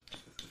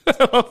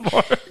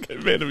Okay,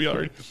 man, to be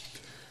already.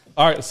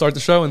 All right, start the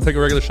show and take a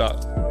regular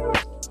shot.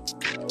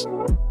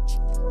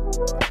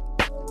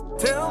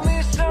 Tell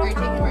me something.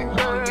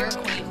 Oh, you're a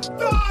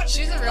queen.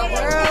 She's a real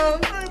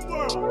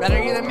girl.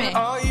 Better you than me.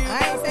 Are you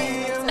I ain't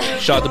saying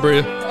it. Shot to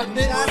Bria.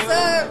 Shots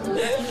up.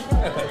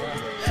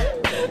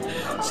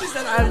 She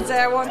said I didn't say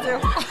I want to.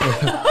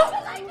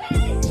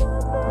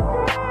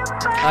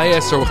 I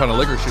asked her what kind of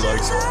liquor she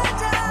likes.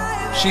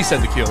 She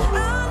said tequila.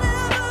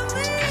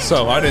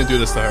 So I didn't do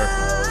this to her.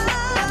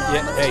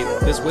 Yeah,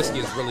 hey, this whiskey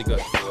is really good.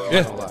 I'm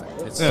Yeah. not gonna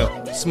lie. It's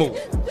Yeah. smooth.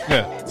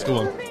 Yeah, it's a good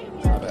one.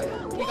 Not bad.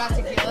 You got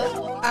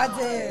tequila? I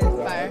did.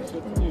 Fire.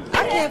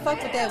 I can't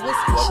fuck with that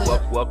whiskey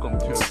shit. Welcome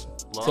to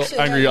So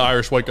angry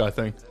Irish white guy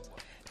thing.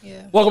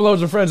 Yeah. Welcome,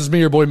 lovers and friends. It's me,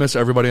 your boy, Mr.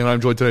 Everybody, and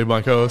I'm joined today by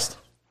my co-host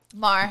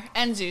Mar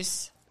and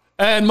Zeus.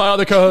 and my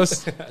other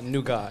co-host.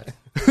 New guy.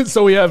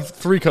 So we have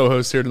three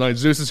co-hosts here tonight.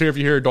 Zeus is here. If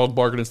you hear a dog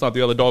barking, it's not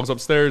the other dogs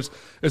upstairs.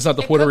 It's not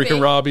the It Puerto could Rican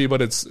be. Robbie,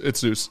 but it's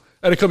Zeus,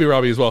 and it could be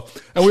Robbie as well.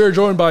 And we are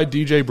joined by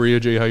DJ Bria.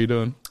 J, how you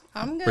doing?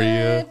 I'm good.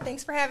 Bria.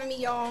 Thanks for having me,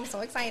 y'all. I'm so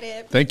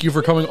excited. Thank you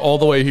for coming all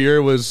the way here.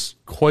 It was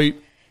quite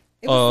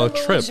It was a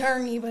little trip.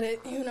 journey, but I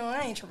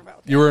ain't tripping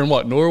about that. You were in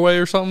what, Norway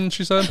or something?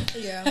 She said.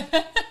 Yeah,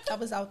 I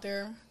was out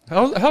there.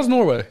 How's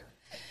Norway?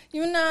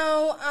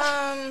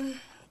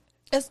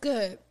 It's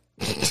good.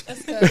 It's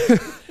good.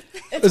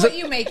 It's what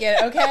you make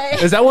it, okay?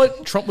 Is that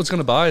what Trump was going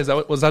to buy?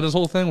 Was that his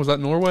whole thing? Was that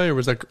Norway or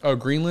was that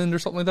Greenland or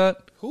something like that?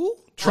 Who?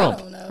 Trump.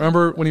 I don't know.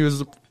 Remember when he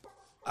was?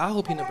 I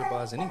hope he never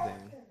buys anything.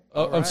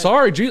 I'm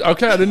sorry, Jesus.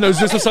 Okay, I didn't know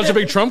Zeus was such a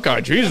big Trump guy.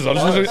 Jesus, I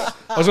was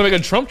going to make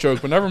a Trump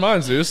joke, but never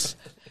mind, Zeus.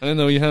 I didn't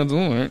know you had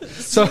to.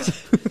 So,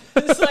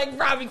 It's like,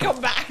 Robbie, come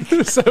back.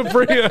 so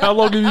Bria, how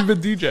long have you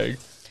been DJing?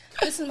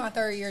 This is my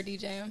third year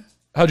DJing.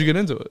 How'd you get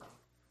into it?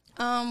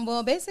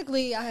 Well,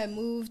 basically, I had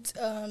moved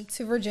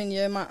to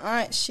Virginia. My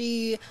aunt,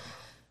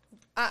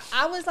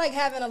 I was like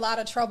having a lot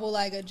of trouble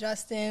like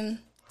adjusting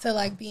to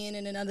like being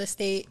in another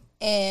state,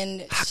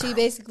 and she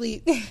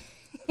basically,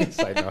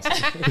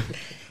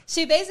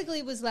 she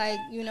basically was like,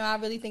 I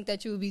really think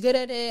that you would be good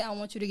at it. I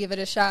want you to give it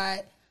a shot.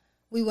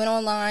 We went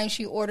online.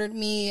 She ordered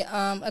me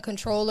a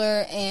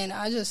controller, and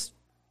I just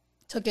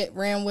took it,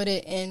 ran with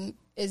it, and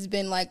it's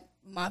been like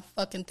my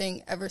fucking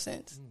thing ever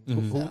since.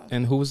 So,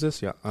 And who was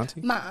this? Your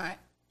auntie? my aunt.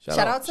 Shout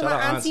Shout out- out to shout my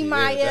out auntie auntie. Yeah,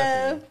 Maya.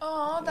 definitely.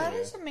 Oh, that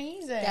is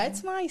amazing.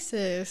 That's my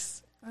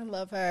sis. I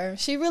love her.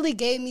 She really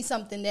gave me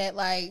something that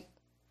like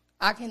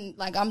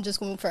I'm just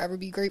going to forever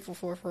be grateful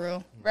for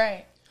real.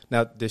 right.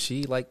 Now, did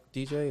she like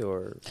DJ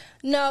or?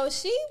 No,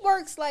 she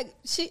works like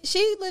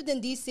she lived in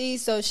DC,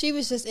 so she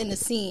was just in the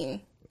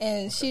scene,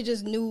 and she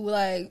just knew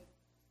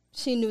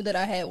she knew that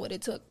I had what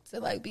it took to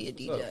like be a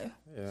DJ.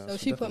 Yeah, So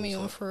she put me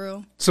on for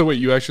real. So wait,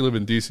 you actually live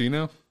in DC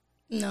now?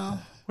 No.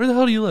 Where the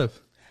hell do you live?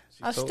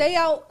 I stay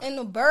out in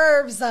the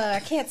burbs. I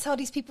can't tell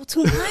these people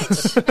too much.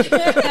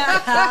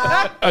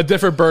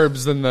 Different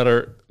burbs than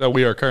that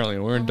we are currently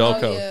in. We're in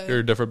Delco. yeah. You're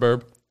a different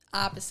burb?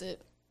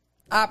 Opposite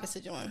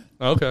John.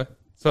 Okay.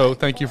 So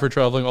thank you for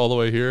traveling all the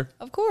way here.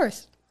 Of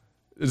course.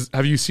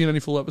 Have you seen any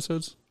full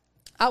episodes?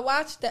 I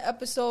watched the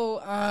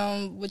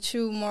episode with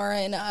you, Mara,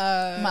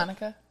 and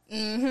Monica.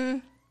 yeah,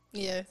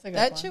 a good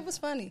that one. shit was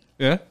funny.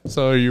 Yeah?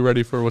 So are you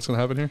ready for what's going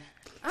to happen here?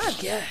 I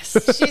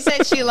guess. She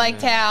said she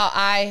liked how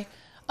I,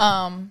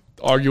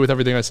 Argue with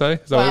everything I say?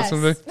 Is that what it's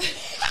going to Yes. be?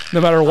 No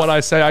matter what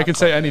I say, I can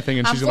say anything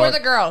and I'm she's for going the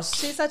to... girls.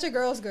 She's such a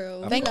girl's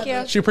girl. Thank Love you.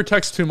 it. She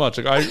protects too much.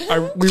 Like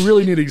we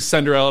really need to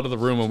send her out of the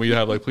room when we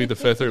have like Plead the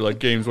Fifth or like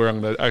games where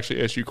I'm going to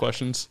actually ask you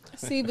questions.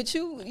 See, but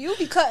you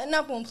be cutting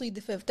up on Plead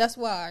the Fifth. That's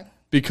why.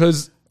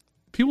 Because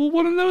people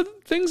want to know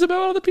things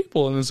about other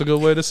people and it's a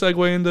good way to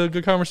segue into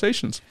good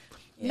conversations.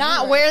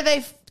 Not where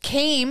they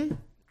came.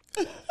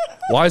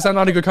 Why is that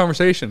not a good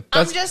conversation?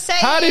 I'm just saying.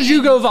 How did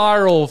you go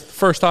viral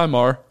first time,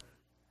 Mar?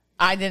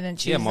 I didn't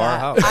choose Yeah,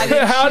 Mara, that. how? I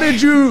didn't How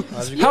did you?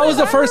 How was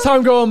the first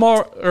time going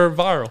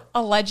viral?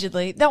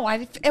 allegedly. No,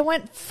 it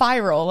went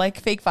viral, like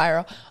fake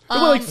viral. It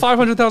went like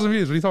 500,000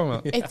 views. What are you talking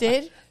about? It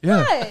did?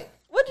 Yeah.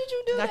 What did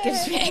you do? That there?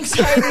 gives me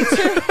anxiety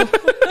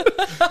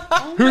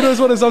too. Who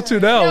knows what it's up to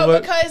now? No,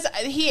 but because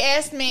he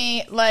asked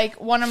me, like,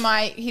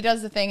 he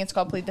does the thing, it's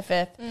called Plead the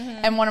Fifth.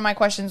 And one of my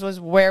questions was,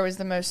 where was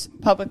the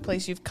most public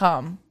place you've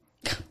come?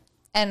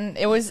 And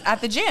it was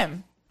at the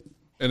gym.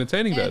 in a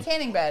tanning In a bed.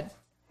 tanning bed.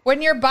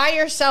 When you're by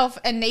yourself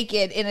and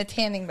naked in a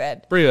tanning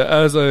bed. Bria,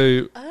 as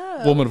a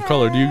woman of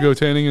color, do you go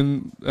tanning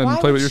and Why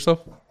play with would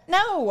yourself?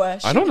 No.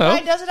 She I don't know.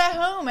 probably does it at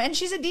home. And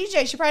she's a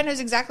DJ. She probably knows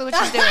exactly what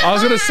she's doing. I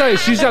was gonna say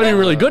she's got to be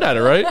really good at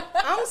it, right?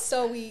 I'm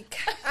so weak.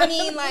 I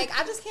mean, like,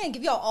 I just can't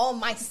give y'all all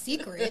my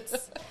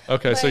secrets.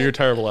 Okay, so But- you're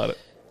terrible at it.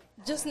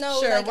 Just know,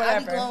 Sure, like, I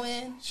be whatever.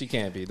 glowing. She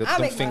can't be. I Them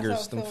make fingers.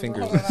 myself Them feel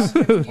fingers.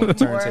 good. on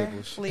the More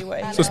turntables.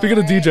 leeway. So speaking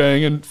of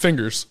DJing and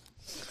fingers,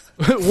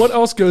 what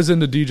else goes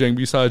into DJing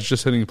besides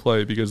just hitting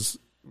play? Because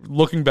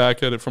looking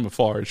back at it from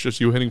afar, it's just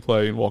you hitting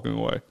play and walking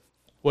away.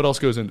 What else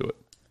goes into it?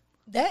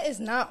 That is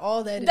not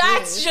all that it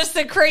That's is. just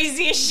the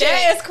craziest shit.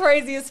 That is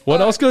crazy as fuck.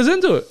 What else goes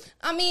into it?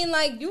 I mean,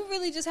 like, you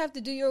really just have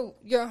to do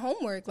your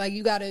homework. Like,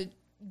 you gotta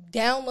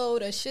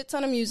download a shit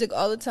ton of music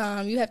all the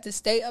time. You have to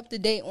stay up to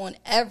date on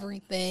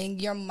everything.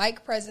 Your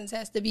mic presence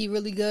has to be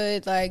really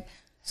good, like,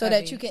 so Heavy.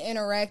 that you can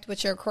interact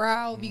with your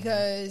crowd.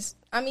 Because,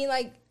 I mean,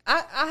 like,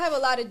 I have a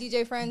lot of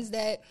DJ friends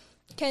that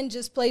can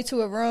just play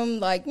to a room,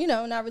 like, you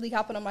know, not really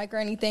hopping a mic or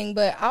anything.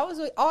 But I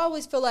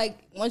always feel like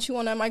once you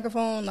on that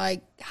microphone,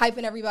 like,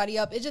 hyping everybody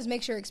up, it just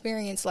makes your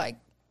experience, like,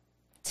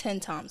 10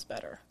 times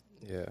better.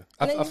 Yeah.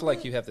 I feel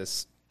like you have to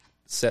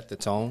set the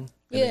tone,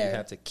 and then you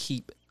have to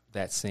keep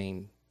that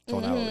same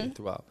tonality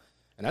throughout.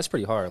 And that's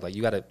pretty hard. Like,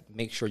 you got to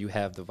make sure you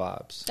have the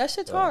vibes. That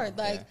shit's hard.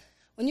 Like,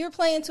 when you're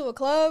playing to a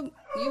club,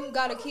 you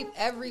got to keep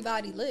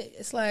everybody lit.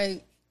 It's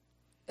like,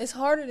 it's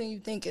harder than you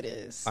think it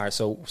is. All right,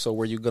 so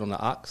were you good on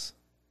the aux?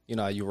 You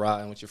know, you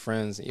riding with your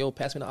friends, and, yo,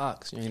 pass me the aux.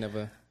 You ain't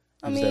never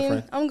used that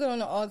friend? I'm good on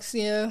the aux,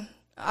 yeah.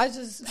 I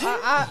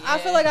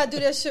feel like I do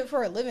that shit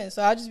for a living,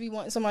 so I just be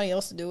wanting somebody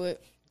else to do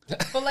it.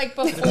 But like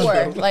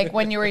before, like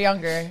when you were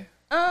younger.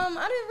 I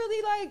didn't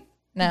really like.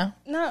 No,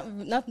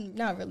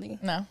 Not really.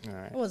 no. All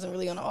right. I wasn't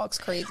really on the aux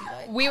crazy.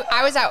 Like,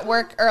 I was at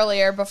work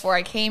earlier before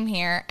I came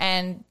here,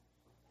 and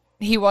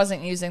he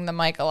wasn't using the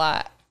mic a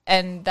lot,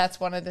 and that's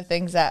one of the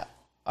things that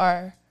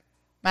our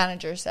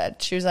manager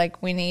said. She was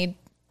like, "We need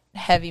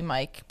heavy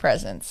mic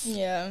presence.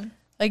 yeah,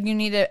 Like you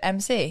need an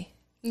MC."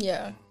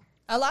 yeah.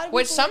 A lot of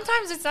Which people,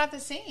 sometimes it's not the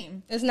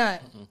same. it's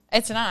not.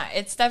 It's not.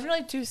 It's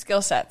definitely two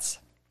skill sets.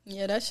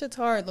 Yeah, that shit's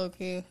hard, low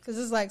key. Because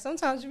it's like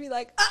sometimes you be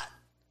like,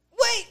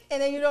 wait, and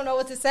then you don't know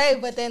what to say,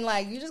 but then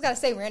like you just gotta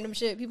say random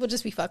shit. People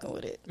just be fucking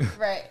with it.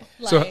 Right.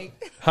 So,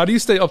 Like, how do you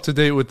stay up to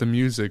date with the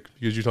music?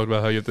 Because you talked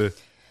about how you have to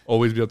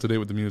always be up to date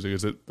with the music.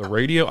 Is it the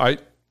radio?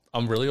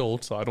 I'm really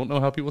old, so I don't know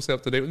how people stay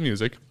up to date with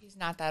music. He's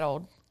not that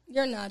old.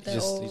 you're not that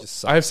You old.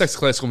 just I have sex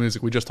classical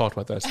music. We just talked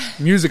about this.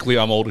 Musically,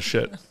 I'm old as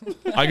shit.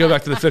 I go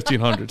back to the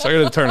 1500s. I go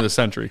to the turn of the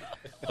century.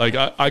 Like,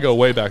 I go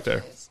way back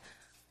there.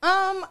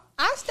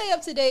 I stay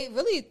up to date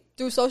really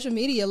through social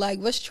media, like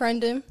what's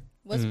trending,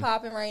 what's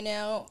popping right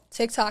now.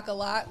 TikTok a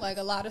lot, like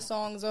a lot of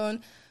songs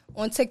on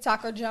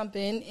TikTok are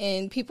jumping,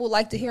 and people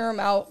like to hear them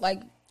out.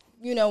 Like,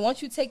 you know,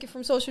 once you take it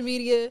from social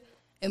media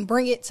and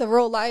bring it to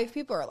real life,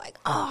 people are like,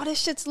 oh,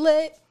 this shit's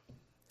lit.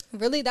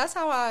 Really, that's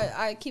how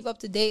I keep up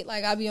to date.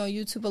 Like, I be on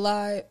YouTube a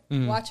lot,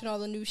 watching all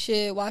the new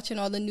shit, watching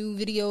all the new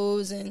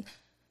videos, and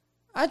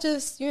I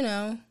just, you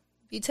know,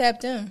 be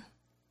tapped in.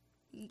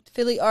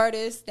 Philly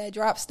artists that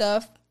drop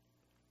stuff,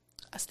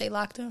 I stay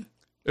locked in.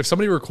 If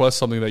somebody requests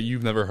something that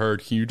you've never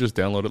heard, can you just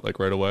download it like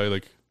right away?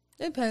 Like,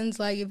 Depends,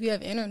 like if you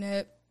have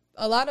internet.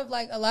 A lot of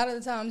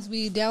the times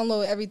we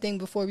download everything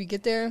before we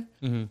get there.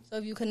 So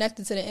if you connect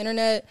it to the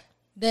internet,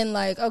 then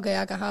like, okay,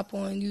 I can hop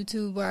on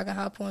YouTube or I can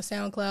hop on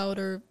SoundCloud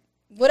or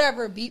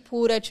whatever beat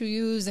pool that you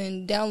use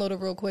and download it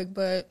real quick.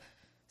 But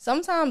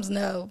sometimes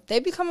no, they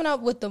be coming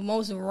up with the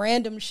most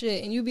random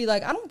shit, and you be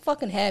like, I don't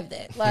fucking have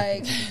that.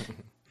 Like,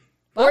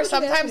 why Or would you ask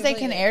sometimes me they to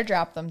can play that?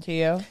 airdrop them to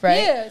you,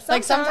 right? Yeah,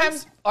 Like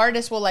sometimes. sometimes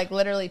artists will like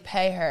literally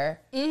pay her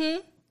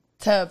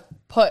to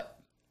put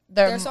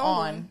them song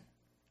on. on.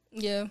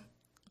 Yeah.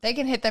 They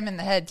can hit them in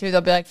the head too.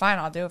 They'll be like, "Fine,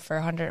 I'll do it for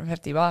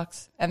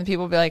 $150," and the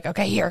people will be like,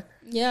 "Okay, here."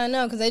 Yeah, I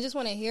know, because they just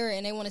want to hear it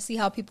and they want to see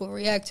how people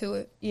react to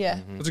it. Yeah.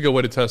 that's a good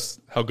way to test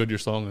how good your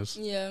song is.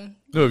 Yeah.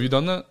 No, have you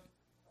done that?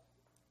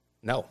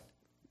 No.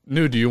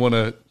 No, do you want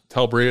to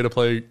tell Bria to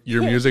play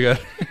your music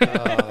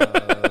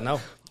at? No.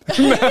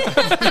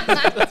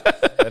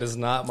 That is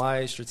not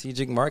my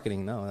strategic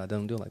marketing. No, I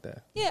don't do it like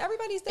that. Yeah,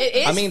 everybody's It different.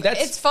 is. I mean,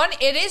 that's- it's fun.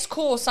 It is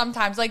cool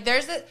sometimes. Like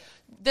there's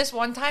this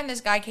one time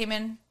this guy came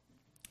in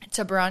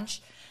to brunch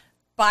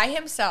by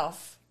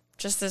himself.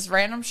 Just this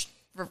random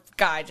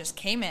guy just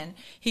came in.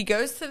 He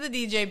goes to the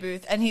DJ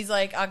booth and he's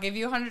like, "I'll give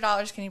you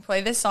 $100. Can you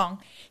play this song?"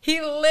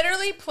 He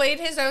literally played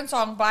his own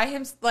song by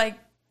himself.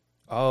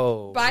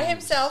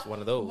 One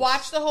of those.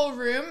 Watched the whole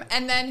room,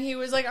 and then he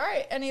was like, "All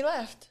right," and he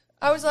left.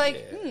 I was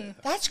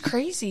like, "That's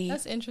crazy."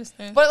 That's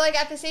interesting. But like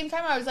at the same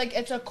time, I was like,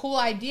 it's a cool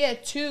idea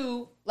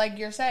to, like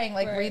you're saying,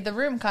 like read the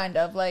room, kind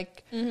of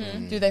like,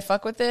 do they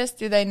fuck with this?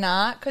 Do they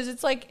not? Because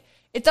it's like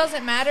it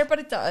doesn't matter, but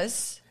it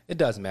does. It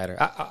does matter.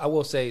 I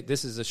will say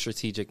this is a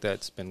strategic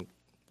that's been,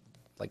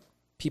 like,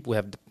 people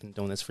have been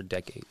doing this for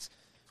decades.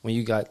 When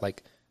you got,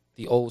 like,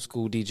 the old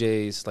school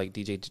DJs, like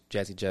DJ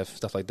Jazzy Jeff,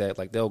 stuff like that,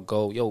 like, they'll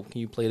go, yo,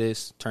 can you play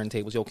this?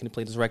 Turntables, yo, can you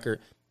play this record?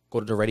 Go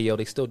to the radio.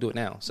 They still do it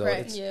now. So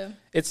Right.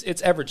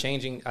 it's ever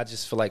changing. I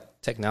just feel like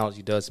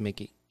technology does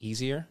make it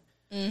easier.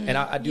 And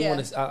I do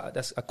want to,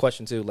 that's a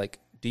question too. Like,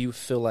 do you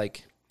feel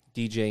like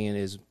DJing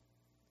is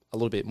a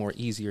little bit more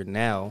easier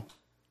now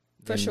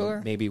For than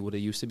sure. maybe what it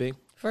used to be?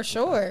 For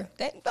sure.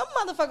 Them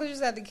motherfuckers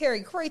just have to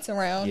carry crates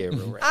around. Yeah,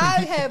 real rap.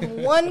 I have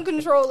one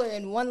controller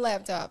and one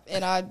laptop,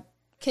 and I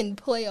can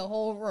play a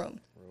whole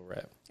room. Real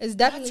rap. It's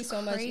definitely That's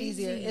so much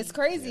crazy. easier. It's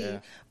crazy. Yeah.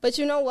 But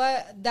you know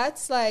what?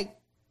 That's like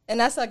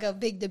a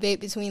big debate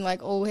between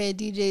like old head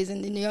DJs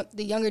and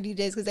the younger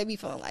DJs, because they be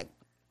feeling like,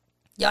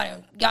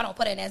 y'all don't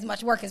put in as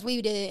much work as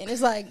we did. And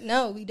it's like,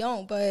 no, we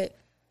don't, but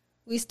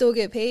we still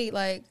get paid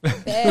like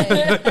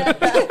bad.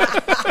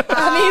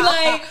 I mean,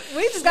 like,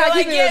 we just gotta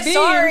Like, keep it yeah, a beam.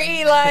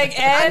 sorry, like,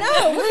 I and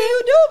know. What do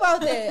you do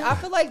about that? I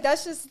feel like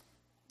that's just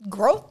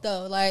growth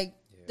though. Like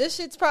this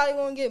shit's probably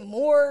gonna get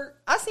more.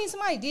 I seen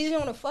somebody DJ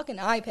on a fucking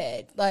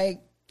iPad.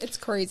 Like it's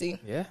crazy.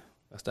 Yeah,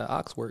 that's that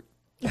ox work.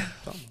 I'm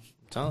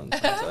telling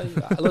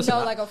you. Listen,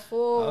 No, like a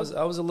full.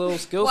 I was a little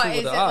skillful What with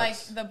is the it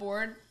ox. like? The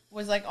board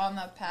was like on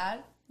the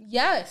pad.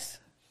 Yes.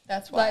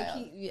 That's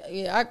why.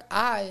 Like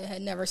I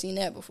had never seen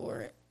that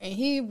before, and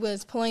he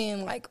was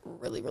playing like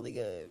really, really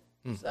good.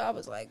 So I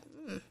was like,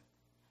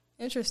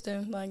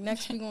 interesting. Like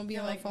next we're gonna be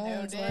on like,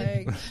 phones. no,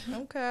 Like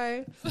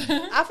okay,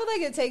 I feel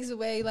like it takes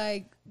away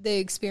like the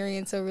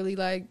experience of really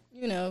like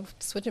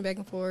switching back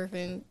and forth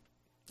and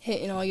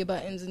hitting all your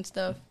buttons and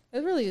stuff.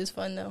 It really is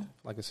fun though.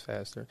 Like it's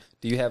faster.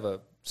 Do you have a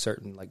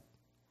certain like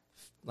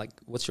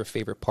what's your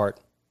favorite part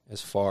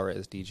as far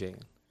as DJing?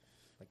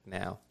 Like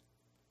now.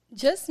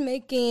 Just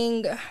like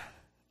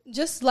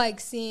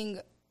seeing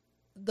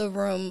the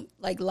room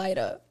like light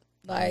up.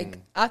 Like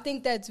I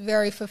think that's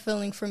very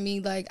fulfilling for me.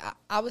 Like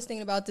I was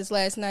thinking about this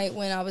last night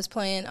when I was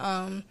playing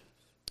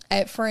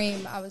at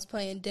Frame. I was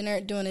playing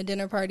doing a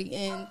dinner party,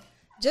 and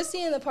just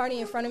seeing the party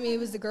in front of me. It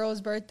was the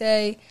girl's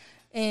birthday,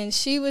 and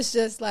she was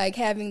just like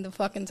having the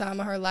fucking time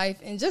of her life,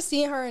 and just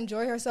seeing her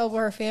enjoy herself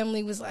with her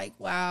family was like,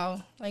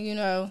 wow, like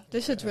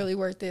this shit's really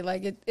worth it.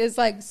 Like it's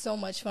like so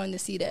much fun to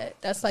see that.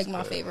 That's like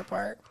my favorite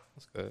part.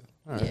 That's good.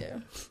 All right. Yeah.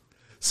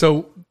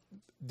 So,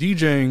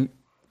 DJing,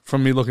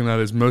 from me looking at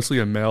it, is mostly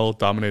a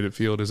male-dominated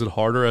field. Is it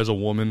harder as a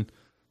woman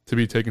to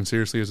be taken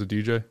seriously as a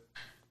DJ?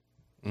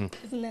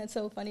 Isn't that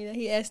so funny that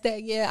he asked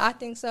that? Yeah, I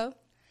think so.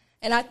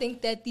 And I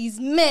think that these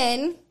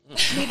men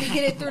need to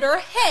get it through their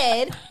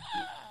head.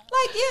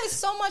 Like, yeah, it's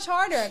so much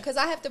harder because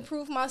I have to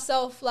prove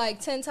myself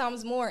like 10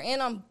 times more,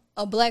 and I'm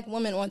a black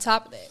woman on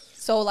top of that.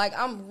 So, like,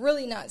 I'm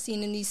really not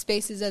seen in these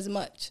spaces as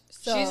much.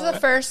 So, She's the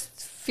first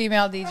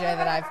female DJ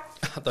that I've.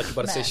 I thought you were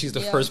about to say she's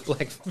the Yeah. first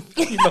black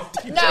female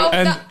DJ. No,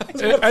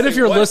 And if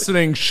you're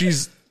listening,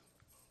 she's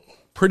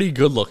pretty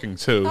good looking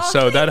too.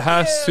 So that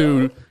has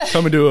to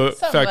come into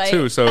effect light.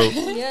 too. So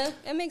yeah,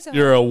 it makes it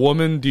you're hard. a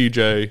woman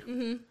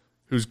DJ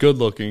who's good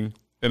looking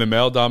in a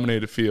male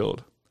dominated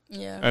field.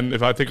 Yeah. And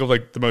if I think of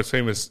like the most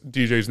famous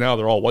DJs now,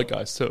 they're all white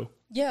guys too.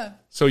 Yeah.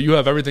 So you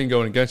have everything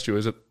going against you.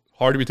 Is it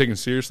hard to be taken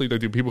seriously?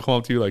 Like, do people come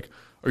up to you like,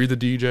 are you the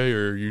DJ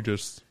or are you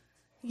just...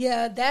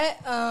 Yeah,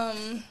 that,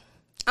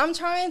 I'm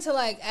trying to,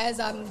 like, as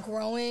I'm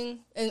growing,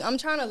 and I'm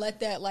trying to let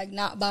that, like,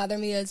 not bother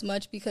me as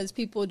much because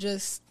people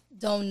just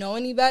don't know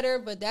any better,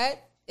 but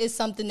that is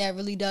something that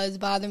really does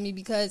bother me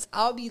because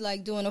I'll be,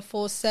 like, doing a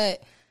full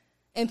set,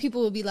 and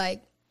people will be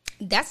like,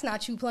 that's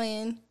not you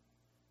playing.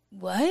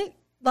 What?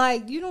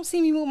 Like, you don't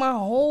see me with my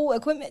whole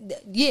equipment?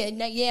 Yeah,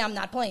 I'm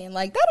not playing.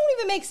 Like, that don't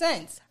even make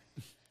sense.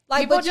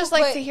 Like, people but just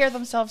but- like to hear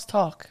themselves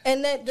talk.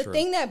 And that the True.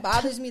 thing that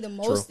bothers me the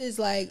most is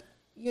like,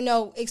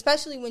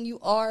 especially when you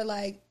are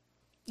like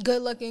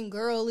good looking,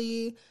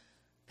 girly,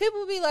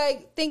 people be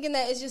like thinking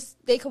that it's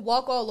just they could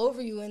walk all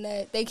over you and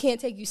that they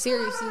can't take you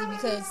seriously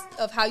because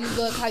of how you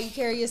look, how you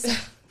carry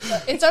yourself.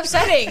 It's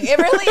upsetting. It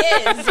really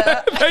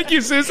is. Thank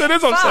you, sis. It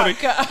is upsetting.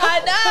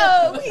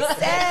 I know, he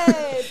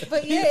said.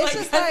 But yeah, it's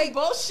just like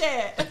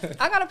bullshit.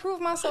 I gotta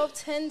prove myself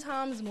 10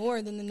 times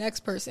more than the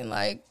next person.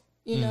 Like,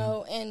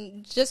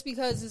 and just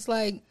because it's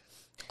like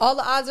all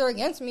the odds are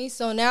against me,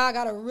 so now I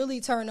gotta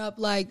really turn up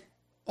like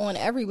on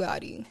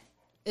everybody.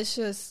 It's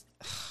just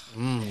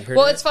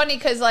Well, it's funny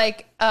because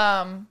like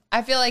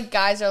I feel like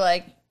guys are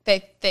like they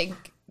think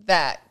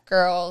that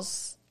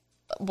girls.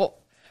 Well,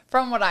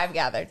 from what I've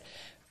gathered,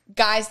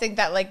 guys think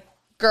that like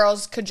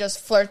girls could just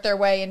flirt their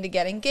way into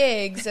getting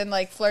gigs and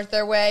like flirt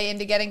their way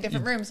into getting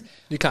different rooms.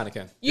 You kind of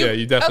can. Yeah,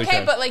 you definitely okay,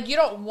 can. but like you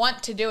don't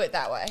want to do it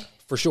that way.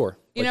 For sure.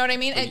 You know what I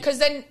mean? Because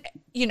then,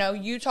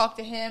 you talk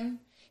to him,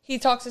 he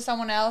talks to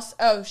someone else.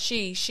 Oh,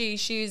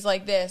 she's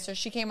like this, or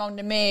she came home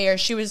to me, or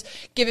she was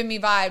giving me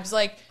vibes.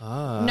 Like, no,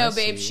 I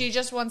babe, see. she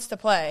just wants to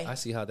play. I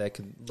see how that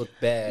can look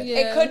bad. Yeah.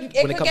 It could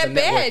When it comes get to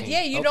bad. networking.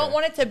 Yeah, you Okay. don't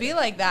want it to be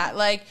like that.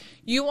 Like,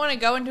 you want to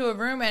go into a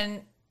room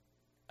and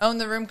own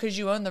the room because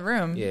you own the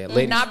room. Yeah,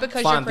 ladies, not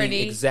because find you're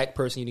pretty. the exact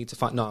person you need to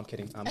find. No, I'm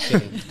kidding. I'm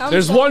kidding.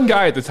 There's one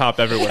guy at the top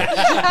everywhere.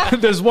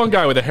 There's one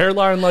guy with a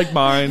hairline like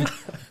mine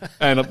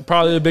and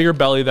probably a bigger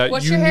belly that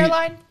What's you your need-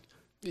 hairline?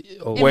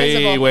 Way,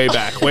 Invisible. way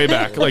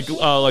back.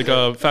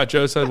 Like Fat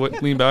Joe said,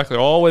 lean back. Like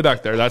all the way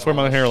back there. That's where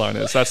my hairline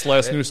is. That's the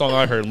last new song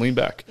I heard, Lean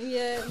Back.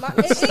 yeah,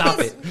 Stop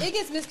it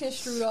gets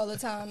misconstrued all the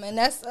time, and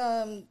that's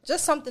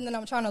just something that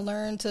I'm trying to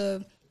learn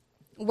to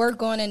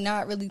work on and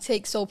not really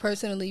take so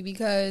personally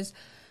because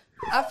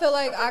I feel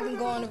like I can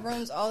go into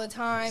rooms all the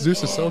time.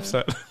 Zeus is so and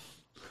upset.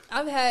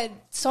 I've had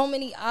so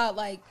many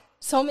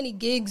so many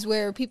gigs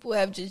where people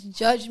have just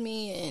judged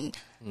me and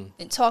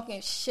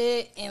talking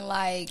shit and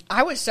like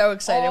I was so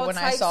excited all when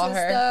I types saw of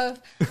her. stuff.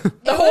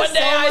 The It one was day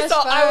so I much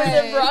saw, I was fun.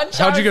 at brunch.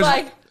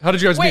 How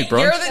did you guys Wait, meet,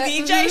 bro? you're the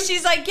DJ?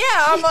 She's like, yeah.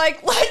 I'm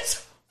like,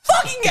 let's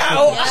fucking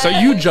go. So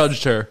you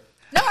judged her.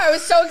 No, I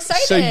was so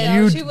excited. So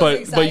she was but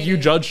you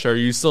excited. judged her.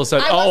 You still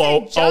said, I oh,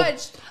 wasn't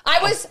judged.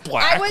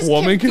 black I was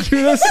woman could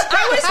do this.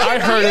 I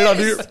heard it on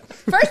your.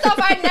 First off,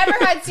 I never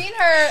had seen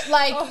her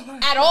like Oh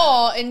at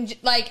all, and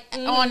like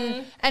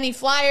on any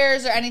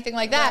flyers or anything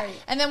like that. Right.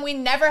 And then we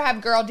never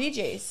have girl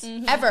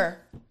DJs ever.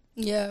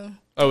 Yeah.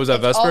 Oh, was that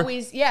It's Vesper?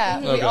 always, yeah,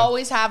 we Okay.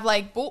 always have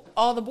like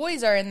all the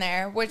boys are in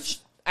there, which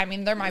I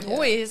mean they're my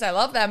boys. I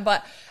love them,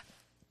 but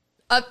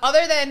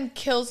other than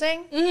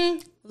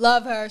Kilsing,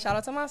 Love her. Shout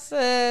out to my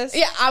sis.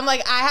 yeah, I'm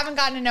like I haven't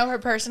gotten to know her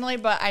personally,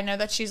 but I know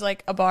that she's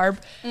like a barb,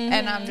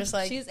 and I'm just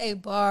like She's a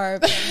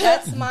barb. And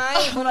that's one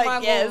of like, my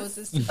yes. goals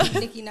is to see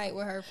Nikki Night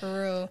with her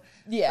for real.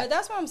 Yeah. But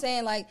that's what I'm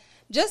saying. Like,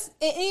 just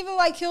and even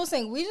like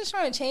Kilsing, we just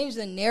trying to change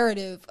the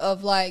narrative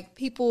of like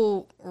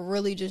people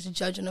really just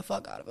judging the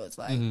fuck out of us.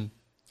 Like,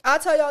 I'll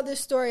tell y'all this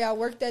story. I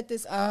worked at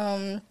this.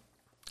 I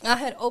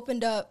had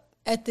opened up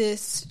at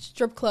this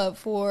strip club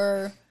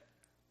for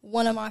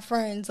one of my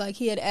friends. Like,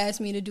 he had asked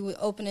me to do an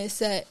opening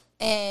set,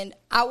 and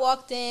I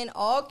walked in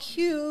all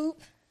cute,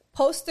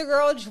 poster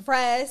girl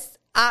dress.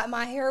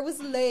 My hair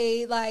was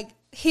laid, like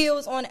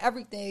heels on,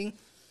 everything.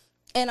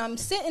 And I'm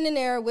sitting in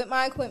there with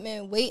my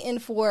equipment, waiting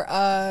for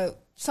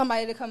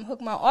somebody to come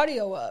hook my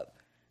audio up.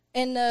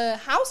 And the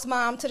house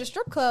mom to the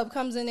strip club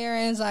comes in there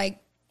and is like,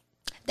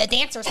 the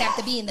dancers have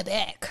to be in the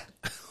back.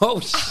 Oh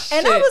shit!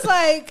 And I was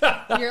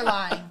like, you're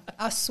lying.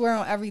 I swear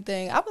on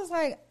everything. I was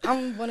like,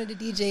 I'm one of the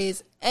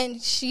DJs.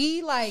 And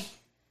she, like,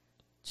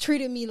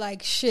 treated me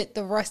like shit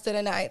the rest of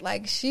the night.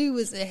 Like, she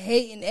was a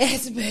hating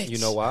ass bitch. You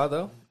know why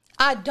though?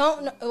 I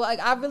don't know. Like,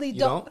 I really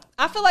don't.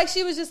 I feel like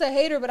she was just a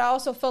hater, but I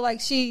also feel like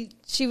she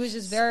was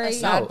just very...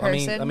 Sad No,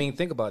 person. I mean,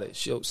 think about it.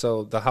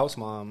 So the house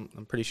mom,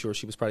 I'm pretty sure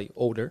she was probably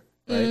older,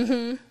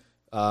 right?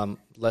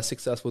 Less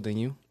successful than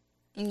you.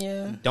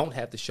 Yeah. Don't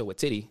have to show a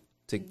titty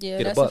to Yeah,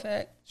 get a that's a buck.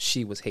 fact.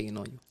 She was hating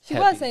on you. She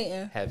was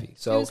hating. Heavy. She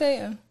So was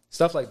hating.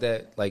 stuff like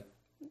that, like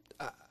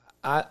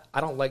I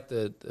don't like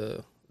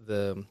the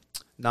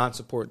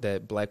non-support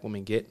that black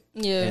women get,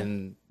 Yeah.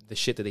 and the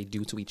shit that they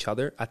do to each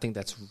other. I think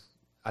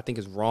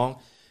is wrong.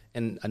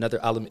 And another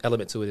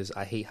element to it is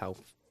I hate how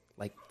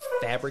like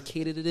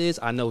fabricated it is.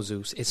 I know,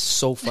 Zeus, it's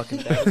so fucking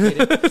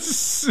fabricated.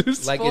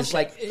 Like it's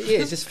like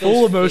it's just Full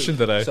feels emotion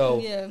fake. today. So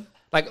Yeah.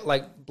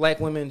 like black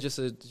women, just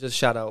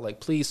shout out, like,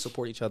 please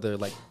support each other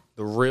like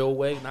the real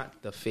way,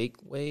 not the fake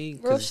way.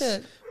 'cause Real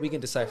shit. We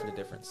can decipher the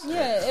difference.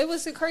 Yeah, it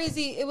was a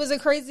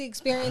crazy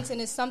experience, and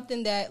it's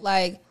something that,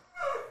 like,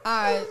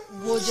 I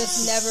will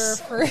just never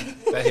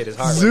forget. That hit is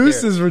hard. Zeus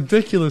right there. is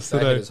ridiculous That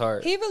hit today. is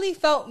hard. He really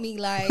felt me,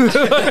 like. But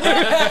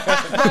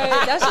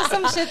that's just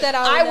some shit that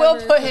I will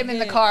never put him in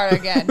the forget. car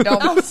again.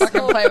 Don't I'm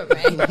fucking so- play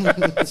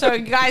with me. So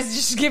you guys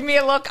just give me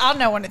a look. I'll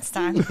know when it's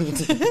time.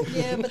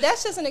 Yeah, but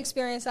that's just an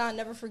experience I'll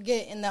never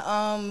forget. And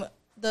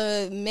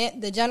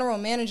the general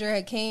manager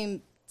had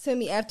came to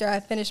me after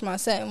I finished my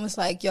set and was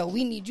like, "Yo,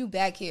 we need you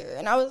back here."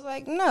 And I was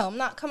like, "No, I'm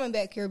not coming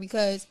back here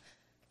because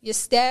your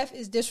staff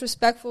is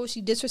disrespectful.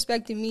 She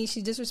disrespected me.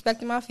 She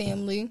disrespected my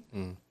family.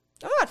 I'm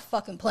not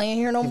fucking playing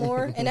here no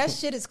more. And that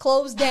shit is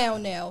closed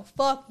down now.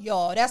 Fuck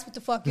y'all. That's what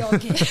the fuck y'all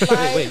get."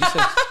 Like, Wait, you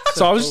said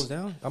So I was- closed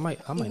down? I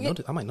might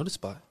know the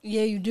spot.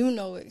 yeah, you do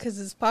know it because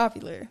it's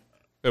popular.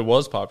 It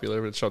was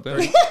popular, but it shut down.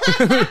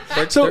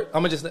 I'm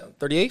gonna just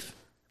 38th.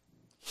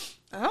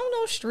 I don't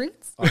know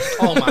streets.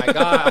 Oh my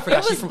god, I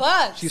forgot It was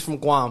Bucks. she's from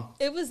Guam.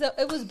 It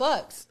was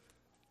Bucks.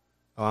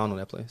 Oh, I don't know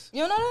that place. You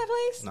don't know that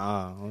place?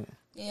 Nah.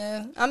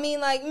 Yeah, I mean,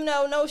 like, you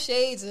know, no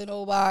shades of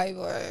nobody,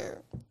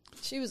 but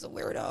she was a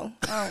weirdo.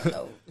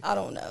 I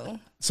don't know.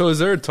 So is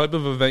there a type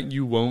of event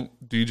you won't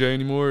DJ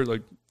anymore?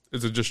 Like,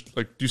 is it just,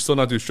 like, do you still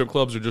not do strip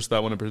clubs or just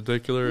that one in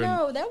particular? And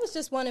No, that was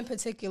just one in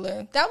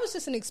particular. That was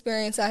just an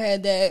experience I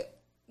had that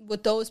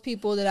with those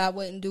people that I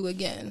wouldn't do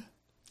again.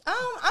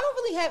 I don't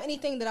really have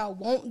anything that I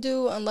won't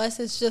do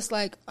unless it's just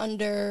like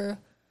under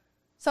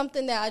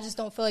something that I just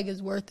don't feel like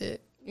is worth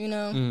it. You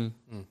know,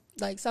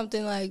 like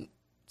something like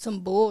some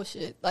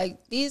bullshit.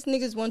 Like, these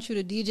niggas want you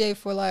to DJ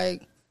for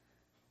like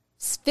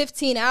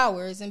 15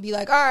 hours and be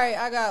like, "All right,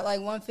 I got like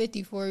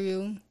 150 for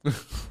you."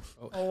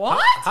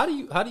 What? How do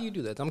you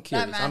do that? I'm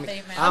curious. math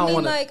ain't math. I don't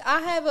want to. Like,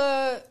 I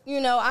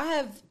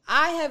have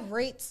I have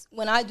rates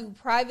when I do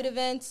private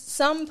events.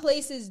 Some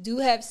places do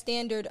have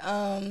standard,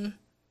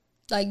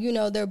 like, you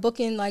know, they're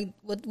booking like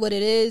what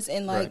it is,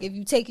 and like, Right. if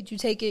you take it, you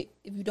take it.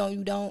 If you don't,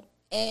 you don't.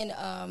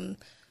 And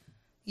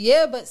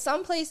yeah, but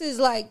some places,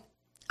 like,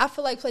 I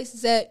feel like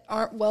places that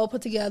aren't well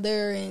put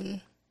together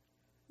and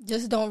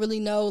just don't really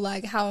know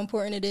like how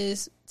important it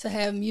is to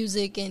have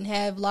music and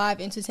have live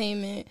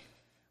entertainment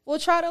will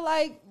try to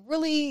like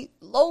really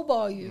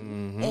lowball you.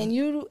 And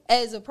you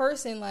as a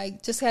person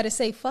like just had to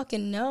say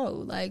fucking no.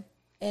 Like,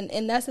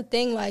 and that's the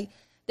thing, like,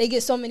 they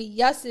get so many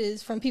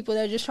yeses from people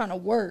that are just trying to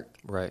work.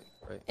 Right.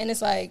 And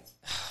it's like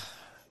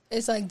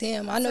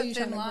damn, I know a you're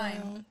thin trying to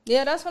line. ground.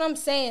 Yeah, that's what I'm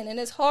saying. And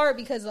it's hard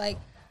because like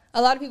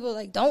a lot of people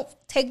like don't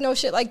take no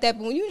shit like that,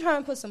 but when you try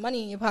and put some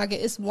money in your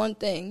pocket, it's one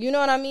thing. You know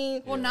what I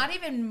mean? Well, not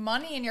even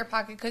money in your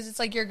pocket, because it's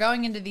like you're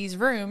going into these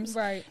rooms.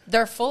 Right.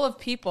 They're full of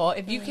people.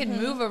 If you can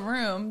move a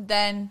room,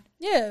 then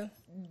Yeah.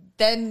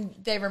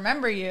 they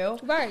remember you.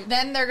 Right.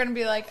 Then they're going to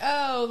be like,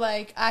 oh,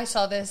 like, I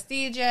saw this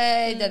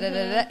DJ,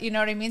 da-da-da-da. You know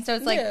what I mean? So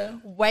it's like Yeah.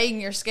 weighing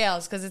your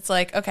scales, because it's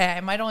like, okay, I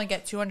might only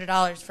get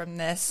 $200 from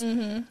this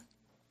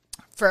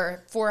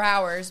for 4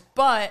 hours,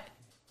 but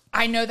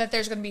I know that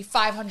there's going to be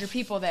 500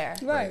 people there.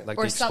 Right. Like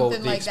or the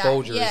something the like that.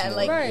 exposure is Yeah, more-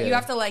 like Right. you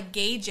have to like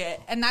gauge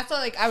it. And that's what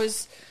like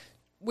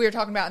we were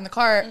talking about in the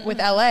car with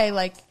LA,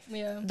 like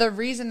Yeah. the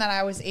reason that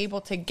I was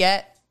able to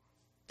get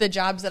the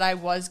jobs that I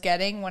was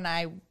getting when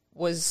I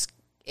was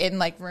in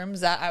like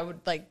rooms that I would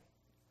like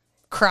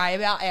cry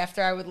about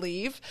after I would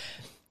leave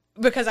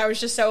because I was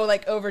just so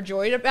like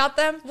overjoyed about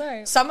them.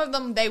 Right. Some of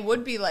them they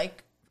would be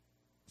like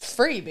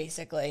free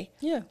basically.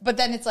 Yeah. But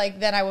then it's like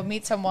then I would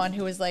meet someone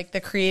who was like the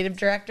creative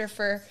director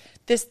for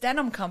this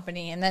denim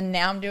company and then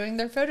now I'm doing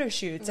their photo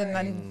shoots and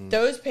then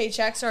those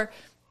paychecks are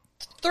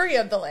 3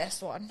 of the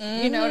last one.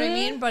 You know what I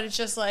mean? But it's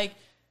just like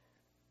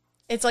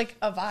it's like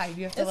a vibe.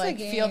 You have to It's a like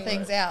feel game.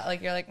 things out.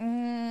 Like you're like,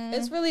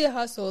 It's really a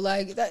hustle.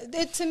 Like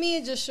to me,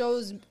 it just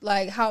shows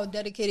like how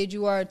dedicated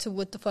you are to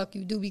what the fuck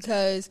you do.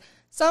 Because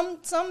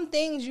some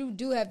things you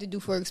do have to do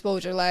for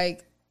exposure.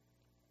 Like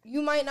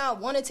you might not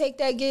want to take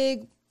that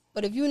gig,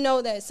 but if you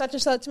know that such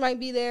and such might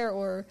be there,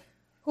 or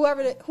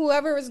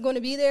whoever is going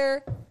to be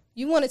there,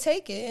 you want to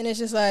take it. And it's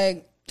just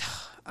like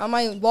I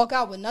might walk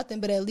out with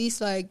nothing, but at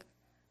least like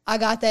I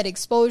got that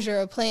exposure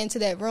of playing to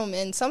that room.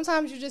 And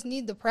sometimes you just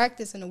need the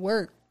practice and the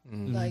work.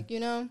 Like, you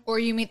know. or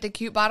you meet the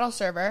cute bottle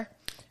server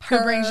who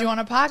brings you on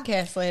a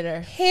podcast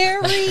later.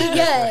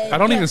 Period. I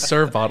don't even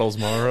serve bottles,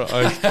 Mara.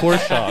 I pour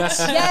shots.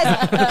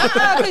 Yes,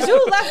 because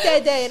you left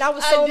that day, and I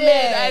was so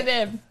mad. I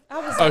did. I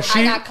was Oh, like,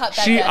 she got cut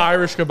that she day.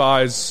 Irish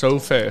goodbyes so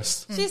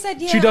fast. she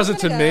said, "Yeah." She does I'm it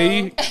to gonna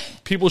me. go.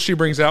 People she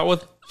brings out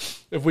with.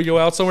 If we go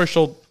out somewhere,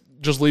 she'll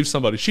just leave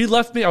somebody. She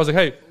left me. I was like,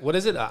 hey, What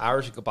is it? An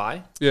Irish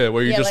goodbye? yeah,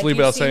 where you Yeah, just like leave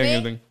you without see saying me?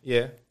 anything.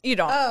 Yeah. You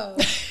don't. Oh,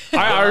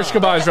 I Irish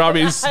goodbyes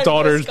Robbie's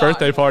daughter's gone.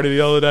 birthday party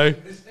the other day.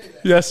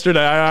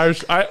 Yesterday,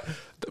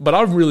 but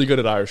I'm really good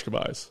at Irish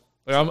goodbyes.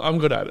 Like, I'm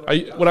good at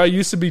it. When I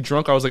used to be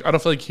drunk, I was like, I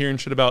don't feel like hearing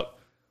shit about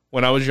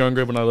when I was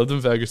younger, when I lived in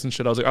Vegas and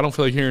shit. I was like, I don't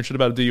feel like hearing shit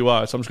about a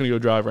DUI, so I'm just gonna go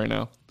drive right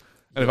now.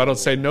 And if I don't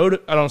say I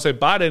don't say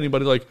bye to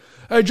anybody, like,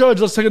 hey Judge,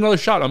 let's take another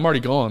shot. I'm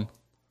already gone.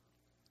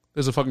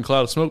 There's a fucking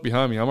cloud of smoke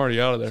behind me. I'm already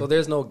out of there. So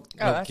there's no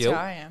that's guilt.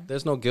 how I am.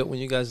 There's no guilt when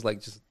you guys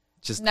like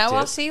just No, dip?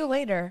 I'll see you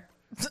later.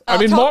 I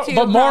mean, talk to you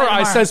but Mara, probably I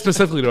tomorrow. said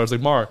specifically to her, I was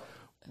like, Mara,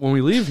 when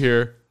we leave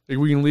here, like,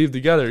 we can leave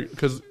together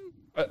because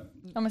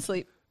I'm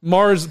asleep.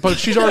 Mars, but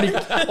she's already.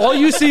 All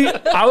you see,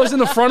 I was in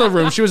the front of the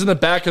room. She was in the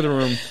back of the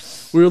room.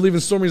 We were leaving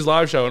Stormy's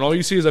live show, and all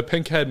you see is a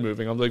pink head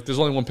moving. I'm like, there's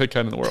only one pink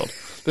head in the world.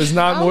 There's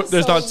not more.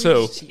 There's not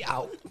two. She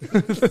out.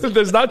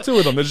 There's not 2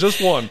 of them. There's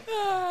just one.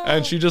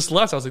 And she just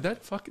left. I was like,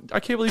 that fucking. I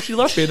can't believe she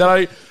left me.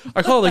 Then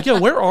I called like, yo,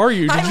 where are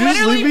you? Did I you just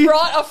leave literally me?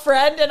 brought a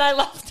friend and I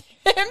left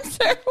him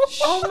too.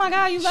 oh my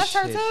God, you left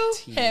her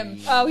too. Him.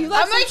 Oh, you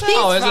left I'm like, her he's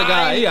too. Oh, it's a guy.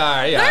 fine. He all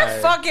right. He all They're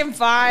right. fucking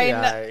fine. He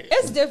all right.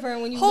 It's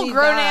different when you Whole leave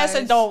grown ass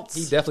guys. adults.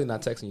 He definitely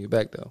not texting you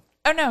back though.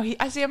 Oh no,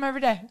 I see him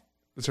every day.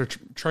 It's her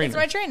trainer. It's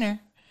my trainer.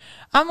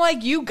 I'm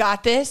like, you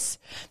got this.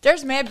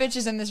 There's mad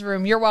bitches in this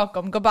room. You're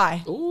welcome.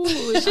 Goodbye. Ooh,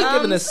 she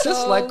giving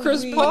assists so like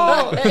Chris weak.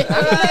 Paul.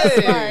 That's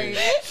Hey.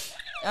 right.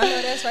 I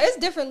know that's right. It's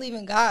different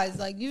leaving guys.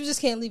 Like you just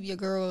can't leave your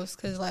girls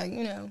because, like,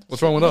 you know,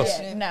 What's wrong with us?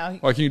 Yeah. No.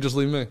 Why can't you just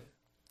leave me?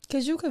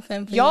 because you can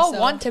fend for Y'all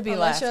yourself want to be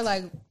unless left. You're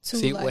like too.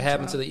 See like, what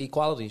happened to drunk. the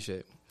equality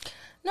shit.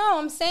 No,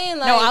 I'm saying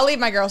like No, I'll leave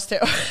my girls too.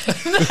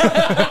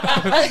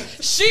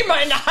 She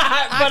might not,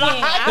 but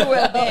I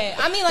will. Yeah.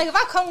 I mean, like if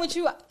I come with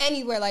you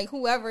anywhere, like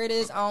whoever it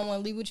is, I don't want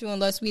to leave with you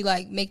unless we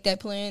like make that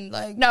plan.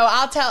 Like No,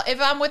 I'll tell.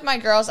 If I'm with my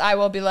girls, I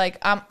will be like,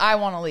 I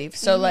want to leave.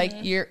 So like,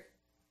 you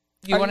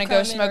Are want to you go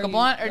coming smoke or a you-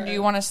 blunt, or do right.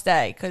 you want to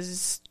stay?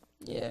 Because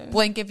yeah,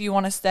 blink if you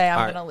want to stay. I'm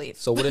All right. gonna leave.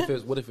 So what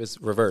if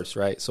it's reverse,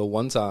 right? So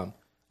one time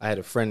I had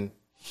a friend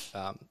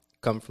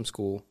come from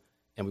school,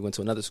 and we went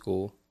to another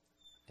school,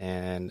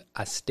 and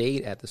I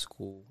stayed at the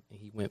school, and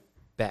he went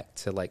back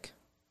to like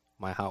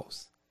my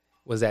house.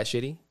 Was that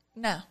shitty?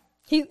 No,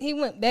 he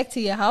went back to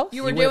your house.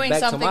 you were He went doing back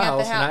to something my at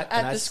the house, house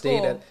and I at the stayed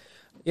school.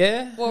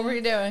 Yeah, What were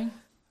you doing?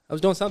 I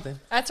was doing something.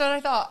 That's what I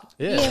thought.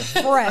 Yeah, Being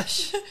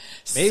fresh.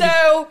 Maybe.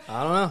 So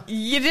I don't know.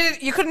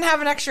 you couldn't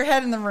have an extra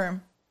head in the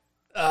room.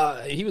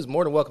 He was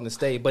more than welcome to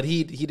stay, but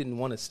he didn't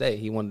want to stay.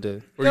 He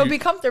wanted to Go be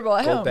comfortable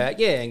at go home. back.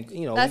 Yeah, and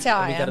you know That's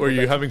how we I am. gotta Were go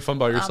you back. having fun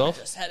by yourself?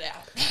 Just head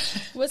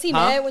out. Was he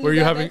mad when Were you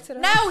you got having- back to the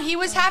No, he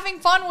was having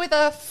fun with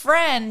a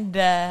friend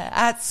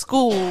at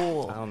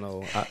school. I don't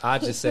know. I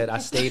just said I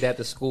stayed at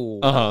the school.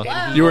 Uh And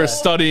huh. he You were was-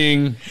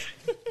 studying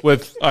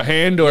with a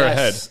hand or a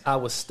head? Yes, I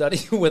was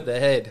studying with a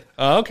head.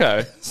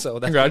 Okay. So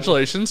that's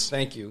Congratulations.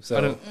 Thank you. So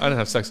I didn't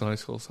have sex in high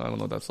school, so I don't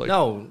know what that's like.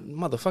 no,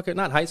 motherfucker,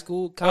 not high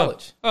school, Oh.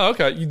 college. Oh,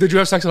 okay. Did you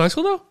have sex in high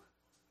school though?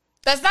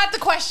 That's not the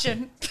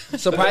question.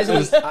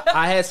 Surprisingly,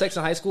 I had sex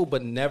in high school,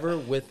 but never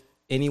with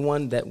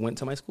anyone that went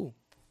to my school.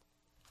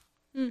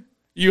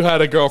 You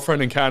had a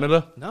girlfriend in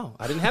Canada? No,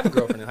 I didn't have a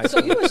girlfriend in high So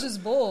school. you was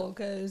just bold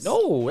because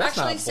No, that's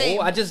Actually, not same.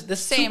 bull. I just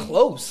this Same. too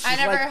close. I It's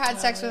never like, had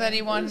sex with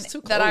anyone it's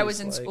too that I close, was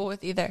in like- school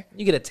with either.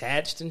 You get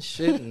attached and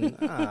shit. And,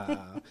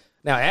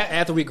 Now,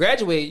 after we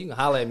graduate, you can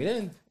holler at me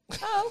then.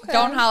 oh, okay.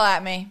 Don't holler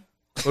at me.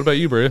 What about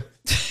you, Bria?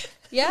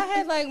 Yeah, I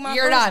had like my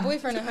You're first done.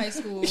 boyfriend in high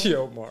school.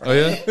 Yo, Mark. Oh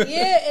yeah.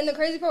 Yeah, and the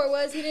crazy part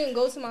was he didn't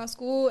go to my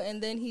school,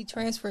 and then he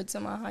transferred to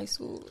my high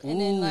school,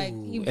 and then like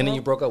he And then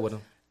you broke up with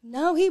him.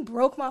 No, he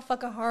broke my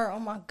fucking heart. Oh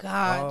my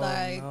God.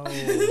 like, No.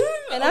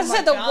 and I just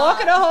had to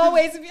walk in the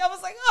hallways and I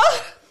was like,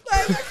 oh,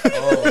 like, I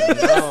couldn't believe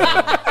this.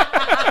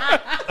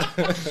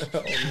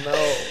 No.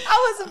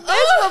 I was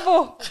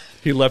miserable.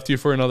 He left you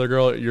for another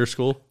girl at your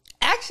school?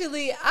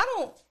 Actually, I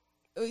don't.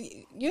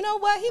 You know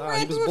what? He Nah, ran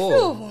he was through a bull.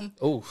 few of them.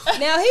 Oof.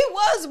 Now he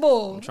was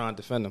bull. I'm trying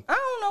to defend him. I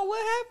don't know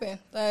what happened.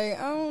 Like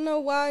I don't know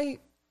why.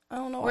 I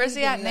don't know. why Where's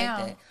he at did me like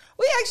now? that.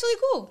 We actually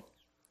cool.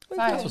 We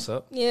Fine. cool. What's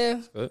up?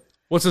 Yeah. Good.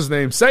 What's his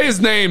name? Say his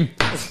name.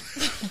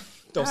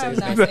 Don't say I'm his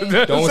not name. saying.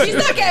 Don't say He's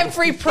his not name. getting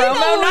free promo.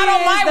 know who Not he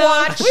on my is,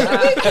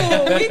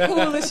 watch. We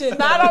cool as shit.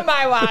 Not on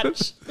my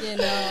watch. You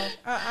know,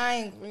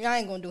 I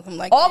ain't gonna do him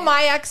like All that.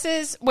 my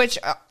exes, which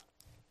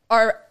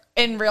are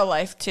in real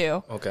life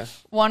too. Okay.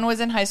 One was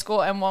in high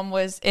school and one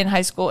was in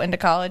high school into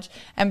college,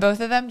 and both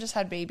of them just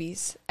had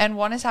babies. And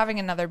one is having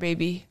another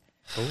baby.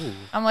 Ooh.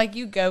 I'm like,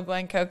 you go,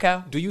 Glenn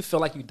Coco. Do you feel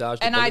like you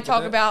dodged? And the bullet I with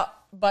talk that? about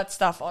butt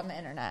stuff on the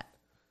internet.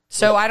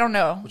 So I don't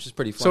know. which is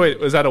pretty funny. So wait,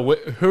 was that who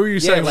are you yeah,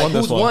 saying like won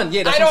this who's one? won?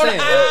 Yeah, that's I what don't. I'm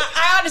saying.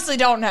 I honestly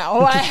don't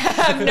know. I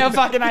have no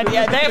fucking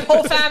idea. They have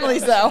whole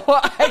families, though.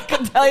 I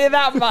can tell you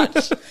that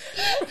much.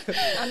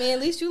 I mean, at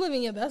least you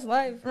living your best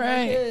life. No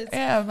Right? kids.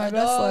 Yeah, my A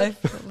best dog.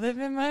 life.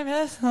 Living my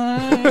best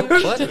life.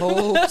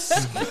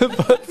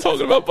 Buttholes.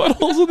 Talking about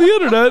buttholes on the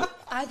internet.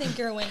 I think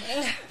you're winning.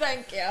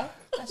 Thank you.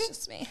 That's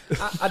just me.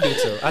 I do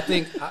too. I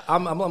think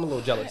I'm a little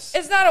jealous.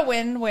 It's not a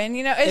win-win,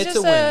 you know. It's It's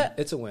just a win.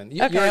 It's a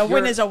win. Okay, a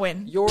win is a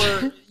win.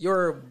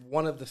 You're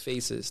one of the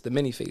faces, the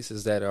many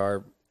faces that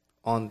are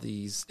on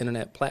these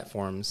internet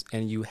platforms,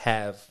 and you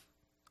have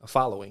a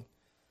following.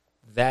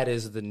 That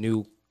is the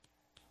new,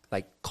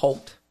 like,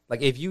 cult.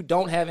 Like, if you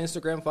don't have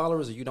Instagram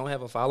followers or you don't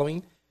have a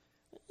following,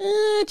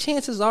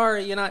 chances are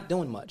you're not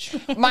doing much.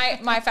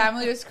 My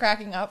family was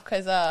cracking up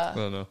because I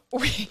don't know.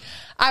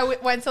 I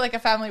went to like a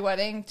family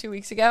wedding 2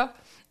 weeks ago,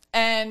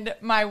 and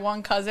my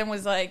one cousin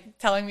was like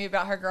telling me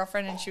about her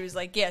girlfriend, and she was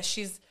like, "Yeah,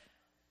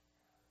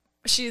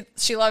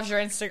 she loves your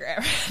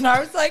Instagram," and I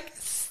was like,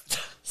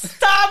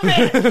 "Stop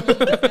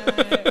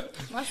it!"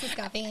 My sis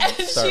got fans.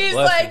 And Start she's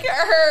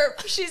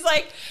blushing.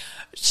 like,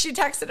 she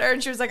texted her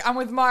and she was like, "I'm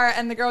with Mara,"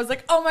 and the girl was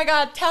like, "Oh my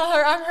God, tell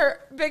her I'm her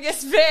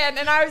biggest fan,"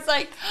 and I was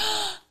like,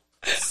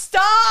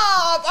 stop.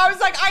 I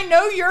was like, I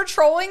know you're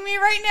trolling me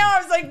right now.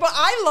 I was like, but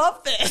I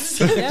love this.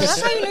 Yeah,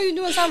 that's how you know you're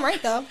doing something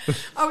right, though.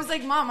 I was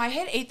like, Mom, I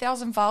hit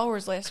 8,000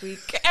 followers last week.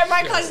 And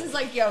my cousin's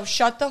like, yo,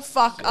 shut the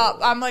fuck up.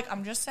 I'm like,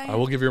 I'm just saying. I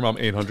will give your mom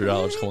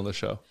 $800 to come on the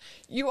show.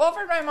 You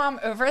offered my mom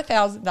over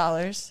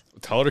 $1,000.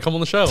 Tell her to come on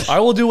the show. I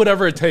will do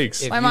whatever it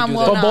takes. If My you mom do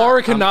will that- But not.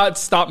 Mara cannot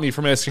stop me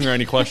from asking her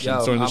any questions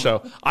Yo, during the I'm-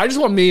 show. I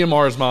just want me and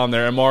Mara's mom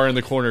there, and Mara in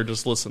the corner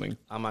just listening.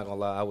 I'm not gonna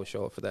lie, I would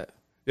show up for that.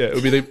 Yeah,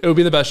 it would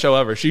be the best show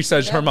ever. She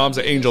says her mom's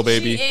an angel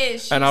baby, She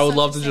is. She's and I would such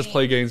love a to just saint.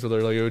 play games with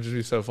her. Like it would just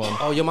be so fun.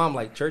 Oh, your mom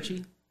like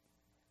churchy?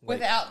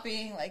 Without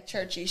being like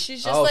churchy.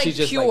 She's just Oh, like she's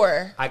just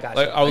pure. Like, I got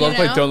Like you. I would love to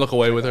play know? Don't Look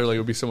Away with her. Like it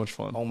would be so much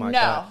fun. Oh my No.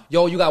 god,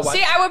 yo, you got watch.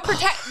 See, I would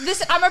protect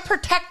this. I'm a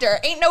protector.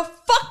 Ain't no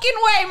fucking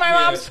way my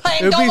mom's playing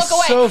It'd Don't be Look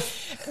Away.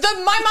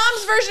 so My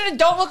mom's version of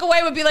Don't Look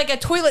Away would be like a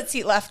toilet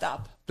seat left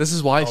up. This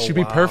is why it should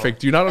be wow.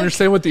 perfect. Do you not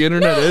understand what the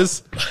internet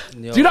is?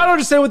 Yo. Do you not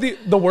understand what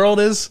the world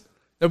is?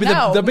 That'd be,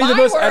 No, that'd be the my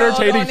most world,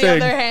 entertaining on the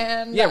thing. other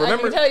hand, Yeah, I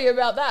remember- can tell you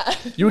about that.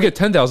 You would get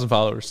 10,000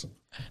 followers.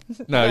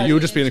 No, you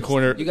would just be in the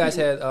corner. You guys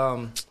had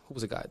who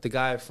was the guy? The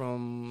guy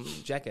from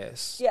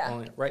Jackass. Yeah.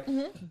 on it, right.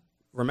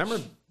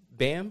 Remember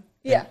Bam?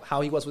 Yeah. And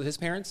how he was with his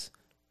parents.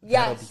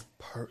 Yes.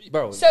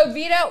 Bro. So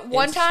Vita,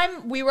 one It's-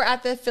 time we were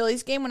at the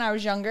Phillies game when I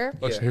was younger.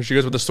 Oh, here she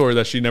goes with the story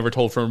that she never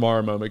told for a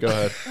Mara moment. Go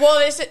ahead. Well,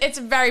 it's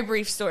a very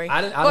brief story.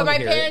 I but don't my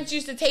hear parents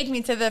used to take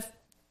me to the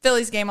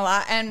Phillies game a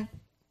lot, and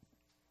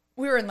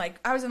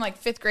I was in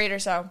like 5th grade or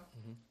so,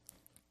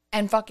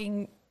 and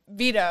fucking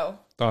Vito.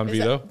 Don Is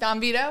Vito? it Don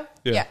Vito?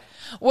 Yeah.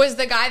 Was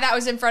the guy that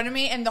was in front of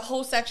me, and the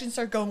whole section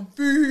started going,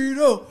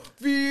 Vito,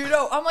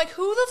 Vito. I'm like,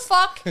 who the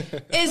fuck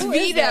is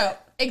Vito?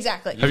 that?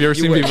 Exactly. Have you ever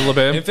seen would- Viva La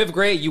Bam? in 5th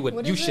grade, you would.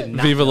 What You is should it?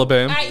 not. Viva La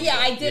Bam.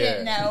 I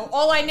didn't know.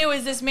 All I knew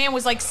is this man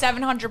was like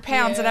 700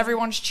 pounds, and Yeah.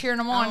 everyone's cheering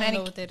him on, don't and know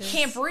he what that is.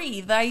 can't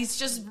breathe. Like, he's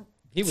just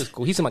He was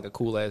cool. He seemed like a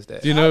cool ass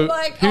dad. Do you know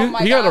like, he, oh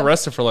my he got God.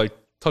 arrested for like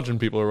touching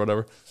people or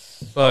whatever?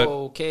 But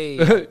Okay.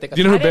 do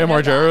you know who I didn't Bam know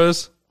Margera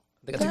is?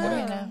 I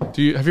Have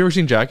you ever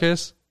seen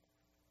Jackass?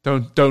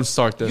 Don't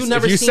start this. You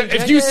never if you seen say,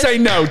 if you Jackass? say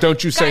no,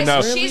 don't you say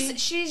no.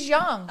 Guys, she's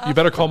young. You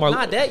better call my.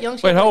 Not that young.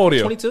 Wait, how old are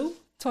you? 22.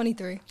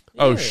 23.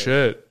 Oh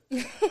shit.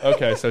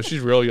 Okay, so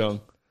she's real young.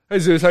 Hey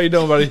Zeus, how you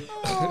doing, buddy?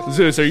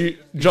 Zeus, are you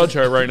judge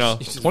her right now?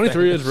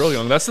 23 is real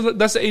young. That's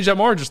the age that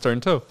Mara just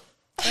turned too.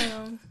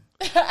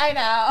 I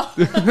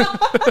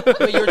know.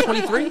 Wait, you're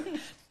 23?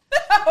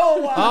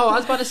 Oh, wow. Oh, I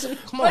was about to say.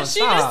 Come on, But she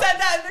stop. just said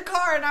that in the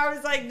car, and I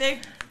was like,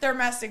 they're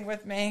messing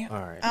with me. All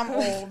right. I'm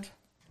old.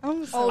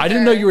 I'm so I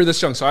didn't know you were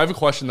this young, so I have a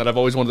question that I've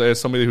always wanted to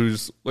ask somebody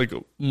who's like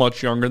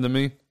much younger than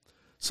me.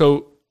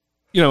 So,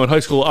 you know, in high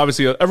school,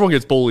 obviously everyone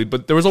gets bullied,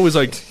 but there was always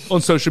like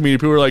on social media,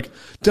 people were like,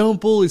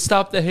 "Don't bully,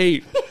 stop the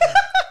hate."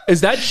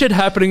 Is that shit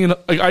happening?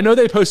 Like, I know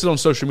they posted on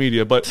social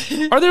media, but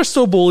are there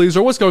still bullies,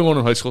 or what's going on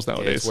in high schools Yeah,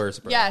 nowadays? it's worse,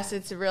 bro. Yes,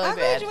 it's really I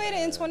bad. graduated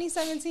in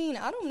 2017.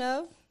 I don't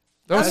know.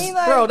 That was, I mean,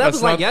 like, Bro, that That's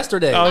was like not-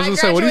 yesterday. I was gonna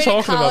say, what are you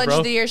graduated talking about, college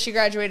bro? the year she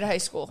graduated high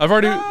school. I've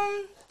already.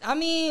 I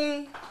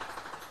mean,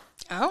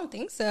 I don't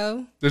think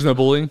so. There's no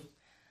bullying.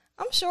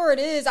 I'm sure it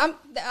is.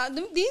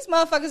 These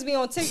motherfuckers be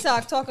on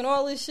TikTok talking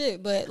all this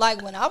shit, but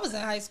like when I was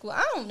in high school,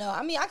 I don't know.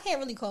 I mean, I can't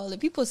really call it.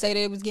 People say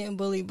they was getting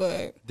bullied,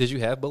 but Did you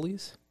have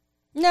bullies?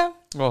 no,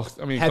 Well,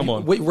 I mean, come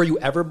on. Were you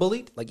ever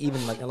bullied? Like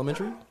even like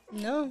elementary?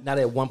 no, Not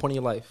at one point in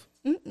your life.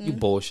 You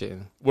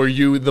bullshitting. Were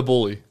you the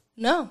bully?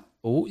 no.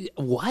 Ooh,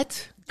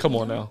 what? Come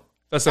on now.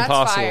 That's That's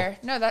impossible. fire.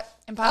 No, that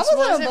impossible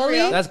wasn't a isn't bully.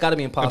 real. That's got to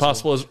be impossible.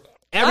 Impossible is.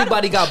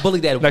 Everybody got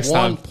bullied at Next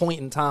one time. point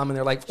in time in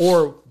their life,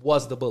 or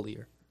was the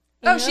bullier.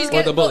 Oh, she's Or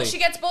getting the bully. she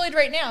gets bullied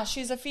right now.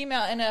 She's a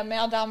female in a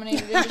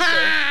male-dominated industry.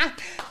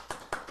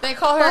 They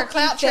call her a Fucking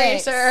clout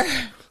thanks. chaser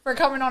for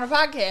coming on a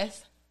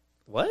podcast.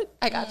 What?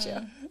 I got you.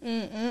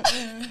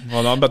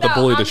 Well, no, I'm about to No,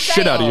 bully the I'm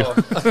shit out of you.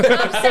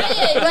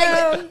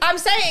 I'm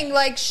saying,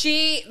 like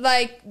she,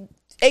 like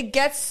it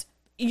gets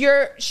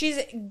she's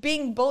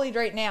being bullied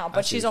right now,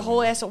 but she's a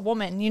whole ass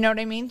woman. You know what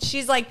I mean?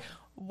 She's like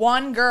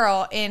one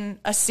girl in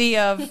a sea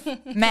of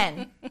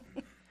men.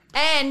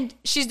 And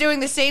she's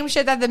doing the same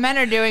shit that the men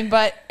are doing,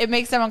 but it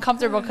makes them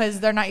uncomfortable because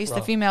they're not used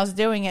to females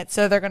doing it,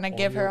 so they're going to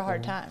give her a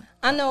hard time.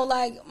 I know.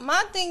 Like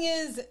my thing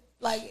is,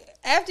 like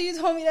after you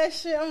told me that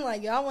shit, I'm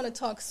like, yo, I want to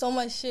talk so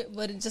much shit,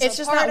 but it's It's a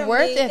just part not of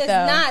worth me. it, It's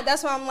though. not.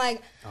 That's why I'm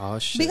like, Oh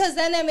shit. because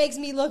then that makes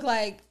me look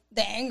like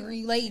the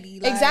angry lady.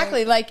 Like,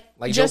 Exactly, like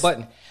Joe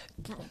Button.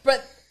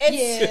 But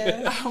it's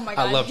Yeah. oh my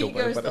god, love he Joe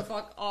Button, goes but the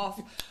fuck off.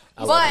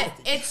 love But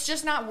it's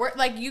just not worth.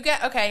 Like you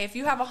get if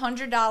you have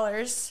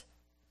 $100,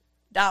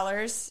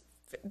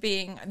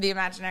 being the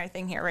imaginary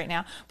thing here right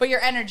now, but your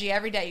energy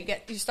every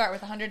day you start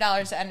with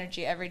 $100 of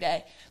energy every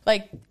day.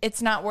 Like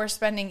it's not worth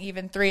spending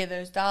even $3 of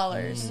those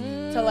dollars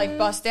to like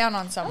bust down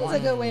on That's someone. a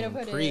good way to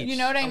put it. Preach. You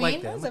know what I like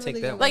mean? that. I'm That's gonna a take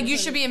really that good one. Like you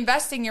should be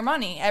investing your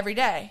money every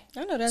day.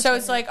 I know that's So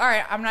it's right. like, all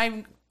right, I'm not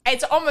even.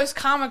 It's almost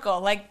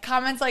comical. Like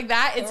comments like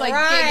that, it's like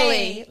Right.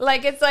 giggly.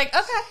 Like it's like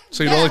okay.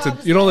 So you don't like to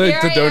Here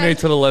I am. donate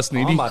to the less Oh,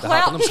 I'm needy. about to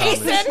hop in them Well,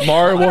 comments. Jason.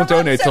 Mara What won't am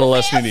I donate to so the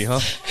less fast? needy, huh?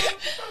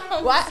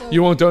 What?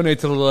 You won't donate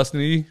to the less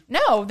needy.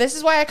 No, this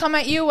is why I come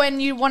at you when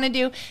you want to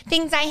do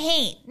things I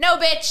hate. No,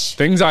 bitch.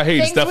 Things I hate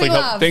is Things definitely we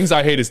love. things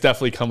I hate is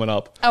definitely coming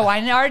up. Oh, I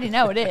already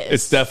know it is.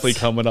 It's definitely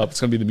coming up. It's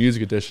gonna be the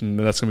music edition,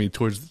 and that's gonna be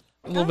towards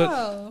a little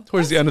bit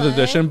towards the that's end of the fun.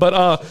 edition.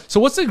 But so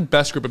what's the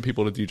best group of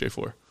people to DJ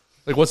for?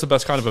 Like, what's the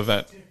best kind of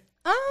event?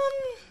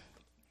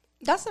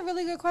 That's a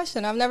really good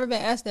question. I've never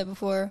been asked that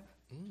before.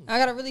 I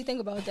gotta really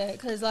think about that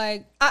because,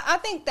 like, I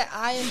think that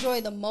I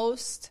enjoy the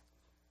most.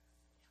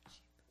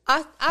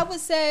 I would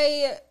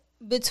say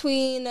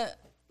between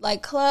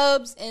like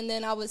clubs and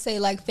then I would say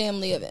like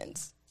family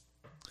events.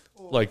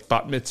 Like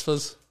bat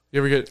mitzvahs? You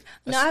ever get?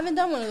 No, I haven't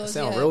done one of those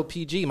Sound yet. real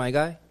PG, my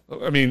guy.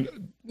 I mean,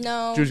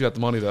 No, Drew's got the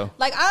money though.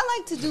 like I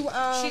like to do.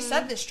 She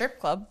said the strip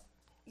club.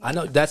 I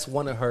know that's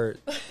one of her.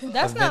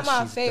 That's not events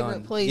my she's favorite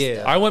done. place. Yeah.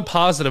 though. I went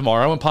positive,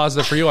 Mara. I went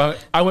positive for you.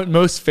 I went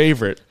most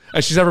favorite.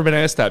 And she's never been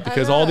asked that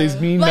because all these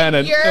mean Like,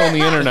 men you're- on the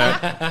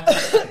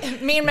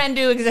internet. Mean men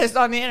do exist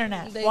on the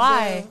internet. They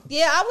Why? do.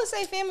 Yeah, I would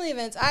say family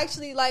events. I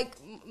actually like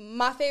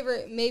my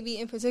favorite, maybe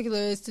in particular,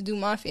 is to do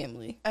my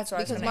family. That's what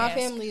I was because gonna my ask.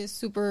 family is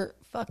super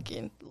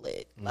fucking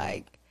lit.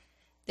 Like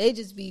they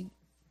just be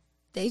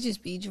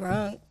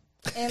drunk.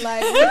 And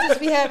like we just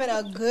be having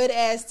a good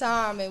ass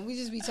time and we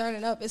just be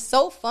turning up. It's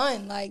so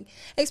fun. Like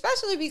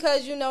especially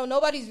because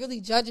nobody's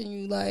really judging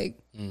you. Like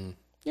you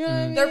know what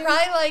I mean? They're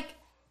probably like,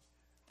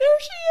 there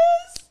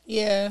she is.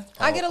 Yeah.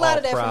 I get a lot all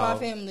of that from my proud.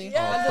 family.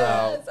 All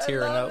proud, I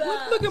tearing love up.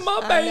 that. Look at my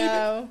I baby.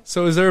 know.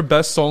 So is there a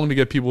best song to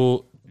get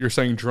people? You're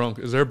saying drunk.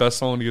 Is there a best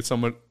song to get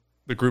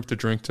the group to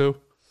drink to?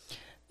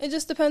 It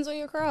just depends on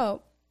your crowd.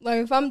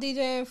 Like if I'm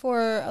DJing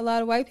for a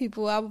lot of white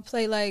people, I would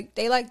play like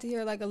they like to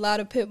hear like a lot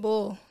of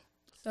Pitbull.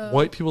 So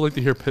White people like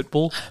to hear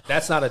Pitbull.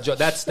 That's not a joke.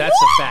 That's a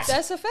fact.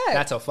 That's a fact.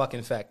 That's a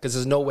fucking fact. Because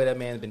there's no way that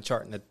man's been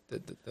charting the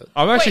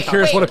I'm actually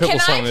curious what a Pitbull can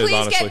song I is. please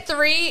Honestly, get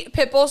 3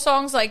 Pitbull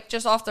songs like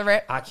just off the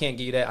rip? I can't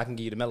give you that. I can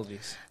give you the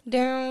melodies.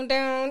 down,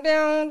 down,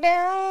 down,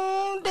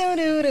 down, do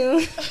do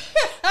do.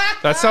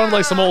 that sounded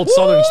like some old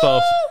Southern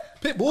stuff.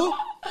 Pitbull.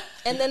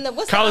 And then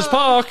what's College the,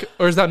 Park,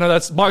 or is that no?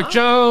 That's Mark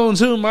Jones.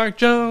 Who Mark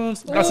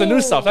Jones? That's the new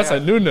stuff. That's a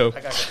new. I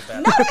gotta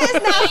get the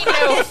bathroom.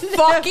 No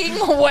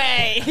fucking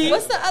way.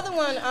 What's the other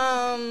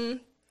one?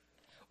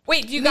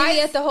 Wait, do you Meet guys?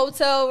 Me at the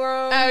hotel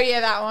room. Oh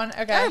yeah, that one.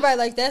 Okay. Everybody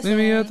like that song. Meet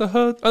me at the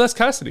hood. Oh, that's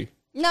Cassidy.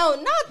 No,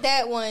 not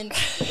that one.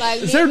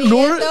 Like Is there Meet Me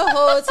Nor- at the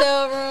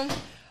hotel room.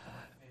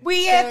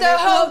 We at the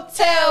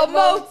hotel,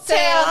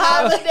 motel,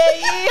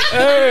 holiday inn.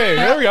 Hey,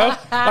 there we go. All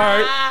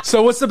right.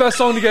 So, what's the best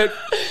song to get?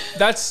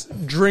 That's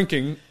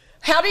drinking.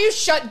 How do you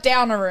shut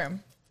down a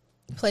room?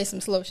 Play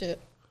some slow shit.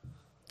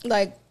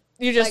 Like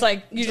You just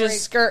like you Drake.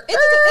 just skirt.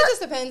 It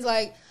just depends.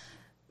 Like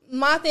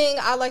my thing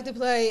I like to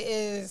play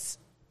is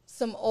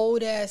some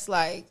old ass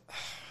like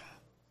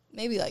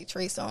maybe like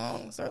Trey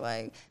songs or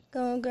like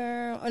Go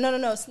Girl. Oh,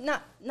 no, it's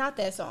not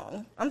that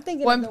song. I'm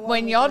thinking of the one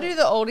When with y'all the- do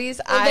the oldies,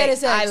 Dead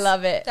as I Sex.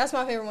 love it. That's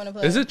my favorite one to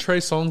play. Is it Trey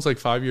Songz like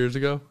 5 years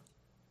ago?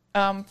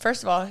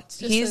 First of all,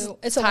 he's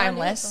it's a wind-down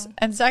timeless, song.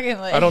 and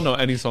secondly, I don't know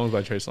any songs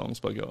by Trey Songz,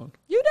 but go on.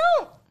 You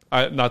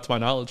don't? Not to my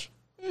knowledge.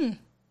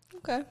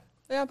 Okay.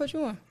 Yeah, I'll put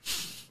you on.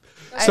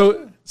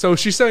 So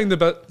she's saying the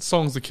best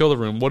songs to kill the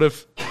room. What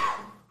if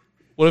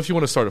you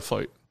want to start a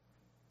fight?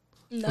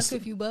 That's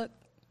if you buck.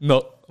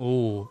 No.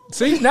 Oh,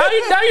 see now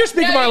you're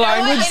speaking my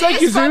language.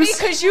 Thank you, funny Zeus.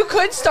 because you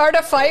could start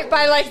a fight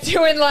by like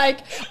doing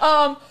like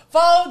follow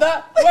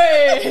the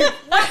way.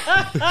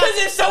 Because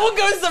if someone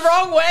goes the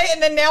wrong way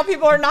and then now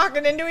people are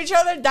knocking into each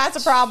other, that's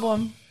a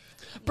problem,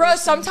 bro.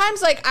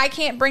 Sometimes like I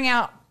can't bring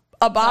out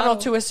a bottle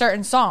to a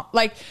certain song.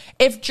 Like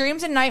if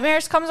Dreams and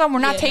Nightmares comes on, we're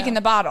not taking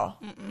the bottle.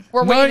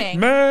 We're waiting.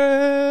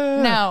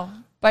 Nightmare. No,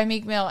 by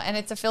Meek Mill, and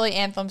it's a Philly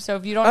anthem. So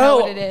if you don't know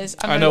what it is,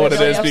 I know what it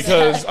is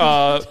because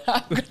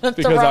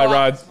throw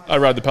I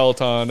ride the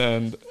Peloton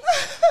and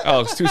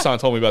Alex Tucson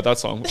told me about that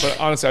song. But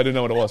honestly, I didn't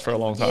know what it was for a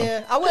long time.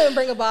 Yeah, I wouldn't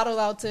bring a bottle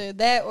out to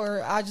that,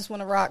 or I just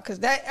want to rock because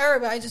that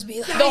everybody just be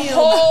like, the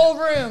whole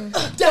room.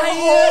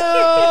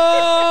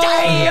 Damn.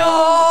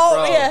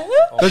 Yeah.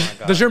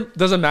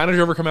 Does a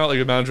manager ever come out, like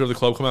a manager of the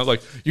club come out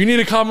like, you need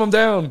to calm them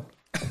down?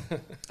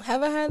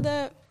 Have I had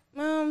that?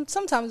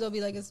 Sometimes they'll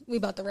be like, we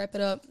about to wrap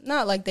it up.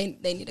 Not like they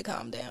need to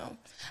calm down.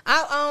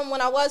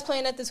 When I was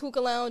playing at this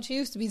hookah lounge, he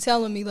used to be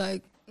telling me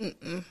like, So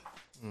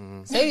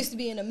they used to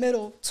be in the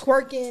middle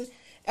twerking.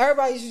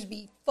 Everybody used to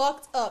be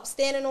fucked up,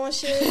 standing on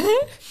shit.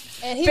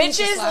 And he was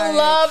just Bitches like,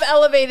 love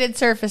elevated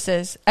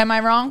surfaces. Am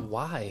I wrong?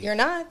 Why? You're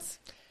not.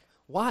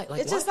 Why?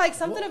 Like, It's just like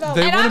something about.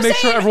 They And want I'm to make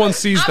sure saying- everyone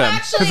sees I'm them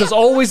actually- because it's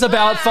always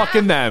about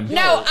fucking them.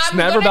 No, it's I'm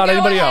never gonna about go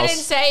anybody ahead else.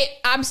 And say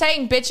I'm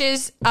saying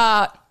bitches,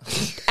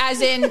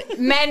 as in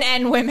men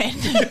and women.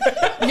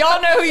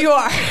 Y'all know who you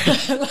are.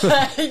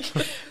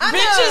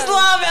 Bitches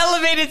love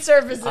elevated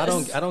surfaces. I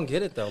don't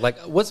get it though. Like,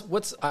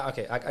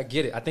 okay? I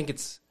get it. I think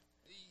it's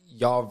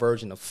y'all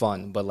version of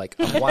fun, but like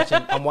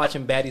I'm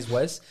watching Baddies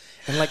West,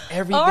 and like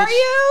every Are bitch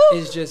you?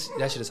 is just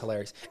that shit is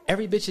hilarious.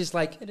 Every bitch is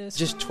like is.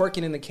 just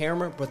twerking in the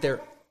camera, but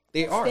they're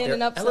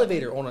Standing up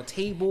elevator on a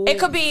table. It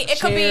could be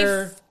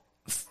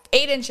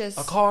 8 inches.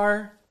 a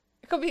car.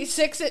 It could be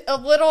 6, a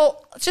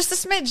little, just a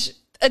smidge.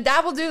 A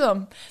dab will do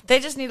them. They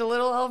just need a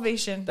little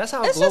elevation. That's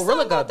how It's just Glorilla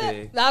something got about that.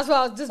 big. That's why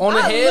I was just On the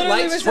I literally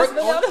headlights, was just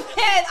twerk on- on the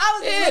head. I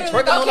was Yeah, literally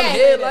twerking on the Okay.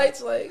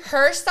 headlights. Like,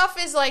 Her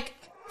stuff is like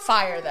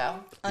fire though.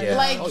 yeah.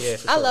 Like, oh yeah,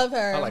 for I sure. love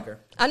her. I like her.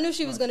 I knew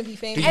she was going to be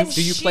famous. And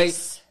Do you play?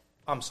 she's-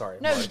 I'm sorry.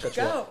 No, because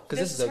go.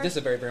 this is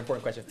a very very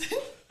important question.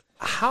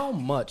 How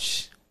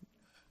much?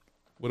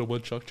 With a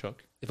woodchuck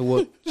chuck. If it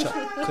would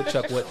could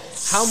Chuck would.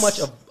 How much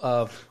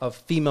of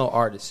female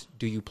artists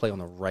do you play on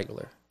the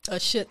regular? A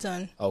shit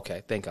ton.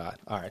 Okay, thank God.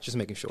 All right, just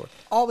making sure.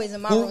 Always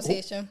in my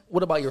rotation.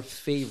 What about your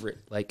favorite?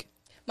 Like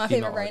My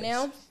female favorite right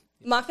artist?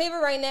 now? My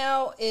favorite right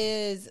now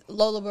is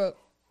Lola Brooke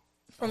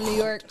from New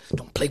York.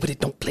 Don't play with it.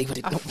 Don't play with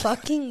it. I Don't.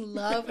 fucking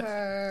love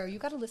her. You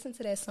got to listen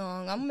to that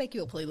song. I'm going to make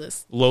you a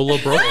playlist. Lola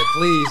Brooke. Yeah,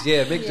 please,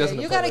 yeah, make Yeah,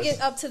 Justin. you got to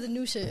get up to the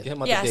new shit. Get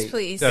him out yes, the date.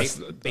 please. Yes,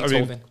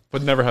 Beethoven.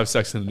 but never have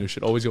sex in the new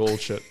shit. Always go old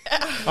shit.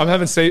 I'm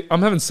having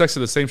sex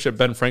with the same shit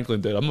Ben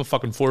Franklin did. I'm a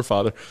fucking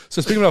forefather.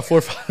 So speaking about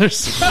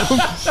forefathers,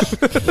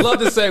 Love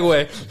the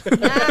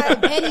segue. Nah,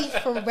 Benny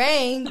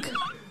Frank.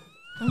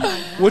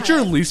 what's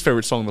your least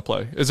favorite song to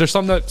play? Is there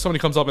something that somebody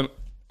comes up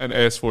and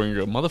asks for and you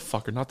go,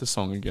 motherfucker, not this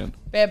song again?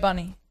 Bad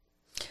Bunny.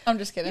 I'm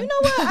just kidding. You know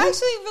what? I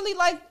actually really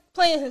like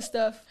playing his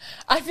stuff.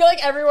 I feel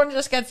like everyone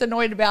just gets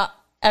annoyed about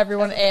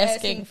everyone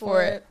asking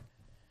for it.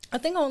 I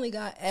think I only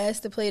got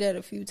asked to play that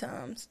a few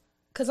times.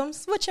 Because I'm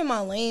switching my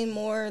lane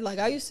more. Like,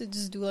 I used to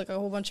just do, like, a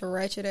whole bunch of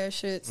ratchet ass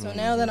shit. So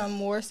now that I'm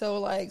more so,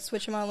 like,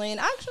 switching my lane,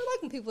 I actually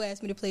like when people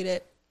ask me to play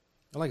that.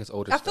 I like his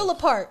older I stuff. feel a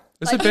part.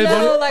 Is Like, it Bad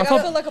Bunny? like, I I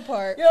thought- feel like a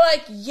part. You're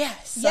like,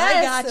 yes, I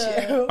Yes,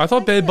 got you. I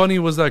thought Bad Bunny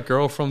was that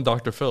girl from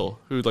Dr. Phil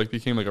who like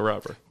became like a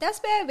rapper. That's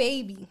Bad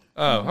Baby.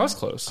 Oh, I was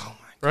close. Oh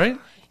my right?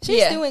 She's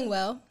Yeah. doing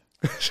well.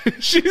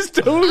 She's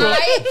doing well.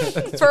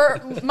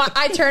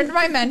 I turned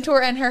my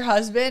mentor and her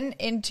husband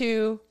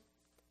into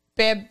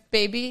Bad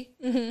Baby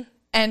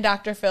and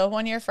Dr. Phil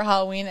one year for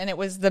Halloween, and it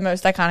was the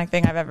most iconic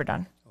thing I've ever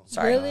done.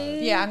 Sorry.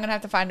 Really? Yeah, I'm gonna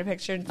have to find a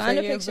picture for Find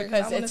a you picture, 'cause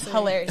because I wanna it's see it.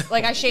 hilarious.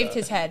 Like I shaved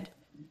his head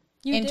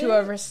You into did?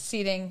 a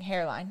receding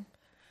hairline.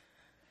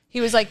 He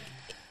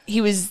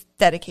was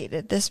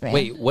dedicated. This man.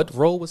 Wait, what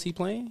role was he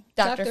playing?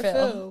 Dr.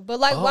 Phil. But,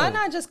 like, why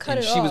not just cut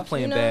and it she off? was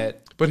playing you know? bad.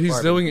 But he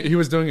was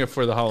doing it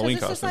for the Because Halloween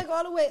it's just costume. like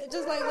all the way,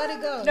 just like let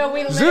it go. No,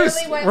 we Zeus,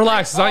 literally went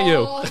relax, like, it's not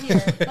you. all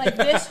here. Like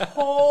this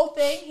whole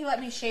thing, he let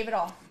me shave it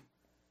off.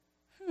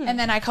 And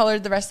then I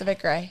colored the rest of it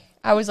gray.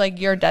 I was like,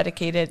 you're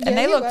dedicated. And Yeah,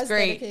 they he looked was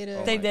great.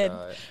 dedicated. They my did.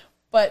 God.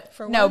 But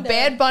For no, one day.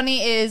 Bad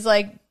Bunny is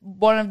like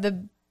one of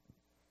the,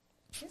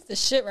 It's the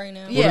shit right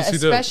now. yeah, does he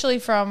do? especially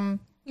from,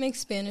 Make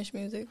Spanish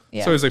music.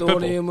 yeah. So he's like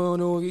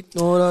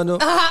Pitbull.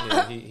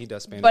 Yeah, he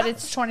does Spanish. But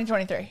it's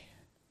 2023.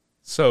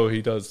 So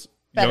he does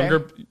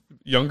Better.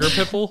 younger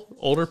Pitbull,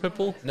 older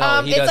Pitbull.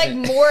 no, he it's like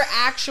doesn't. more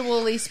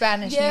actually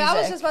Spanish Yeah, music. I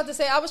was just about to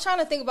say. I was trying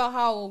to think about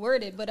how I would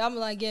word it, but I'm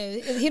like, yeah,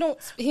 he don't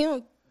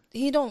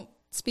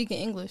speak in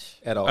English.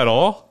 at all. At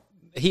all?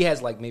 He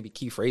has like maybe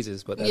key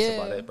phrases, but that's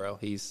Yeah. about it, bro.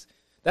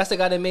 That's the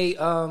guy that made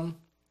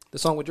The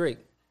song with Drake.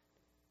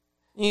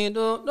 You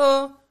don't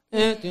know.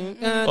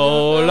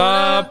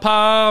 Hola,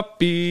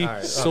 papi, All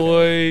right,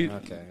 soy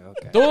Okay.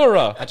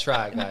 Dora. I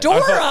tried, guys.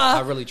 Dora?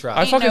 I really tried.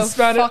 I fucking no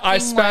I fucking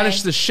Spanish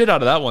way. the shit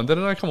out of that one,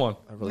 didn't I? Come on.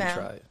 I really No.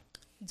 tried.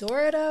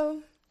 Dora though.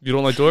 You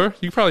don't like Dora?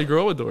 You probably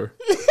grew up with Dora.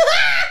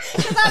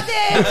 I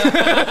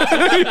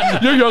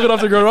did. You're young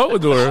enough to grow up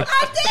with Dora.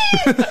 I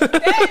did.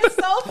 That is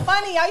so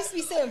funny. I used to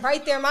be sitting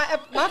right there.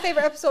 My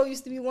favorite episode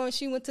used to be when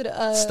she went to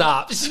the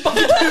Stop.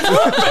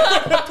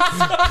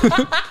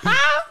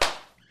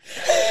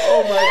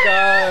 Oh my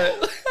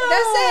god. That's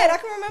it. I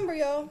can remember,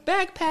 yo.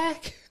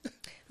 Backpack.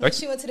 When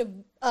she went to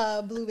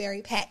the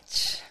blueberry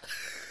patch.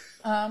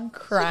 I'm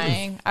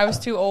crying. I was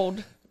too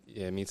old.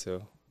 Yeah, me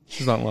too.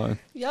 She's not lying.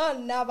 Y'all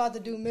not about to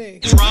do me.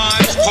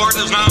 Rise, court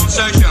is now in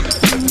session.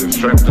 The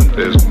defendant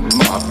is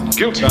not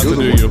guilty. About to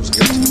do you.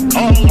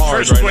 All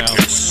Hard first right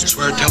witness.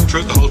 Swear to tell the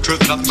truth, the whole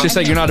truth, nothing She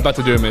said you're not about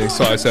to do me,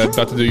 so I said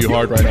about to do you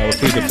hard right now. Let's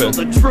plead the fifth.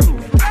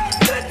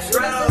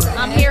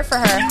 I'm here for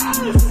her.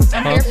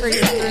 I'm here for you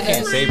through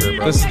Can't this. save her,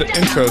 bro. This is the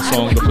intro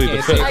song to plead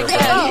the Can't save fifth. her, bro.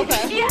 I Oh,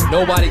 can. okay.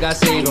 Nobody got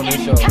saved on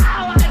this show.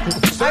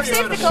 I've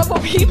saved a couple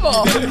people.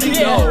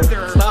 No,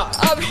 stop.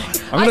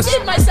 I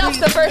did myself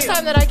the first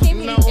time that I came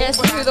here.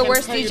 Asked me who the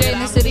worst DJ in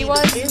the city was.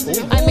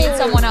 I made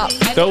someone up.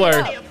 Don't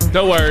worry.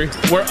 Don't worry.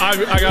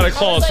 I got a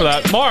clause for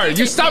that. Mar,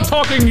 you stop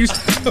talking. You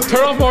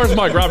turn off Mar's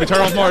mic, Robbie.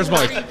 Turn off Mar's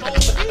mic.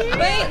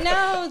 Wait,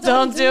 no.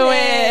 Don't do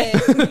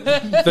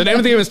that. The name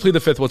of the game is Plead the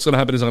Fifth. What's going to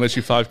happen is I'm going to ask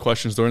you 5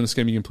 questions. During this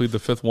game, you can plead the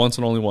fifth once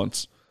and only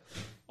once.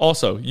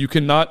 Also, you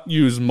cannot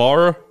use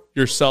Mara,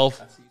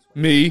 yourself,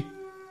 me,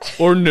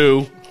 or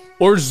New,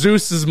 or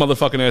Zeus's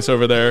motherfucking ass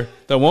over there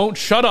that won't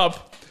shut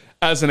up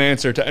as an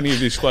answer to any of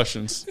these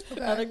questions.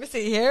 I'd like to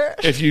see here.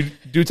 If you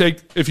do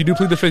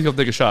plead the fifth, you'll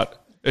take a shot.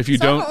 If you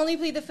So I don't, can only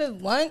plead the fifth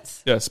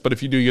once? yes, but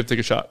if you do, you have to take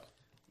a shot.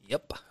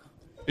 Yep.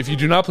 If you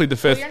do not plead the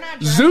fifth, you're not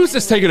driving Zeus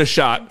is taking a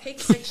shot. Take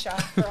 6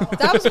 shots for all.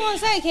 That was going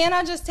to say, can't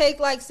I just take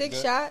like 6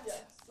 shots?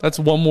 That's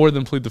one more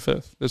than plead the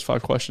fifth. There's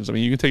 5 questions. I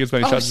mean, you can take as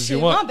many Oh, shots as you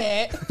shit, want. my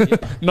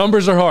bad.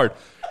 Numbers are hard.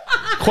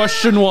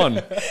 Question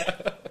 1.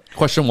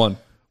 Question 1.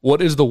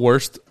 What is the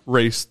worst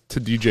race to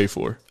DJ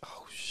for?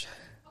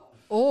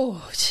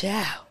 Oh,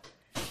 ciao.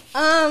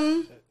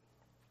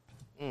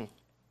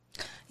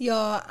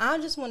 Y'all, I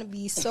just want to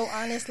be so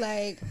honest.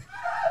 Like,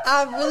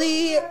 I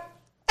really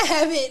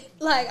haven't.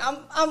 Like,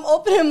 I'm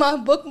opening my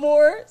book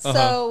more,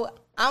 so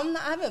I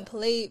haven't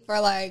played for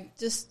like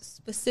just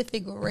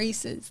specific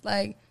races,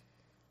 like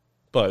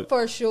But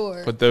for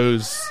sure. but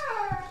those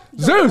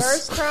The Zeus.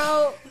 worst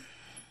crowd,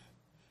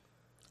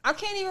 I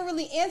can't even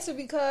really answer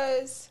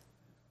because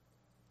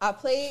I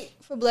played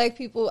for black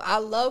people. I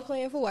love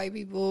playing for white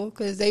people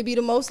because they be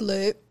the most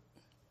lit.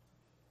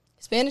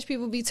 Spanish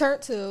people be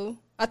turned too.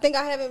 I think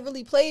I haven't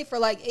really played for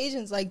like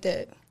Asians like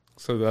that.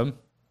 So them.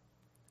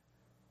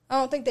 I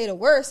don't think they the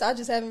worst. I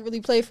just haven't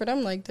really played for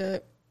them like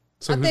that.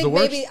 So I who's think the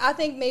worst?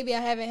 maybe I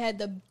haven't had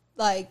the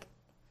like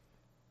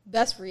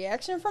best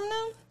reaction from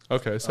them.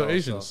 Okay, so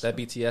Asians. So that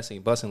BTS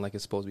ain't busting like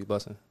it's supposed to be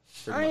busting.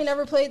 I ain't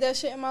never played that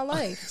shit in my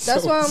life.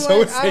 That's why I'm so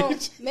like, it's I don't,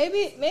 Asian. maybe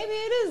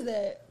it is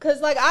that because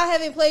like I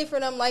haven't played for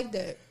them like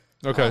that.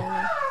 Okay.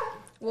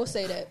 We'll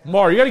say that.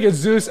 Mar, you got to get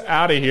Zeus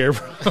out of here.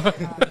 Bro.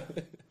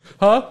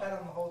 Huh?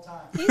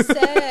 He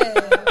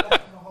said,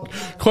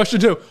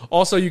 Question 2.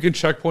 Also, you can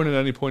checkpoint at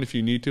any point if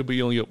you need to, but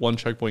you only get 1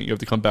 checkpoint. You have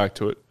to come back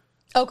to it.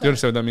 Do you "Okay,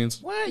 understand what that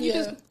means? What?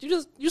 Yeah.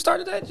 You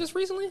started that just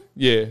recently?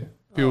 Yeah.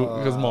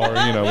 Because Mar, you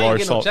know, I ain't Mar's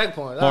getting no soft.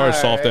 checkpoint. Mar's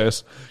All soft right.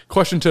 ass.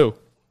 Question 2.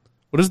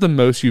 What is the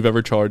most you've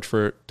ever charged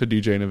to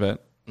DJ an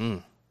event?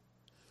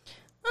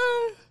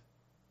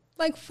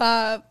 like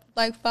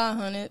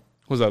 500,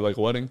 Was that like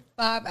a wedding?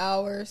 5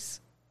 hours.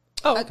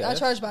 Oh, okay. I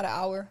charge about an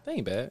hour. That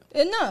ain't bad.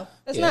 No,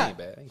 it's Yeah, not. ain't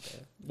bad. Ain't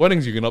bad.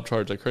 Weddings you can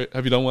upcharge like crazy.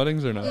 Have you done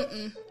weddings or not?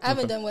 I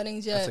haven't done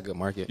weddings yet. That's a good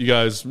market. You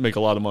guys make a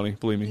lot of money.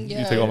 Believe me. You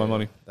Yeah. take all my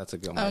money. That's a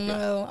good I don't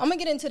market. know. I'm gonna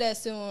get into that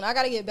soon. I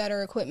gotta get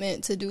better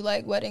equipment to do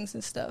like weddings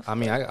and stuff. I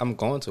mean, I'm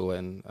going to it,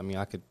 and I mean,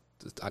 I can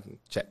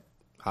check,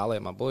 holler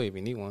at my boy if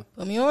you need one.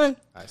 Put me on.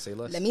 I say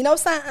less. Let me know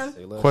something.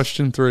 Say less.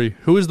 Question 3.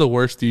 Who is the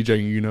worst DJ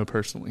you know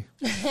personally?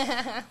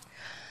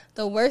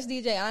 The worst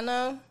DJ I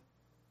know.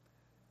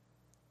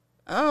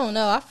 I don't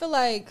know. I feel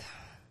like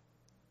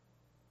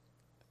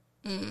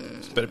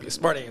This better be a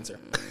smart answer.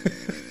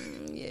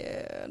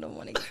 I don't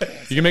want to get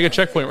canceled. You can make a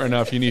checkpoint right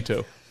now if you need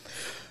to.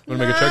 Want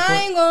to make a I checkpoint?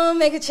 ain't gonna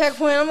make a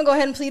checkpoint. I'm gonna go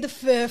ahead and plead the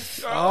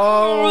fifth.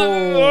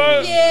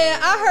 Oh, Yeah,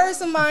 I heard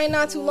somebody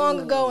not too long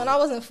ago, and I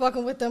wasn't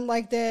fucking with them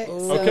like that.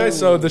 Okay,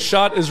 so the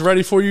shot is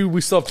ready for you.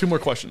 We still have 2 more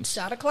questions.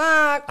 Shot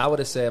o'clock. I would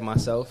have said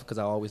myself because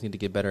I always need to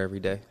get better every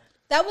day.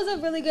 That was a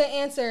really good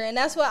answer, and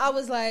that's what I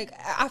was like.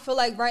 I feel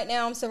like right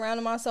now I'm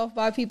surrounding myself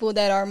by people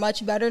that are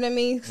much better than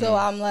me. So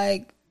I'm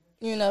like,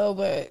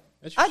 but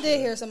I did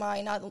hear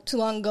somebody not too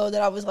long ago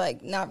that I was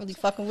like not really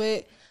fucking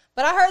with.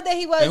 But I heard that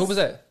he was. And who was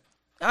that?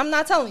 I'm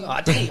not telling you. Oh,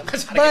 damn. I'm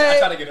trying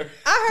But to get her.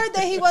 I heard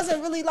that he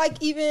wasn't really like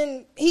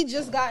even. He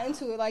just got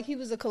into it. Like he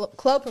was a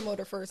club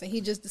promoter first, and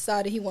he just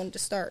decided he wanted to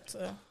start.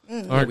 So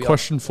All right,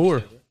 question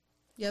 4.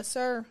 yes,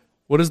 sir.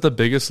 What is the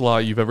biggest lie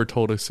you've ever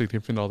told a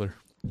significant other?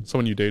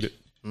 Someone you dated.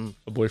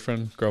 A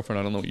boyfriend, girlfriend.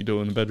 I don't know what you do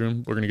in the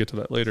bedroom. We're gonna get to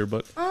that later,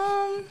 but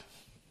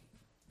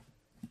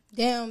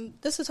damn,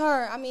 this is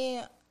hard. I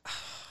mean,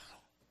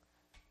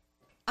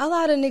 I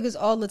lie to niggas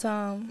all the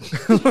time.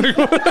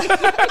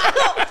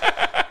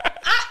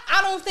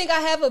 I don't think I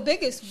have a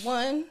biggest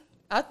one.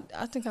 I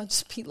think I'll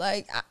just be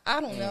like,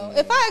 I don't know.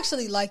 If I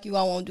actually like you,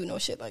 I won't do no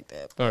shit like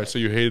that. all right. So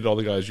you hated all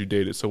the guys you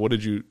dated. So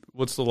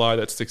what's the lie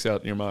that sticks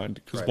out in your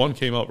mind? Because one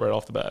came out right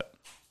off the bat.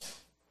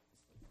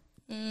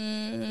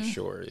 For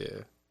sure,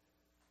 yeah.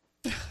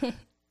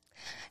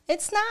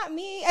 It's not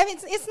me. I mean,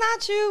 it's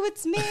not you.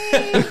 It's me.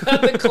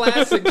 The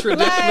classic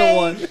traditional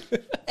one.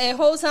 And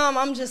whole time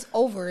I'm just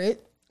over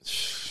it.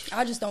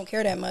 I just don't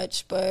care that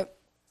much. But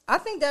I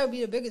think that would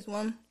be the biggest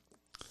one.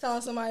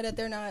 Telling somebody that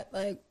they're not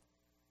like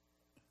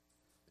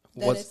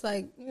that. It's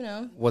like, you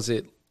know. Was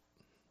it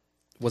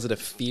a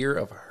fear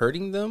of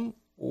hurting them,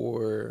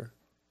 or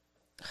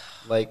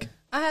like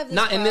I have this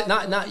not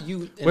problem. not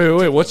you?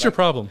 Wait. What's your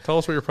problem? Tell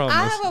us what your problem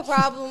I is. have a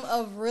problem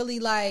of really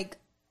like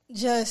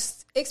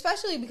just,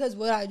 especially because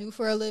what I do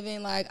for a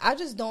living, like I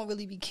just don't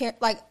really be care.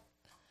 Like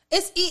I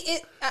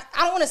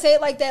don't want to say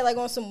it like that, like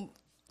on some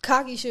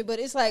cocky shit, but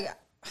it's like,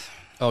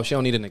 oh, she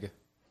don't need a nigga.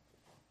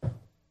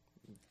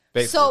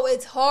 Basically. So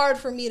it's hard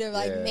for me to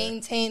like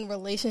maintain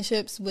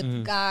relationships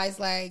with guys,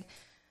 like,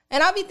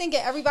 and I'll be thinking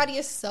everybody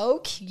is so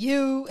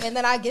cute, and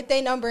then I get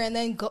their number, and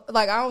then go,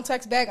 like I don't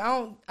text back,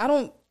 I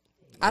don't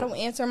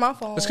answer my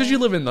phone. It's because you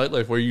live in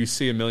nightlife where you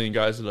see a million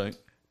guys a night.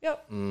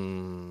 Yep.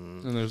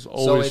 And there's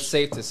always. So it's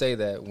safe to say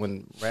that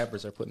when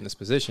rappers are put in this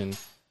position,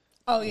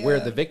 we're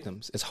the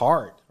victims. It's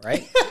hard,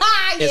 right?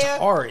 It's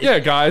hard. Yeah,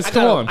 guys,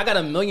 come on. I got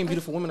a million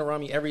beautiful women around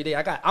me every day.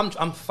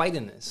 I'm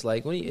fighting this.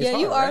 Like, what? It's hard,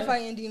 you are right?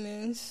 fighting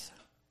demons.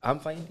 I'm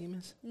fighting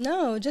demons.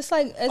 No, just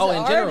like as in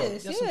an general.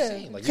 artist, That's what I'm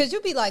saying. Like, because you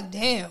be like,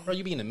 damn, bro,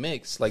 you be in the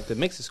mix. Like the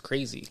mix is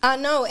crazy. I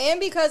know, and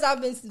because I've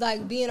been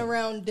like being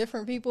around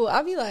different people,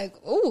 I be like,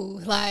 ooh,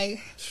 like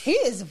he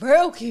is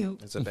real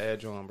cute. It's a bad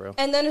drawing, bro.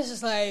 And then it's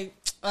just like,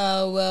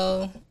 oh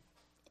well,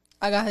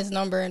 I got his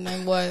number, and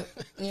then what,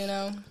 you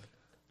know?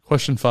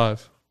 Question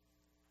 5: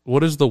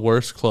 what is the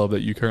worst club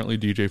that you currently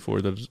DJ for?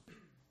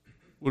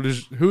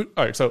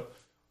 All right, so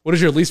what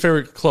is your least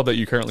favorite club that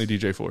you currently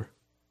DJ for?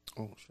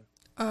 Oh shit.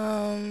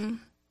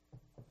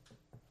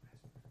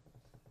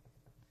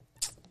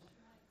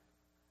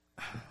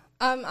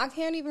 I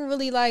can't even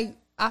really like.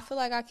 I feel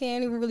like I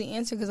can't even really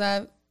answer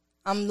because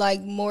I'm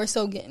like more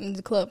so getting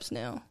into clubs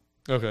now.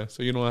 Okay,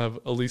 so you don't have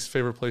a least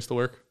favorite place to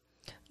work?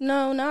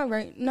 No, not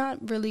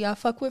really. I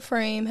fuck with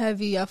Frame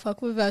heavy. I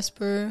fuck with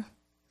Vesper.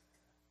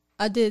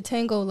 I did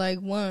Tango like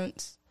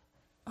once.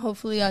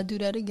 Hopefully, I do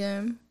that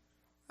again.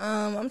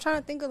 I'm trying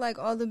to think of like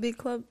all the big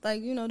clubs,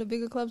 like you know the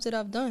bigger clubs that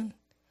I've done.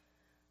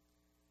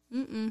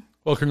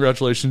 Well,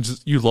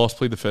 congratulations. You lost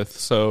Plead the Fifth,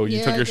 so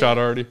you took your shot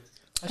already.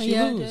 She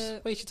I lose.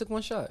 did. Wait, she took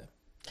one shot.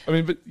 I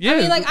mean, but yeah. I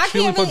mean, like I she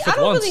only can't really. played I Fifth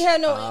don't once. really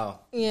have no. Oh.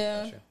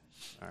 Yeah. Gotcha.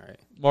 All right.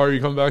 Mara,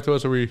 you coming back to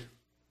us? Or we? Yeah,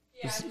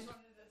 I just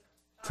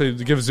wanted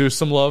To give Zeus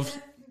some love.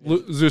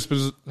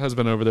 Zeus has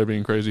been over there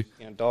being crazy.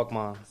 Yeah, dog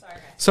mom.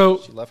 So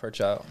She loved her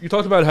child. you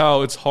talked about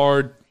how it's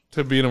hard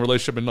to be in a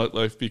relationship in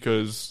nightlife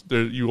because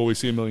you always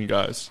see a million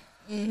guys.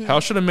 How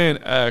should a man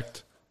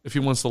act if he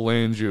wants to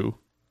land you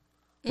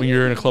when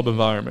you're in a club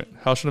environment?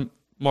 How should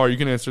Mara, you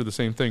can answer the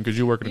same thing because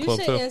you work in a You club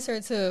should too.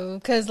 answer too,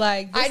 because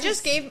like I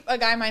just gave a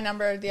guy my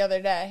number the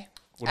other day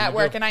What did at you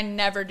work, do? and I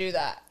never do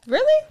that.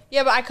 really.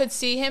 Yeah, but I could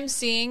see him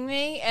seeing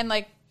me, and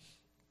like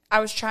I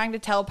was trying to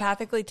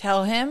telepathically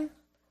tell him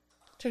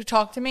to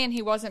talk to me, and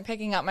he wasn't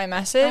picking up my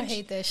message. I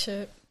hate that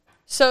shit.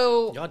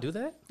 So Y'all do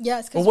that?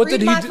 Yes, because Well,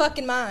 read my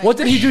fucking mind. What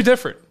did he do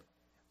different?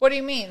 what do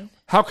you mean?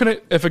 How can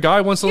it if a guy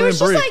wants to He land was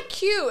just Bria? like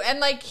cute, and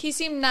like he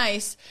seemed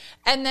nice,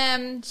 and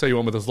then Say you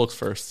went with his looks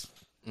first.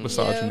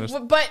 Misogynist.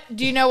 but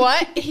do you know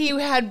what? He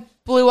had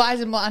blue eyes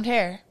and blonde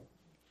hair.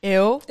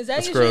 Ew. Is that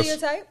That's usually gross. your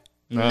type?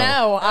 No, They're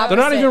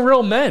not opposite. even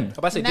real men. I'm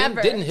about to say,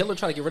 Never. didn't Hitler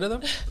try to get rid of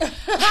them?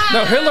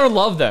 No, Hitler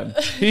loved them.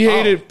 He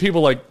hated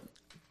people like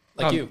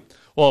You.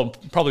 Well,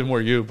 probably more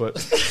you, but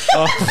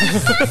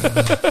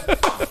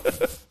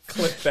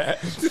Clip that.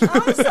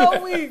 I'm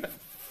so weak.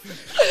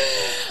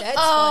 That's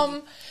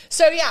funny.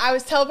 So yeah, I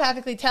was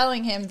telepathically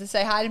telling him to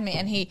say hi to me,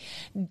 and he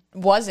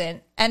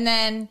wasn't. And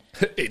then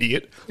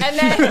idiot. And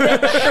then,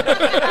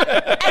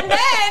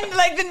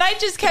 like the night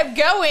just kept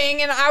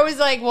going, and I was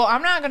like, "Well,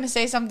 I'm not going to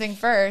say something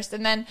first."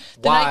 And then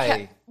the Why? night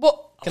kept.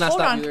 Well, Can I hold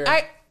stop on. you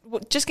there?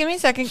 Just give me a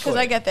second because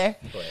I get there.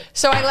 Go ahead.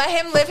 So I let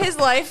him live his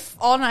life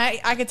all night.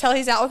 I could tell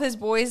he's out with his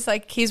boys,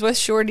 like he's with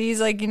shorties,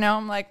 like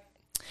I'm like,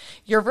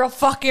 "You're real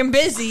fucking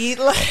busy,"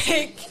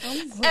 like.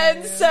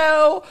 And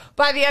so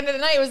by the end of the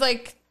night, it was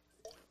like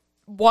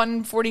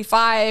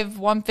 1:45,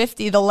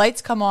 1:50, the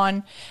lights come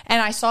on,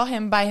 and I saw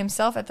him by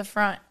himself at the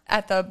front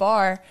at the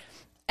bar,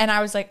 and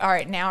I was like, all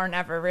right, now or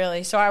never,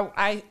 really. So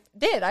I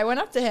did. I went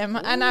up to him,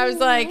 and I was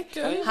like,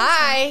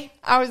 hi.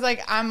 I was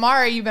like, I'm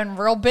Mara. You've been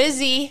real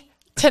busy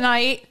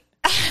tonight.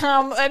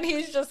 And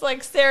he's just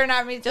like staring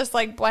at me, just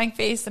like blank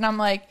face, and I'm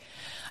like,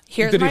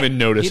 He here's didn't my... even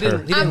notice He her.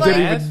 didn't- he He didn't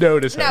didn't laugh? even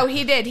notice her. No,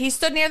 he did. He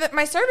stood near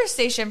my service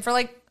station for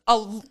like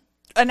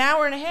an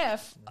hour and a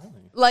half.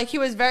 Like, he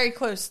was very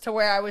close to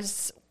where I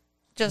was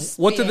just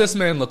What did being. this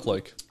man look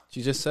like?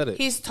 You just said it.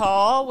 He's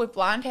tall with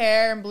blonde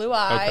hair and blue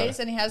eyes,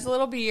 and he has a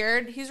little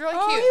beard. He's really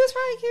Oh, cute. he was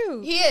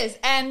probably cute. He is.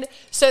 And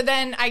so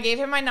then I gave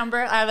him my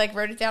number. I like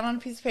wrote it down on a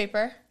piece of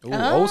paper. Ooh,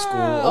 old school.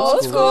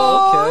 Old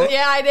school. Okay.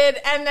 Yeah, I did.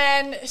 And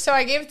then so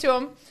I gave it to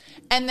him.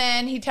 And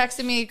then he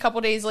texted me a couple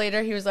days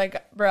later. He was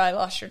like, "Bro, I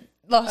lost A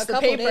the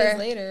couple paper." days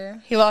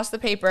later. He lost the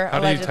paper. How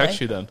did he allegedly.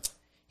 text you then?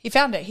 He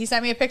found it. He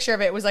sent me a picture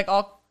of it. It was like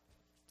all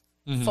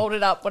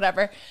folded up,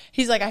 whatever.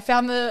 He's like, "I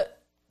found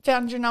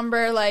your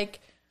number.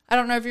 Like, I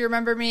don't know if you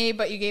remember me,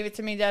 but you gave it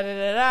to me." Da da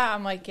da da.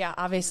 I'm like, "Yeah,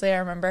 obviously I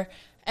remember."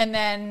 And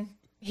then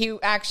he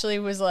actually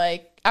was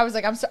like, "I was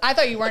like, I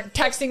thought you weren't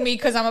texting me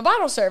because I'm a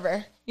bottle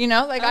server. You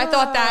know, like I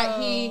thought that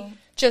he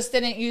just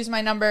didn't use my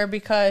number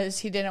because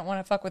he didn't want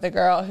to fuck with a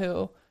girl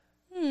who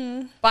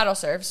bottle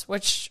serves,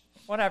 which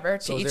whatever,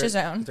 to So each his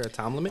own." Is there a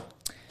time limit?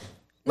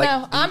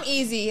 No, I'm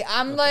easy.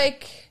 I'm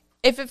like,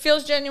 if it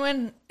feels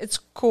genuine, it's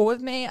cool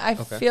with me. I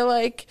feel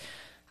like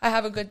I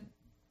have a good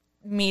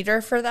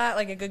meter for that,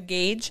 like a good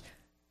gauge.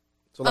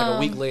 So like a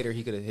week later,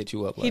 he could have hit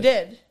you up. Like, He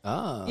did.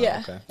 Ah, Yeah.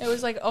 okay. It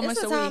was like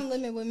almost It's a a time week.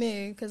 limit with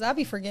me because I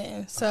be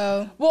forgetting.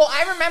 So Well,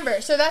 I remember.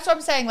 So that's what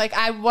I'm saying. Like,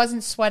 I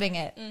wasn't sweating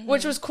it,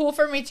 which was cool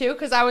for me, too,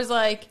 because I was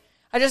like,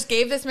 I just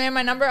gave this man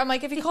my number. I'm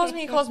like, if he calls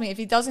me, he calls me. If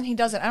he doesn't, he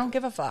doesn't. I don't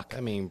give a fuck.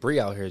 I mean,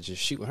 Bria out here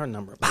just shooting her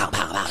number. Pow,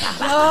 pow, pow, pow.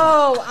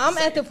 oh, I'm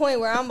at the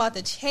point where I'm about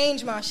to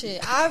change my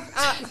shit. You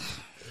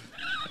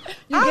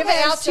I've give it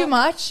had out too some-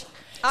 much?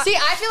 See,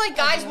 I feel like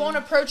guys won't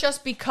approach us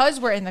because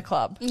we're in the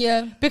club.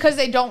 Yeah, Because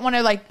they don't want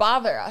to, like,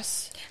 bother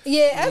us.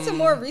 yeah. As of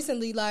more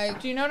recently,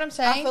 like Do you know what I'm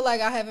saying? I feel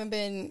like I haven't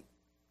been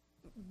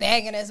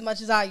bagging as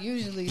much as I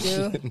usually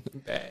do.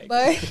 Bag.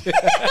 But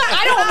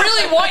I don't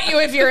really want you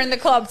if you're in the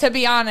club, to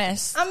be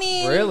honest. I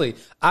mean, Really?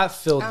 I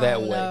feel I that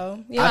don't way.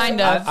 know. Yeah. I feel,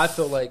 Kind of. I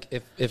feel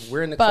like if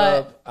we're in the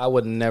But- club, I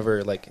would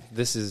never like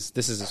this is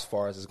as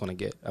far as it's going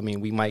to get. I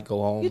mean, we might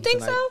go home. You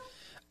think tonight.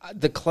 so?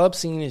 The club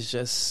scene is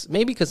just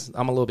maybe because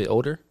I'm a little bit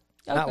older.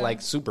 Not Okay.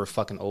 like super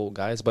fucking old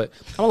guys, but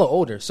I'm a little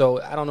older, so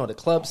I don't know. The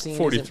club scene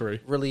 43.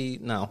 isn't really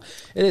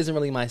it isn't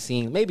really my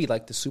scene. Maybe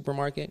like the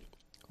supermarket,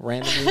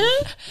 randomly,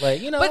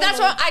 like But that's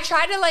what I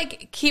try to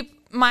like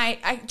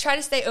I try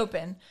to stay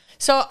open.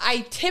 So I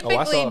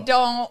typically saw.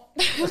 don't.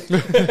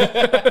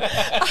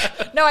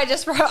 No, I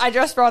just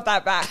brought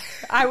that back.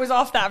 I was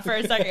off that for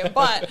a second,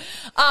 but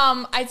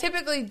I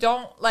typically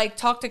don't like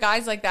talk to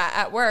guys like that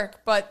at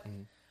work. But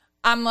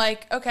I'm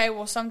like, okay,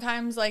 well,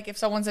 sometimes like if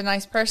someone's a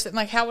nice person,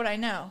 like how would I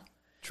know?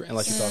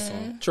 unless you talk to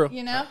them. True.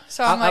 You know?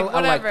 So I'm like, I like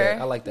whatever.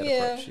 that. I like that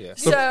Yeah. approach. Yeah.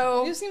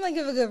 So you seem like you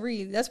have a good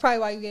read. That's probably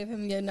why you gave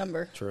him your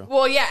number. True.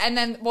 well, yeah, and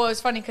then it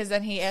was funny because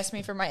then he asked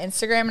me for my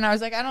Instagram, and I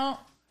was like, I don't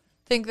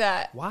think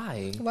that.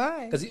 Why?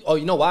 Why? Because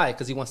you know why?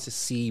 Because he wants to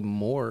see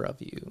more of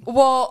you.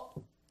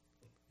 Well,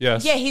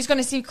 Yes. yeah, he's going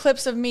to see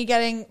clips of me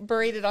getting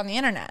berated on the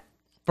internet.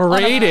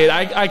 Berated.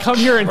 I come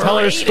here and tell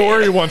her a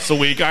story once a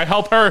week. I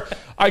help her.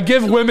 I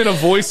give women a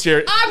voice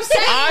here. I'm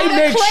saying I the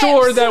make clips.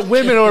 sure that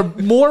women are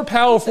more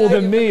powerful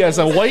than me as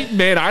a white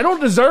man. I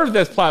don't deserve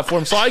this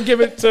platform, so I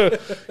give it to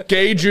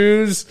gay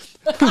Jews,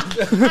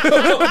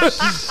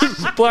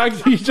 black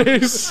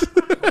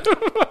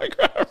DJs. Black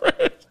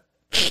rappers.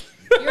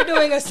 You're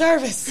doing a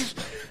service.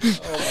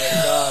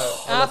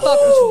 I fuck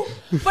with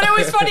you. But it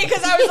was funny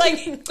because I was like,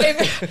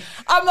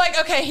 I'm like,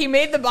 okay, he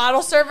made the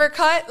bottle server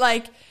cut.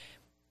 Like,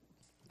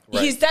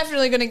 he's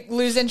definitely going to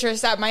lose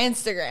interest at my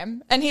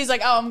Instagram. And he's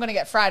like, oh, I'm going to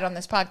get fried on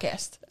this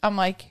podcast. I'm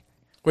like,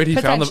 Wait, he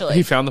found the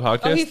Potentially.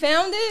 podcast. Oh, he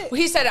found it?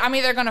 he said, I'm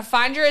either going to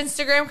find your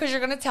Instagram because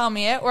you're going to tell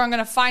me it, or I'm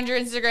going to find your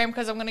Instagram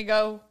because I'm going to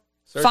go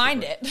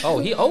find it. Oh,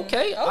 he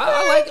okay.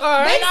 I like. All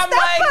right. And I'm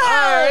like,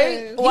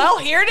 all right. Well,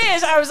 here it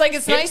is. I was like,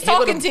 it's nice here go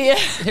talking the- to you.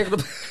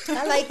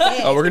 I like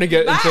that. Oh, we're gonna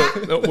get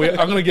into.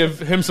 I'm gonna give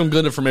him some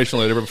good information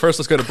later, but first,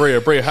 let's go to Bria.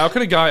 Bria, how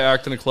can a guy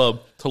act in a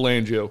club to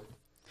land you?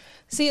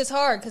 See, it's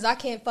hard because I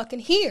can't fucking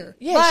hear.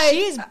 Yeah, Like,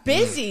 she's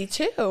busy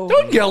too.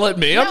 Don't yell at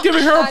me. I'm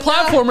giving her I a know.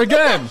 platform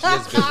again.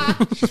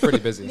 She's pretty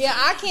busy. Yeah,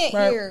 I can't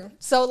Right. hear.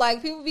 So,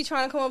 like, people be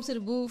trying to come up to the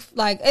booth.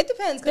 Like, it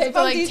depends. They have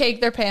to like take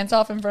their pants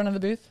off in front of the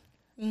booth.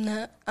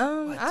 Nah,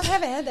 I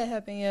haven't had that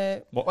happen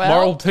yet.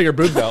 Mara will take her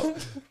boobs out.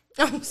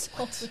 I'm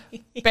so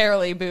sweet.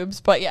 Barely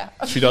boobs, but yeah.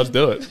 She does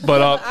do it.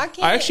 But I can't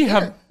I actually hear.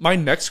 have my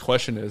next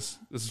question is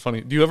this is funny.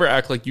 Do you ever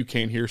act like you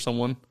can't hear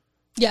someone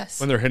Yes.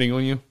 when they're hitting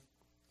on you?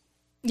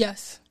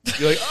 Yes.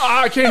 You're like,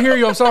 I can't hear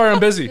you. I'm sorry. I'm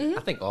busy. I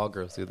think all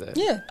girls do that.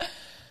 Yeah.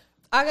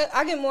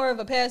 I get more of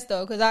a pass,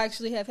 though, because I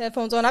actually have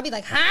headphones on. I'll be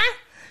like, huh?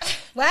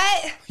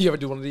 What? You ever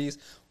do one of these?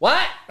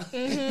 What?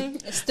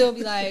 And still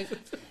be like,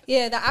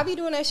 yeah, I be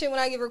doing that shit when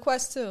I get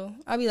requests, too.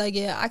 I'll be like,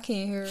 yeah, I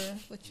can't hear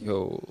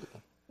Yo.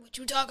 what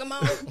you talking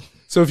about.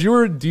 So if you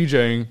were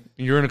DJing,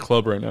 you're in a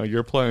club right now,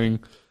 you're playing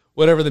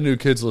whatever the new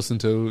kids listen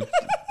to,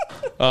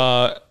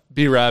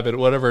 B Rabbit,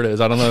 whatever it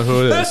is. I don't know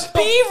who it is.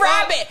 B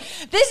Rabbit.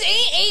 This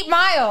ain't 8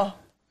 Mile.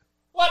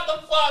 What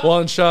the fuck?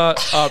 One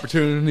shot,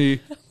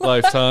 opportunity,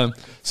 lifetime.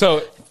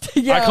 So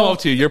I come up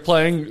to you, you're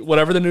playing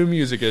whatever the new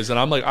music is, and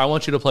I'm like, I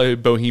want you to play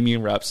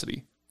Bohemian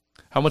Rhapsody.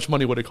 how much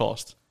money would it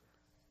cost?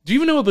 Do you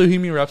even know what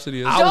Bohemian Rhapsody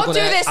is? Don't do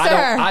this to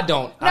her. I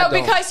don't. No,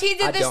 because he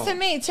did this to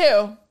me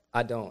too.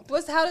 I don't.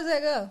 How does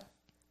that go?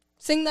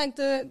 Sing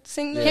the.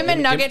 Him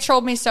and Nugget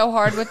trolled me so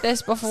hard with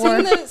this before.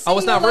 It's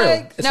not real.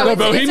 Like, It's No, not it's-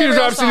 real. Bohemian a real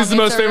Rhapsody is the song.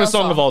 most It's a real famous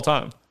song song. of all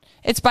time.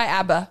 It's by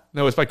ABBA.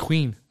 No, it's by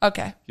Queen.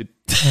 Okay.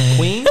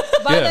 Queen.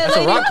 by Yeah. that That's a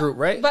lady- rock group,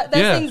 right? But that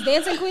Yeah. sings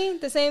Dancing Queen,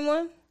 the same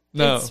one.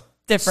 No. It's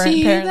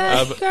different.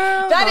 Apparently.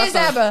 That is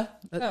ABBA,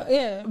 Oh,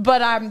 yeah.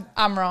 but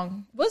I'm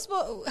wrong.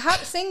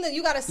 Sing that?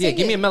 You gotta sing. Yeah,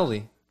 give me a it.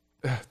 melody.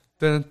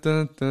 Dun,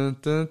 dun, dun,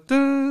 dun,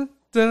 dun,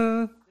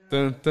 dun,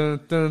 dun, dun,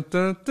 dun,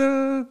 dun,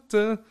 dun,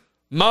 dun.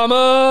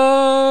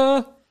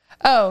 Mama,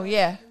 Oh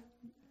yeah.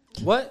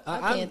 What?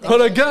 can't think.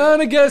 put a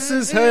gun against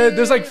his head.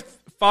 There's like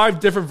 5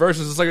 different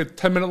verses. It's like a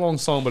 10-minute long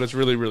song, but it's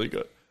really, really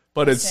good.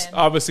 But it's Listen.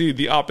 obviously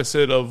the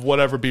opposite of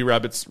whatever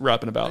B-Rabbit's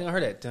rapping I about.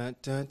 heard that. Dun,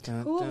 dun,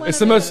 dun, Who dun. wanna It's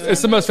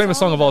the most famous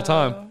song of all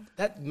time.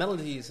 That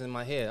melody is in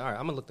my head. All right,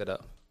 I'm gonna look that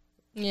up.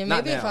 Yeah,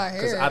 Not maybe if now, I 'cause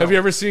heard. I Have you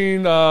ever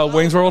seen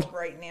Wayne's World?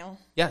 Right now.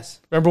 Yes.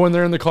 Remember when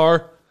they're in the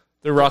car,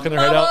 they're rocking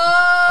their head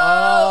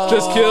out?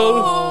 Just killed.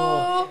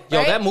 Yo,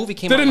 Right? that movie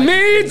came Didn't out.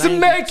 need to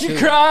make you 92.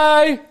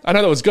 cry. I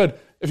know that was good.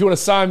 If you want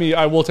to sign me,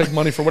 I will take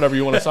money for whatever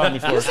you want to sign me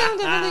for. It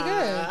sounded really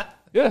good.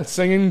 Yeah,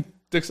 singing,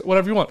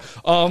 whatever you want.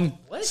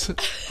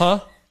 Huh?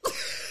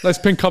 Nice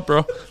pink cup,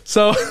 bro.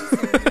 So,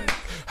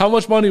 how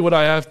much money would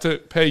I have to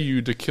pay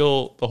you to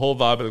kill the whole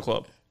vibe of the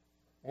club?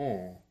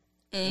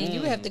 You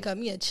would have to cut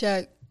me a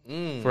check.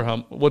 For how?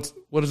 What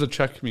does a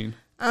check mean?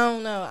 I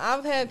don't know.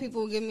 I've had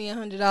people give me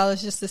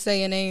 $100 just to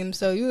say a name,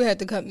 so you would have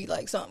to cut me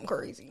like something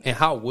crazy. And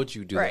how would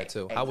you do Right, that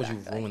too? How would you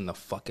ruin the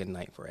fucking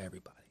night for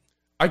everybody?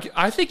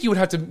 I think you would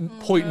have to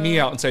point me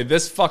out and say,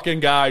 this fucking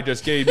guy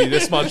just gave me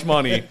this much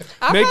money.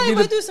 I Make probably me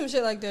would the, do some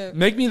shit like that.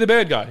 make me the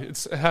bad guy.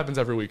 It happens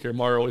every week here.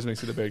 Mario always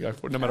makes me the bad guy,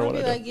 no matter I'd what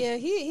be I do. like, yeah,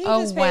 he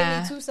Oh, just paid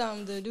wow. me $2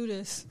 something to do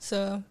this.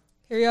 So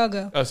here y'all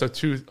go. So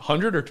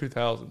 200 or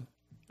 2,000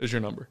 is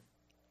your number.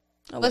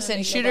 I wouldn't Listen,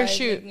 make shoot or nobody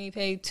shoot. make me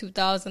pay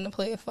 $2,000 to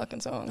play a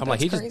fucking song. I'm like,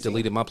 That's he crazy. just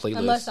deleted my playlist.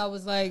 Unless I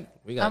was like,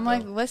 We gotta I'm go.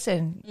 like,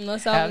 listen.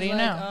 unless How I was do you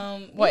like,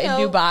 know? What, in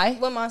you Dubai?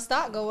 When my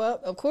stock go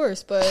up, of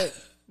course. But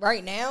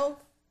right now,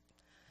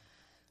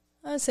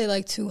 I'd say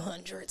like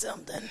 200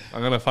 something. I'm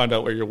going to find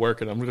out where you're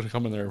working. I'm going to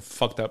come in there and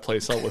fuck that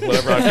place up with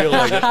whatever I feel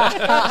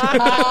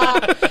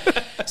like.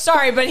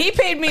 Sorry, but he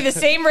paid me the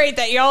same rate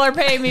that y'all are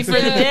paying me for the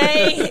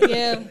day.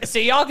 Yeah, So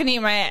y'all can eat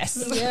my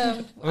ass.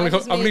 yeah. I'm going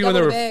to go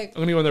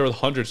in there with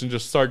hundreds and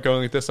just start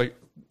going like this, like,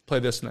 play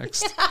this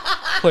next.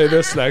 Play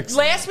this next.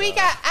 Last week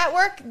at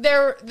work,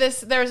 there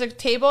was a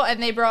table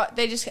and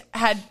they just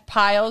had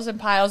piles and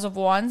piles of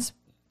ones,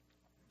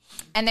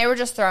 and they were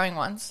just throwing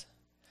ones.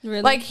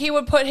 Really? Like he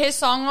would put his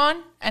song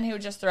on and he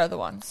would just throw the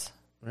ones.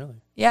 Really?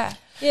 Yeah,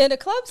 yeah, the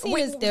club scene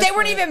is different. they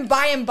weren't even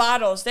buying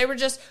bottles. They were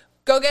just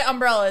go get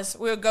umbrellas.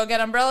 We would go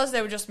get umbrellas.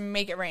 They would just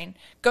make it rain.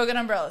 Go get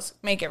umbrellas.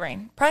 Make it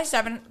rain. Probably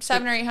 $700 or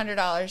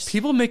 $800.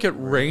 People make it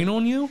rain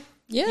on you?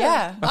 Yeah.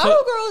 Yeah.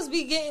 Bottle girls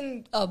be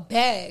getting a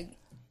bag.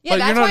 Yeah, But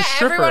you're that's not a why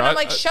stripper. everyone. I'm I-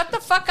 like, shut the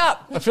fuck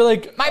up. I feel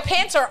like, My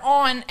pants are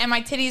on and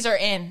my titties are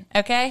in.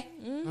 Okay.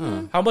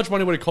 how much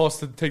money would it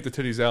cost to take the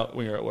titties out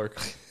when you're at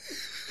work?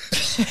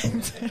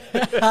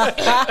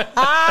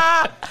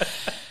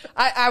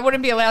 I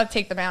wouldn't be allowed to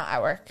take them out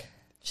at work.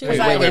 Wait,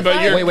 I- wait,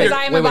 but you're- Because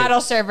I am a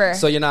bottle server.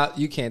 So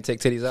you can't take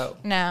titties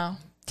out. No,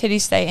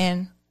 titties stay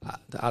in.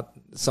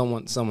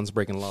 Someone's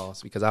breaking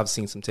laws because I've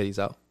seen some titties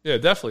out. Yeah,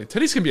 definitely.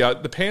 Titties can be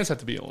out. The pants have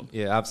to be on.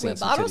 Yeah, I've seen With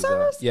some bottle titties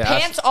servers? out. Yeah,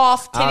 Pants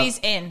off, titties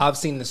I've, in. I've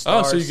seen the Oh,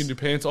 stars. so you can do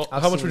pants. I've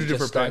How much seen would you do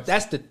just for stars.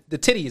 pants? That's the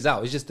titty is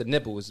out. It's just the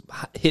nipple is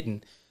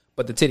hidden,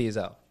 but the titty is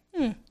out.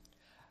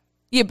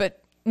 Yeah,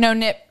 but no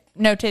nip,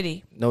 no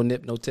titty. No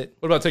nip, no tit.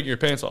 What about taking your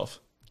pants off?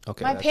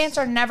 Okay, My that's- pants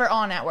are never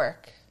on at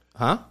work.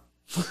 Huh?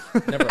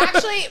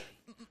 Actually,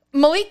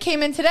 Malik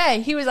came in today.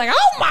 He was like,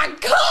 "Oh my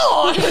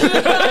god!"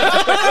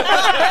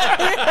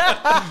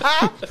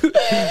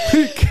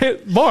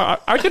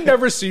 Mark, I could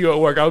never see you at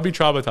work. I would be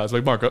traumatized.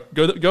 Like, Mark,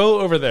 go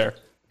over there.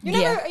 You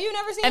Yeah.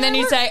 never seen And then that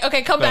you work? say,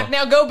 "Okay, come back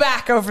now. Go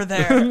back over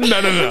there."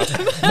 No.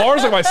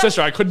 Mars like my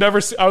sister. I could never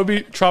see. I would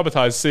be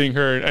traumatized seeing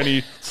her in any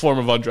form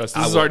of undress.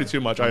 This is already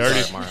too much. I already.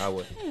 Sorry, Mar, I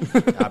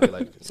wouldn't. I'd be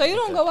like, So you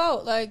don't go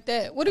out like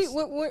that. What do you?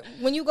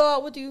 When you go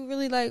out, what do you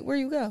really like? Where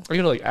you go? I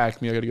gotta like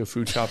Acme. I gotta go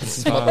food shopping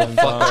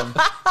sometimes.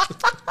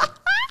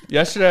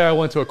 Yesterday I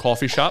went to a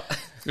coffee shop.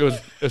 It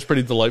was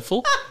pretty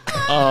delightful.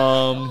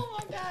 Oh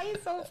my god,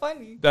 he's so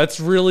funny. That's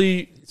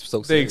really so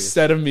the serious.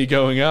 extent of me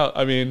going out.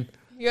 I mean,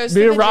 He goes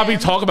me to and the Robbie gym.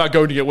 talk about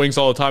going to get wings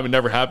all the time. It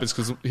never happens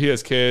because he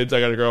has kids. I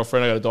got a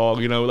girlfriend. I got a dog.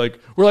 You know, like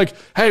we're like,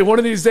 hey, one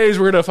of these days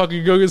we're gonna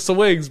fucking go get some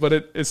wings, but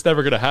it's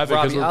never gonna happen.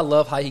 'cause Robbie, we're- I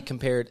love how he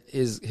compared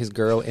his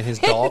girl and his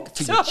dog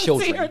to your Dogs to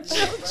children. your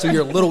children. So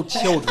your little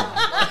children.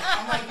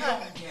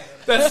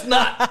 That's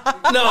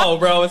not. No,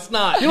 bro, it's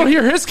not. You don't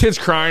hear his kids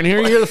crying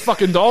here. You hear the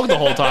fucking dog the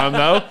whole time,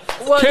 though.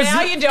 Well, kids,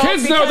 now you don't.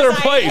 Kids know because their I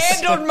place.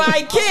 handled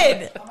my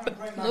kid.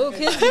 Little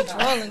kids be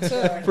trolling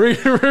too. Bring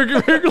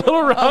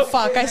little Rob. Oh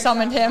fuck! I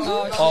summoned him.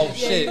 Oh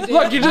shit!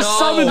 Look, you just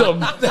summoned him.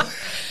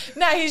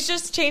 No, he's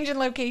just changing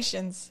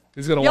locations.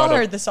 He's gonna Y'all wind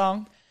heard up. the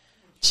song.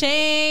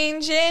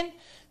 Changing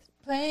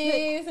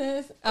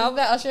places. Oh,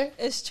 that Usher.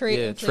 It's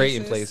trading. Yeah,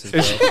 trading places.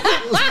 Bro.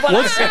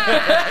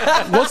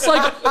 What's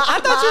like? I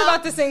thought you were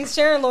about to sing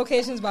sharing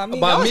locations by me.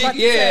 I By was me, about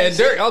to yeah, say,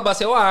 Dirk. I was about to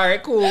say, oh, all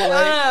right, cool.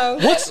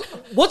 Like,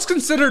 What's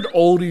considered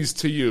oldies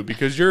to you?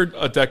 Because you're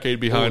a decade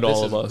behind Ooh, this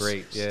all of is us.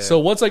 great, yeah. So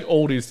what's like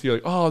oldies to you?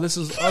 Like, oh, this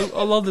is I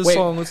love this wait,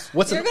 song.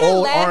 what's You're an gonna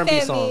old laugh R&B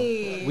at song?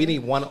 me. We need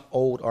one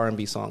old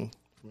R&B song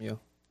from you.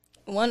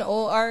 One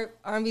old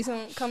R&B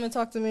song, "Come and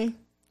Talk to Me"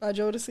 by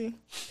Jodeci.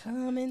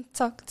 Come and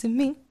talk to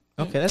me.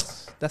 Okay,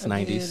 that's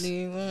 90s.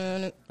 Really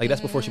wanna- Like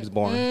that's before she was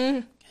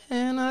born.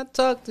 Can I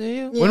talk to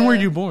you? When were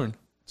you born?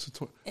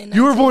 In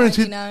You were born in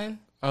 1999.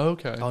 Oh,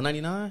 okay. Oh,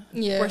 99?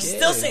 Yeah. We're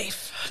still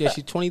safe. Yeah,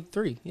 she's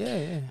 23.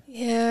 Yeah.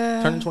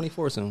 Yeah. Turning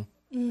 24 soon.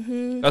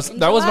 That was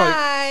my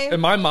July. in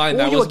my mind. Ooh,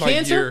 That you was a my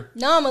Cancer? year.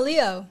 No, I'm a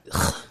Leo.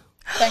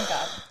 Thank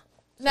God.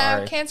 No,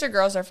 Sorry. Cancer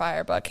girls are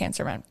fire, but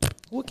Cancer men.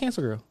 What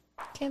Cancer girl?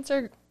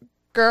 Cancer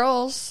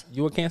girls.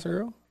 You a Cancer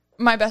girl?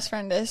 My best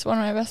friend is one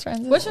of my best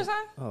friends. What's your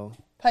sign? Oh,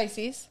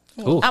 Pisces?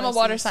 Ooh. I'm a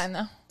water sign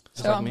though.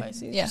 Just So like I'm me.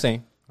 Pisces. Yeah.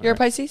 Same. You're a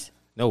Alright. Pisces?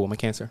 No, I'm a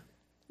Cancer.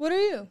 What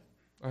are you?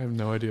 I have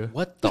no idea.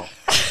 What the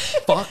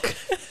fuck?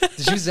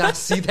 Did you not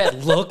see that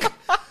look?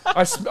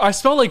 I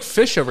smell like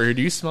fish over here.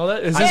 Do you smell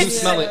that? Is I do this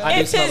smell it. I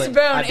do It's smell his it.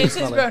 bone. I do It's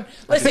his smell it. bone. I do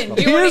Listen, smell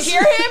do it. you want Yes. to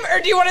hear him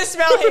or do you want to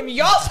smell him?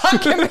 Y'all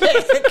fucking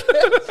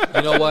pick.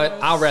 You know what?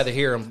 I'd rather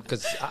hear him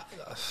because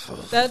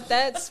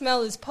That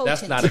smell is potent.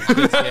 that's not a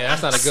good. Yeah,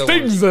 that's not a good one.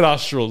 stings the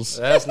nostrils?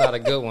 That's not a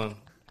good one.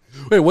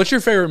 Wait, what's your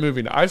favorite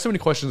movie? I have so many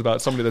questions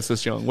about somebody that's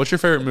this young. What's your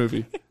favorite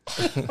movie?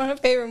 my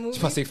favorite movie.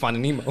 I say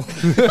Finding Nemo.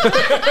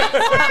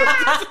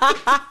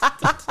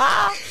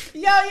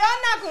 Yo, y'all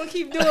not gonna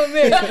keep doing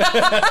me.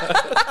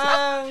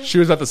 She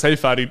was about to say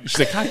Fatty. She's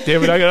like, God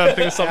damn it, I gotta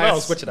think of something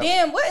else. Switch it up.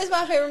 Damn, what is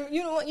my favorite?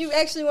 You know what? You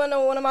actually want to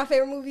know one of my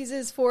favorite movies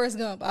is Forrest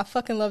Gump. I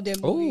fucking love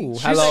that movie. Ooh,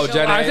 hello,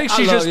 Jenny. I think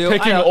she's love just you.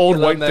 picking I old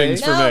love white me.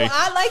 things for No, me.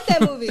 I like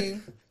that movie.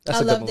 That's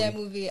I a good love that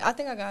movie. movie. I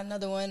think I got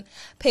another one.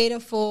 Paid in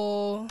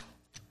Full.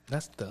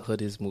 That's the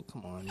hoodest movie.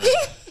 Come on. Man.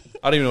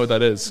 I don't even know what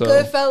that is. So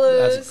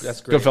Goodfellas.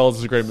 That's great. Goodfellas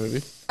is a great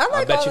movie. I I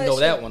like bet all you know shit.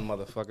 that one,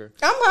 motherfucker.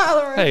 I'm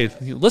hollering. Hey,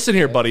 listen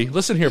here, buddy.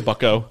 Listen here,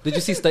 Bucko. Did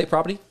you see State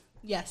Property?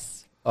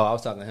 Yes. Oh, I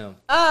was talking to him.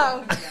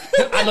 Oh,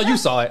 I know you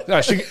saw it.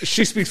 Yeah,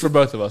 she speaks for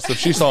both of us. If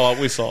she saw it,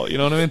 we saw it. You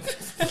know what I mean?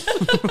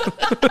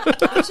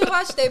 you should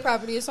watch State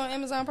Property. It's on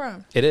Amazon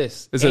Prime. It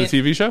is. Is it a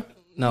TV show?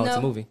 No, it's a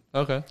No. movie.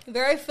 Okay.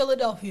 Very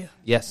Philadelphia.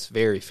 Yes,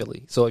 very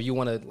Philly. So if you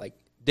want to like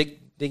dig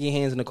your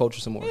hands in the culture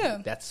some more, Yeah.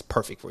 that's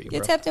perfect for you, Get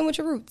bro. tapped in with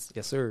your roots.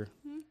 Yes, sir.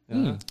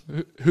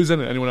 Who's in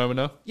it? Anyone I would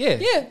know? Yeah.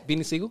 Yeah.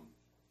 Beanie Siegel.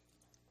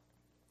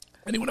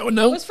 Anyone I would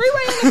know? Was Freeway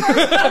in the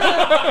first?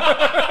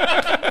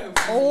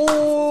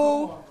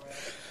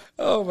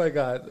 Oh my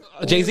God.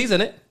 Jay-Z's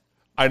in it.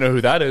 I know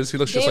who that is. He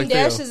looks just Dame like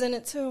Dash Theo. is in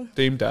it too.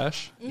 Dame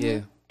Dash.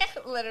 Yeah.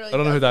 Literally. I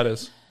don't know who that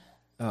is.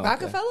 Oh, okay.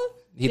 Rockefeller?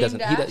 He doesn't.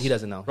 Dash? He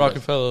doesn't know.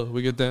 Rockefeller.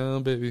 We get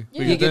down, baby.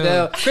 We He get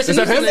down. Chris Is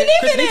that him?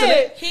 Chris Need's in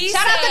it. He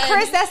Shout out to said-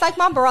 Chris. That's like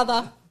my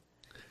brother.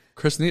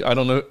 Chris Nee? I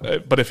don't know.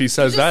 But if he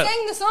says Just that,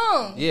 sang the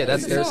song. Yeah,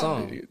 that's their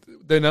song.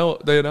 they know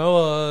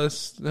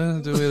us. Do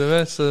we the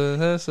best.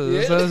 I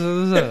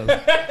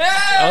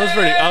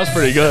was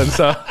pretty good.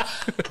 So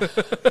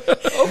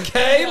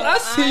Okay, I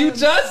see you,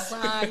 Just.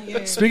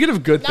 Ryan. speaking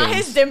of good Not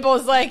his things,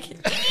 dimples like.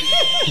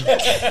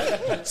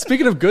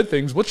 speaking of good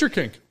things, what's your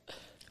kink?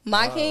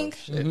 My king.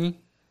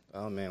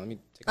 Oh man, let me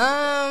take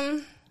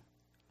I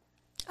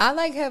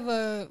like have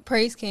a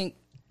praise kink.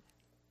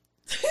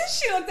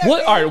 she looked at What?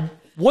 me. All right.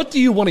 What do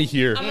you want to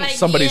hear I'm like,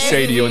 somebody yeah.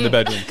 say to you in the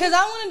bedroom? Because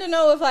I wanted to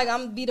know if like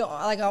I'm the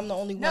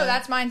only one. No,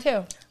 that's mine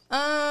too.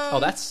 Oh,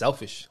 that's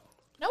selfish.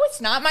 No,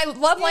 it's not. My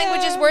love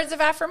language is words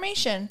of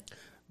affirmation.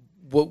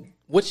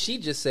 What she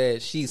just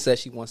said, she said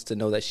she wants to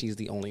know that she's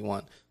the only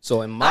one.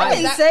 So in I my,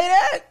 didn't say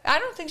that. I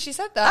don't think she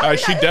said that.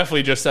 She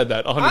definitely just said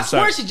that. 100%. I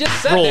swear she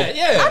just said Roll. that.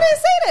 Yeah. I didn't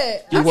say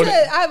that. I wouldn't-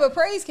 said I have a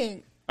praise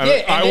kink. I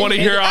Yeah, and want to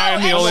then- hear I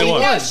am the And only she,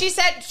 one. No, she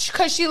said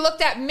because she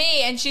looked at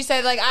me and she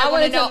said like I want to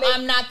wanted to know make-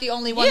 I'm not the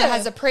only one Yeah. that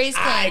has a praise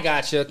king. I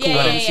gotcha. Cool. Yeah, I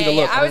yeah, didn't see yeah, the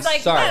look. yeah. I was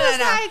like, sorry. no.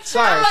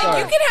 Sorry, I'm like,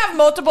 sorry. you can have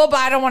multiple, but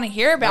I don't want to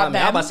hear about I'm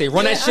them. about to say,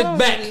 run that I shit don't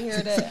back. really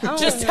hear that. I don't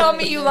Just really tell hear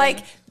me that. you like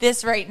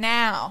this right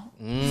now.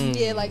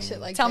 Yeah, like shit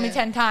like Tell that. me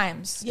 10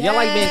 times. Yeah. Y'all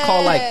like being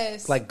called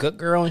Yes. like good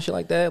girl and shit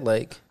like that?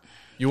 Like,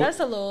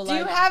 That's a little Do like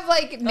you have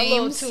like a little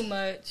names? too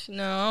much.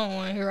 No, I don't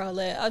want to hear all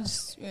that. I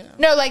just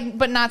No, like,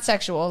 but not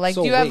sexual. Like,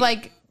 So do you have wait.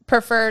 like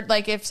preferred,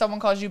 like, if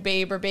someone calls you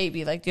babe or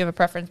baby, like, do you have a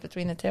preference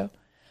between the two?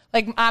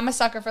 Like, I'm a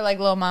sucker for like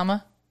little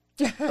mama.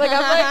 Like, I'm like,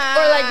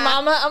 or like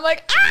mama. I'm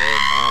like,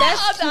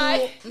 I'll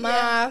die. cute.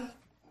 My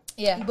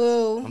Yeah.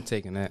 boo. I'm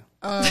taking that.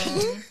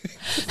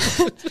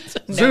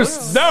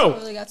 Zeus, no.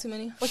 Really got too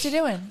many. What you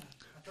doing?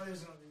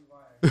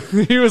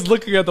 He was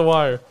looking at the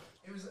wire.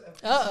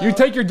 You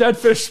take your dead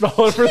fish smell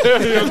over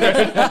there. You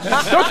okay?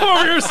 Don't come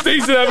over here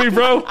sneezing at me,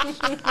 bro.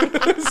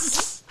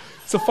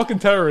 It's a fucking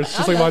terrorist,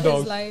 just like my Love his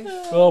dog. life.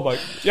 Oh my!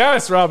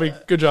 Yes, Robbie.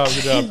 Good job.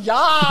 Good job.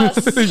 Yes.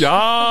 That's the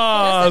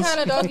Yes. kind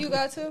of dog you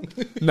got too.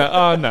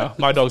 No, no.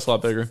 My dog's a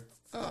lot bigger.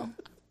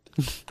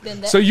 Then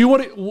that. So you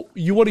want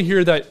to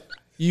hear that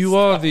You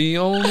are the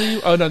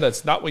only. Oh no,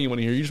 that's not what you want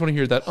to hear. You just want to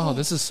hear that. Oh,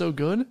 this is so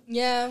good.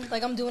 Yeah,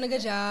 like I'm doing a good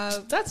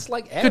job. That's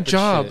like Good average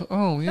job. shit.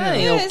 Oh yeah.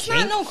 Yeah, it's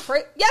not no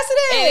crazy. Yes,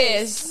 it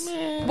is. It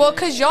is. Well,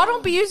 because y'all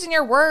don't be using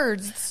your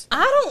words.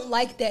 I don't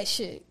like that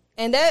shit,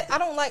 and that I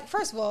don't like.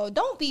 First of all,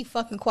 don't be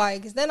fucking quiet,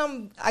 because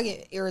then I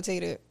get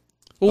irritated.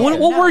 Well,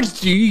 what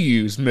words do you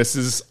use,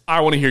 Mrs.?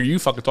 I want to hear you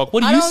fucking talk.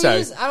 What do I you don't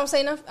say? I don't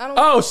say nothing. I don't.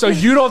 Oh, so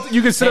you don't?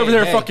 You can sit over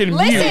there and fucking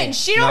Listen, mute.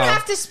 she don't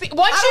have to speak.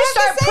 Once I you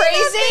don't have start to say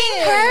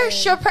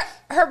praising nothing.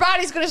 her, her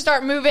body's going to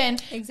start moving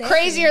Exactly.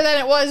 crazier than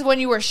it was when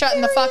you were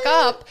shutting the fuck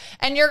up,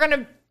 and you're going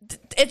to.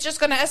 It's just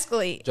going to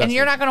escalate, and Justin,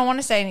 you're not going to want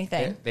to say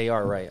anything. They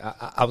are right.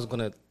 I was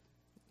gonna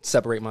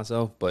separate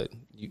myself, but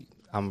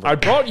I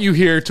brought you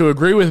here to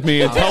agree with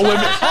me and tell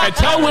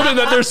women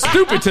that they're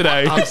stupid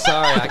today. I'm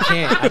sorry, I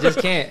can't. I just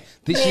can't.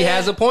 She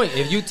has a point.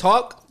 If you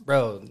talk,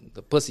 bro,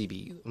 the pussy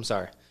be. I'm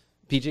sorry,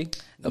 PG.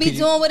 No, Be PG.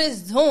 doing what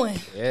it's doing.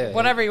 Yeah,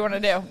 Whatever you want to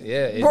do.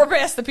 Yeah, We're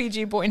past the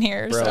PG point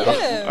here. Bro. So.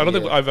 Yeah. I don't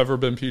think I've ever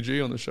been PG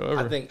on the show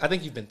ever. I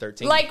think you've been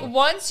 13. Like before.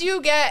 once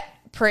you get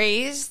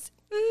praised,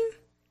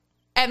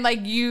 and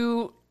like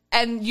you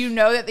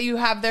know that you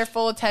have their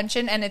full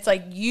attention, and it's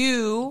like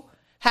you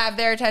have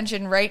their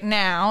attention right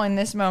now in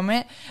this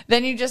moment,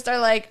 then you just are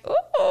like,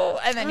 ooh,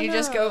 and then you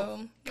just go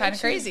kind of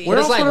crazy. But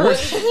it's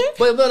like,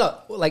 but no,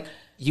 like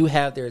you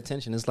have their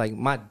attention. It's like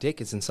my dick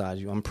is inside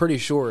you. I'm pretty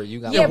sure you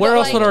got. Yeah, Where but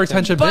else like- would our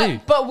attention be?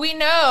 But we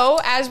know,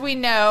 as we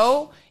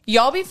know,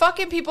 y'all be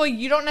fucking people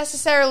you don't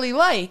necessarily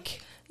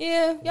like.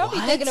 Yeah, y'all be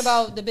thinking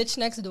about the bitch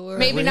next door.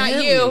 Maybe not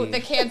Really? you, the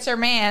cancer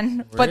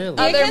man, but Really?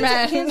 Yeah, other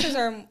men. cancers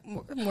are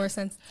more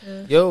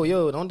sensitive.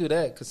 Yo, don't do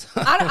that because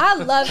I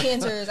love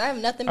cancers. I have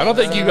nothing. I don't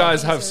think you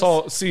guys have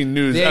cancers. seen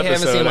news they haven't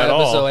episode seen my at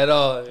episode all. at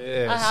all.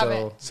 Yeah, I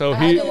haven't. So I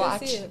had he to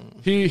watch.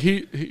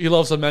 he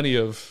loves a many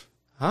of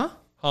Huh?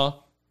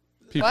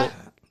 people. What?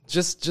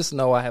 Just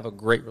know I have a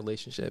great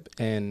relationship,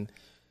 and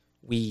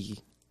we.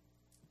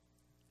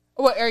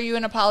 What, are you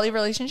in a poly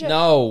relationship?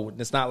 No,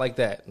 it's not like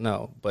that.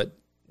 No, but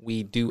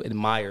we do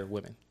admire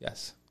women.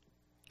 Yes.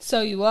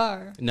 So you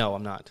are. No,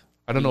 I'm not.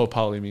 I don't know what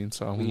poly means,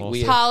 so I'm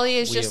lost. Poly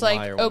is We just like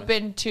admire women.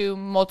 open to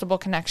multiple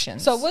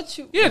connections. So what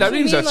you? Yeah, what that you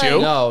means mean, that's like,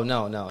 you.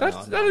 No.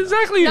 That's no.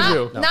 exactly not,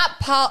 you. not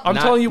I'm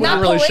telling you what not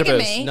a relationship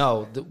polygamy. is.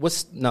 No,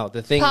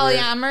 the thing. where-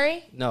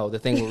 Polyamory. No, the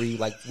thing where we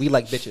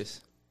like bitches.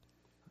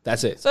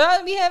 That's it. So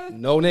I be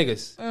having. No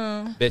niggas,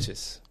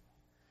 bitches.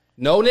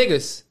 No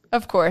niggas,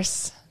 Of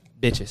course.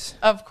 bitches.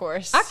 Of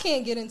course. I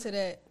can't get into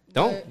that.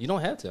 You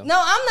don't have to. No,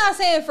 I'm not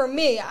saying for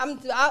me.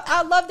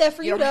 I love that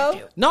for you though.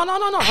 No.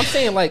 I'm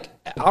saying like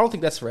I don't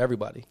think that's for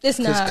everybody. It's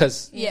not.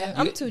 Because Yeah,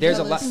 I'm too there's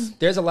jealous. a lot.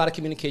 There's a lot of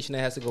communication that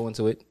has to go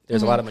into it.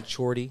 There's a lot of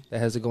maturity that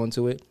has to go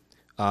into it.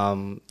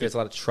 There's a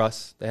lot of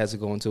trust that has to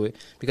go into it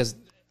because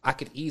I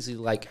could easily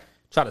like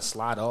try to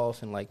slide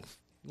off and like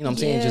you know what I'm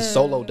saying just Yeah.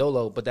 solo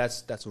dolo, but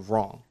that's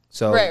wrong.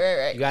 So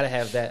Right. you got to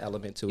have that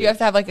element to it. you have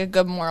to have like a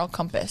good moral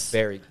compass.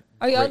 Very.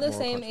 Are y'all great the moral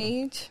same compass.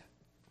 age?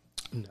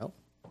 No.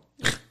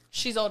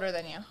 She's older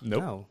than you.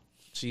 Nope. No.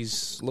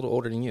 She's a little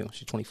older than you.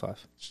 She's 25.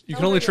 You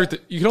can only trick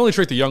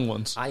the young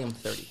ones. I am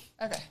 30.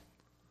 Okay.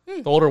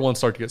 The older ones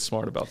start to get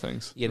smart about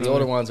things. Yeah, the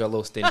older ones are a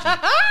little stingy.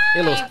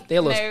 They're a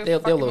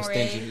little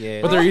stingy.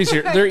 Yeah. But they're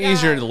easier. They're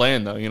easier to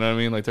land though. You know what I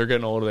mean? Like they're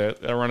getting older.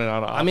 They're running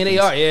out of options. I mean, they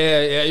are.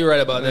 Yeah, you're right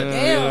about that.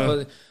 Yeah.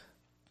 But-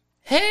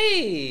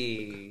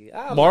 hey,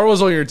 Mara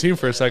was on your team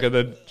for a second.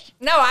 Then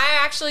No, I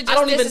actually just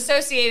don't even-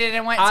 disassociated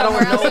and went I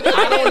somewhere else. don't know.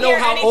 I don't know hear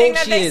how anything old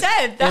that she they is.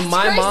 said. That's in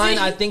my crazy. mind,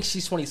 I think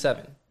she's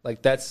 27.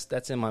 Like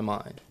that's in my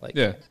mind. Like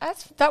yeah,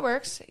 that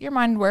works. Your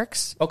mind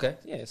works. Okay.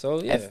 Yeah.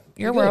 So yeah. your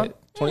you're good. world.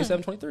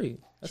 27, 23.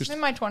 I'm in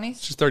my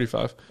 20s. she's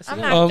 35. I'm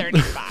not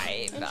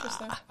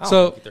 35.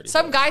 So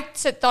Some guy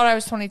thought I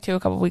was 22 a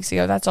couple weeks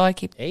ago. That's all I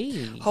keep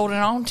Hey, holding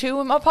on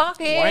to in my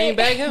pocket. why ain't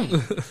bag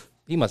him?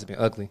 He must have been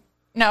ugly.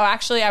 No,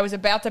 actually, I was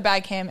about to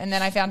bag him, and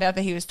then I found out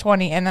that he was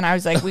 20, and then I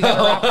was like, we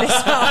gotta wrap this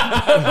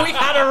up. We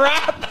gotta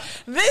wrap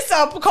this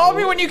up. Call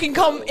me when you can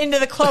come into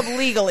the club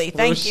legally.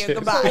 Thank you. shit.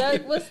 Goodbye.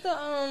 Like, what's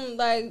the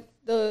like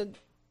the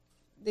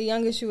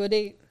youngest you would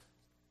date?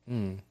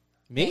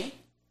 Me?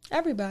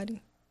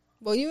 Everybody.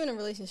 Well, you in a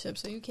relationship,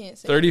 so you can't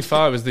say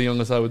 35 is the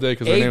youngest I would date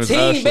because her name is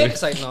 18, Ashley. baby.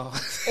 It's like no.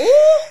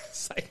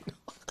 It's like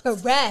no.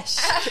 Fresh.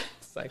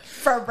 It's like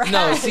For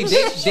no. See,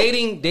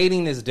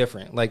 dating is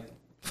different. Like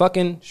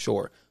fucking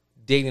sure.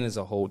 Dating is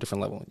a whole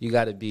different level. You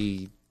got to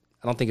be.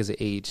 I don't think it's an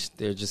age.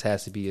 There just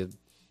has to be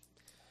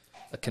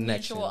a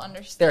connection. Mutual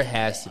understanding. There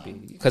has to be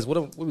because what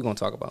are we going to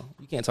talk about?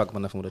 You can't talk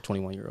about nothing with a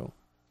 21-year-old.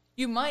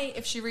 You might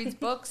if she reads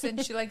books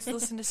and she likes to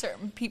listen to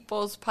certain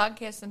people's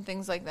podcasts and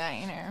things like that.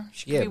 You know,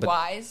 she could Yeah, be but-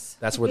 wise.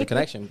 That's where the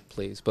connection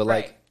plays. But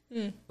Right.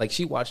 like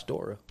she watched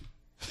Dora.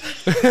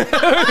 She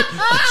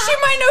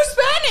might know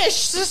Spanish,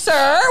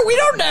 sir. We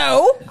don't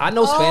know. I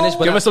know Spanish,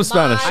 but Give us some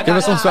Spanish. Give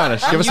us some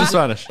Spanish. Give us some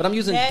Spanish. But I'm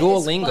using That is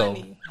Duolingo.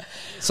 funny.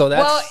 So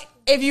that's Well,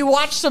 if you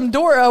watch some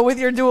Dora with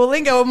your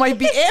Duolingo, it might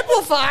be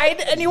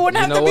amplified, and you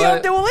wouldn't have You to know be on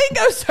what?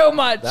 Duolingo so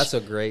much. that's a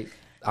great.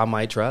 I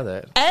might try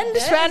that. And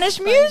Spanish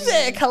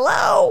music.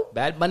 Hello.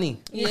 Bad Bunny.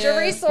 Use your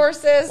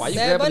resources. Why you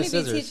Bad grabbing Bunny the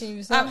be scissors? teaching you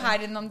I'm something.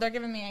 hiding them. They're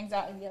giving me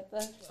anxiety at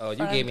the Oh,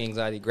 you gave me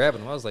anxiety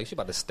grabbing them. I was like, she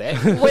about to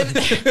stab me. with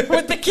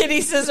the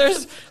kitty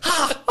scissors.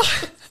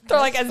 They're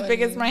like as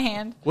big as my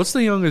hand. What's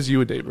the youngest you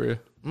would date, Bria?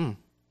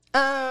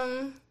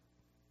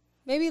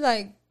 Maybe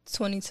like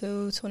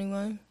 22,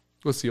 21.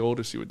 What's the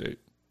oldest you would date?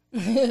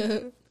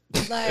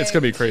 Like, It's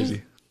gonna be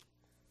crazy.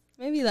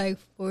 maybe like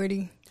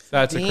 40.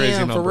 That's a crazy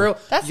Damn, number. for real.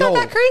 That's not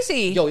that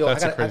crazy. Yo,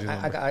 That's I a got crazy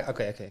number.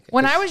 okay.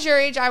 When I was your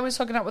age, I was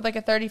hooking up with like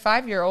a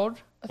 35-year-old.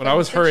 When I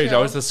was her age, I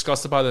was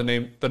disgusted by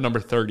the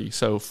number 30.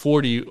 So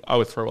 40, I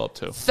would throw up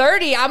to.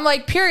 30. I'm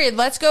like, period.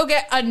 Let's go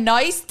get a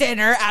nice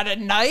dinner at a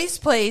nice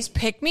place.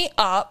 Pick me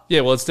up.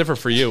 Yeah, well, it's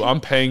different for you.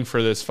 I'm paying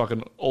for this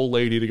fucking old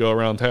lady to go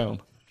around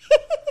town.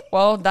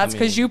 Well, that's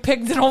because you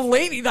picked an old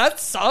lady. That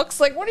sucks.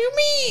 Like, what do you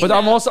mean? But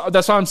I'm also,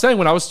 that's what I'm saying.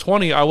 When I was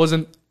 20, I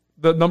wasn't,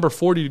 the number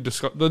 40,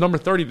 the number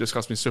 30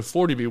 disgust me. So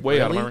 40 be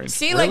way out of my range.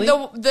 See, Really?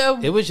 like the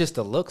It was just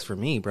the looks for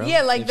me, bro.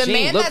 yeah, like If the she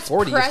ain't man look that's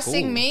 40, it's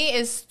pressing cool. me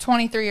is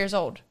 23 years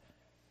old,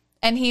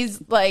 and he's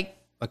like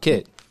A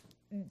kid.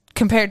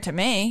 compared to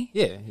me.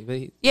 Yeah. but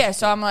he- Yeah,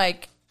 so I'm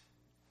like,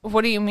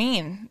 what do you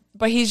mean?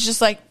 But he's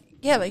just like,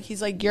 yeah, like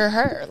he's like, you're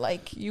her,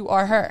 like you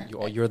are her.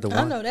 You're the one.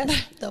 I know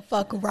that's the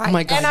fuck right. Oh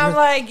my God. And I'm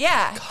like,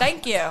 yeah,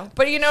 thank you.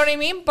 But you know what I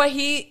mean? But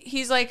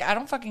he's like, I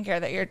don't fucking care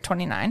that you're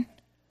 29.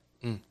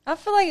 I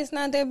feel like it's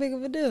not that big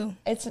of a deal.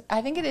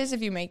 I think it is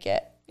if you make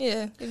it.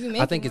 Yeah, if you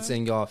make I think it it's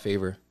in y'all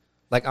favor.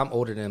 Like I'm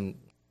older than,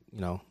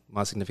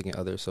 my significant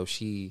other, so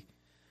she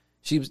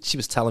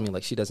was telling me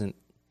like she doesn't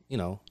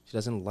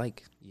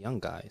like young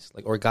guys,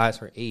 like or guys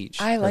her age.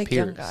 I her like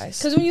young peers. guys.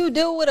 Because when you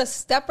deal with a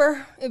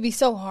stepper, it'd be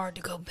so hard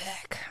to go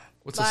back.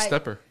 What's a Like-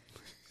 stepper?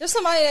 There's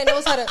somebody that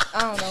knows how to.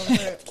 I don't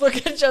know.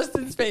 Look at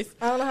Justin's face.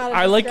 I don't know how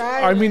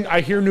to.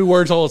 I hear new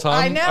words all the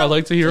time. I know. I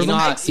like to hear You know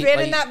them. how-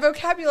 Expanding like- that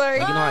vocabulary.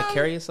 Like, you know how to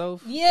carry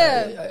yourself?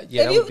 Yeah.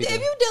 Yeah, that would be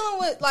if you dealing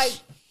with like,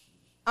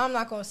 I'm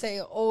not gonna say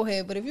an old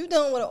head, but if you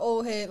dealing with an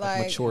old head,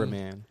 like mature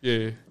man.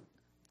 Yeah.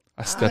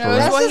 I step know, around.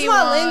 that's what just he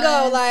my wants.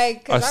 lingo.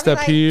 Like, 'cause I I'm step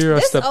like, here, I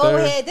this step old there.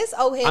 Head, this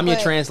old head. I'm your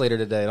but- translator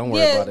today. Don't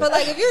worry Yeah, about it. but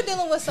like if you're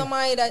dealing with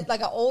somebody that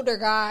like an older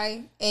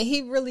guy and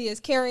he really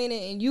is carrying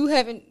it, and you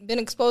haven't been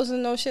exposed to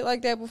no shit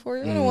like that before,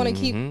 you're gonna want to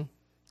keep.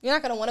 You're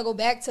not gonna want to go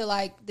back to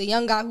like the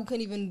young guy who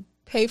couldn't even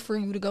pay for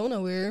you to go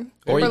nowhere.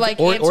 Or, you- like,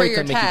 he answer your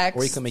can make text.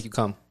 or he can make you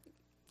come.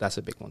 That's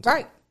a big one. Too.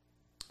 Right.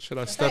 Should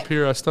I step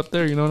here? I step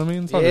there. You know what I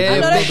mean? It's not Yeah, a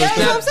big know deal. that-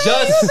 that's what I'm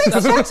saying. Just, You a big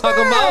that's what I'm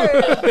talking about.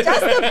 That's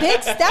the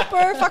big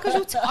stepper. Fuck is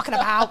you talking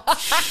about?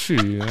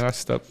 Shit, I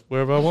step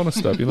wherever I want to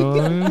step. You know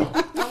what I mean?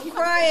 I'm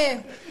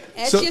crying.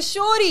 That's So- your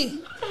shorty.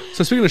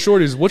 So speaking of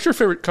shorties, what's your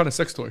favorite kind of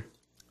sex toy?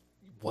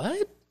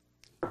 What?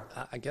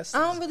 I guess. I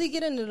don't really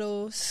get into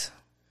those.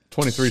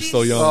 23 is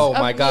still young. Oh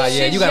my God!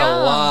 Yeah, she's you got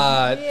young. a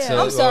lot. Yeah. To,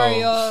 I'm sorry, oh.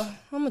 y'all.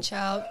 I'm a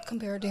child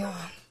compared to y'all.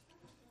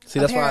 See,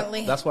 that's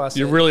Apparently. why. That's why I said.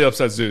 You're really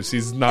upset, Zeus.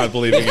 He's not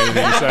believing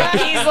anything you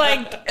say. He's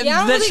like, Yeah, I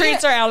don't the really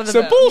treats get- are out of the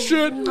Said bag.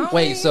 bullshit.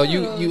 Wait, so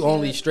you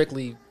only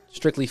strictly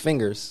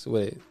fingers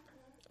with it? You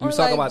Or was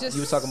talking like about just-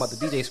 you was talking about the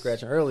DJ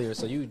scratching earlier,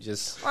 so you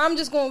just I'm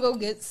just gonna go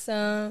get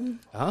some.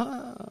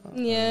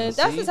 Yeah,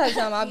 that's the type of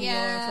time I'll be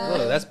Yeah. on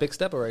for. oh, that's big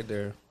stepper right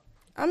there.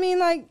 I mean,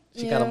 like,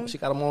 She yeah.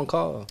 got him on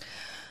call.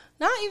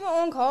 Not even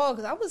on call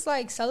because I was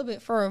like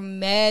celibate for a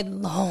mad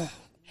long.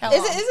 How Is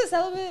long? it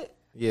celibate?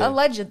 Yeah,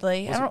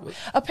 Allegedly. I don't. What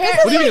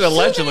Apparently. do you mean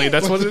allegedly?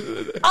 That's what.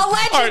 Allegedly. All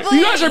right,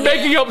 you guys are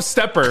making up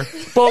stepper,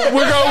 but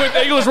we're going with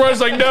English words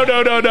like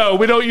no.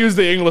 We don't use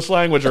the English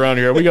language around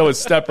here. We go with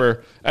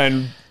stepper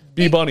and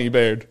be bunny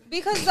bared.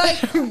 Because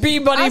like Be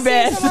bunny I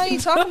bed. seen somebody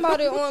talking about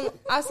it on.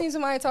 I seen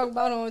somebody talk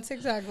about it on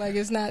TikTok. Like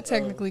it's not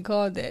technically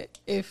called that.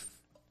 If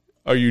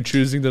Are you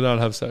choosing to not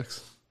have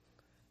sex?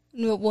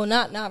 no, well,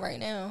 not right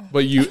now.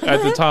 But you,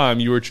 at the time,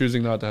 you were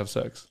choosing not to have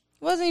sex.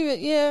 Wasn't even.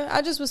 Yeah,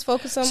 I just was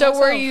focused on. So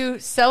myself. were you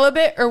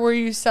celibate or were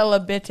you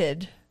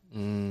celibated?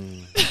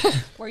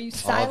 Were you all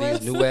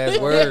silent? these new ass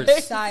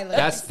words.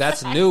 Silent.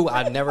 That's new.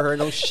 I never heard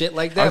no shit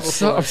like that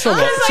before. I'm so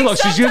like, look,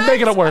 she's just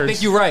making up I words.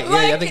 think you're right.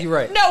 Yeah, I think you're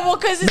right. No, well,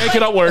 because Make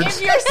it up words.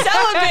 If you're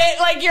celibate,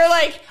 like you're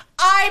like,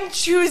 I'm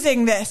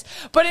choosing this.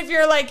 But if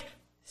you're like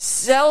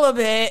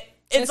celibate,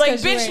 it's It's like,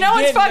 'cause you bitch, ain't no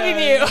one's getting fucking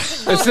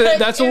none. you.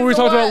 That's what we It's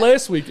talked a about lot.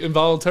 last week.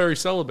 Involuntary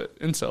celibate,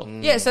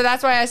 incel. Yeah, so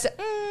that's why I said.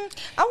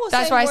 I would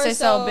That's say why I more say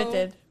so-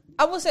 celibated.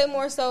 I would say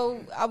more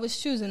so. I was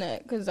choosing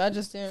that because I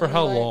just didn't. For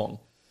how really like- long?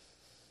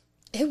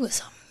 It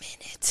was a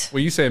minute. Well,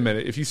 you say a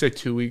minute. If you say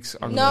 2 weeks,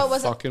 I'm No, it gonna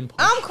wasn't. fucking.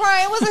 punch. I'm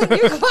crying. It wasn't.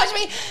 You can punch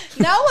me.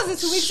 No, it wasn't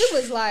 2 weeks. It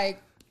was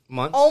like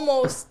Months.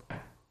 almost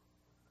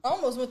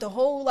went the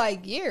whole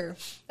like year.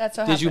 That's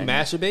what Did you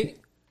happened. masturbate?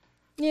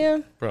 Yeah,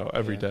 Bro,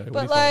 every day.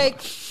 What are but you talking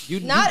like You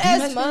not you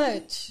as masturbate?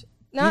 much.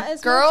 Not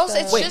as Girls,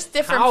 much, it's though. just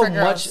different How for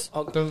girls. much?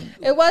 Oh, about?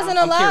 It wasn't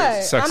a I'm lot.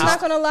 curious. I'm Sexist. not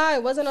gonna lie.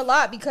 It wasn't a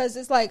lot because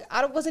it's like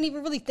I wasn't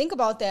even really think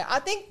about that. I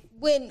think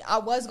when I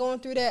was going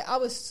through that, I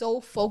was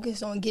so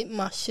focused on getting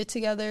my shit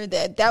together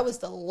that was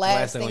the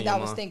last on thing your that I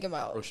was mind. thinking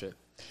about. Oh shit.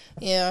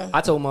 Yeah.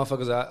 I told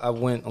motherfuckers I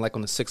went like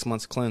on a 6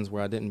 months cleanse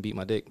where I didn't beat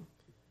my dick.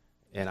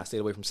 and I stayed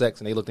away from sex,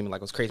 and they looked at me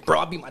like I was crazy. Bro,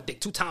 I beat my dick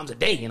 2 times a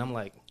day, and I'm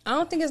like, I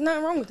don't think there's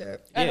nothing wrong with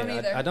that. I don't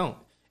either. I don't.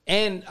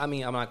 And I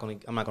mean, I'm not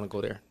gonna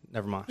go there.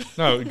 Never mind.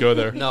 No, go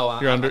there. No,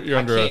 you're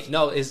under oath.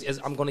 No,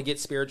 I'm gonna get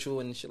spiritual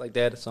and shit like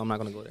that, so I'm not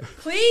gonna go there.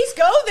 Please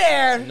go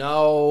there.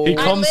 No, He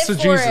comes live to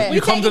for Jesus. it. You We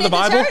come to taking the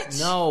it to Bible. church?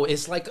 no,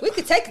 it's like We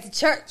could take it to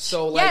church.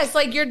 so. Like, Yeah, it's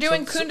like you're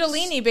doing so-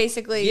 Kundalini,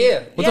 basically.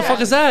 Yeah. What the fuck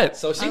is that?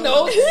 So she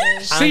knows.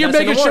 See, you're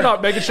making shit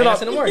up. Making shit up.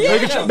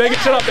 Making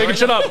shit up. Making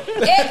shit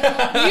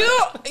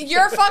up.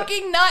 Your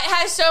fucking nut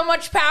has so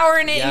much power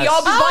in it. Yes.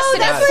 Y'all be Oh, busting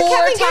that's it what 4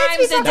 Kevin Gates times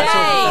be a talking day.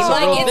 about. That's a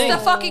real Like, it's thing. the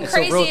fucking It's a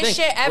real craziest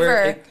thing. shit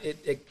Where ever.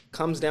 It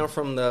comes down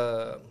from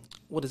the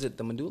what is it?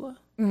 The medulla,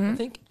 I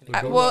think.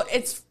 Well,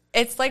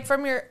 it's like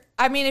from your.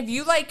 I mean, if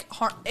you like,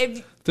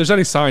 If there's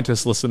any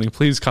scientists listening,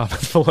 please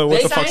comment below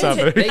what the fuck's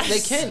happening. They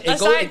can. A It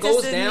scientist goes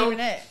isn't down. even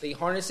it. They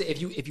harness it.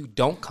 If you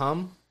don't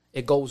come,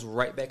 it goes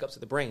right back up to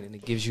the brain, and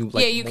it gives you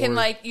like yeah, you can more-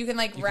 like you can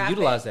wrap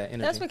utilize it. that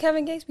energy. That's what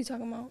Kevin Gates be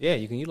talking about. Yeah,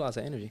 you can utilize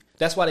that energy.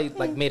 That's why they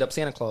like made up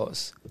Santa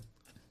Claus.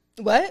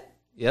 What?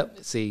 Yep.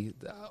 See,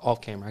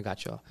 off camera, I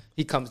got y'all.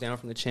 He comes down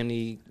from the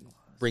chimney,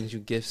 brings you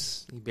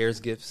gifts. He bears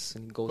gifts,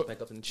 and he goes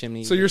back up in the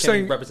chimney. So you're The chimney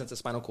saying- represents the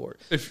spinal cord.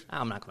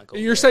 I'm not going to go.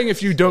 You're saying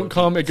if you don't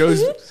come, it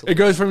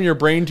goes from your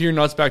brain to your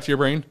nuts back to your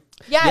brain.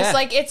 Yes, Yeah.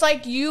 like it's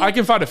like you. I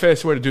can find a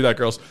fast way to do that,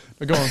 girls.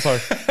 Go on, sorry.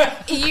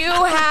 You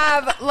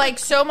have like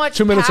so much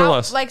 2 minutes or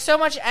less. like so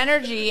much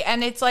energy,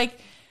 and it's like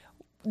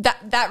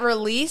that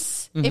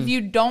release. Mm-hmm. If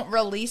you don't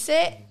release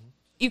it,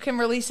 you can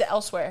release it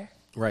elsewhere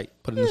Right.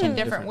 Put it in in something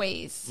different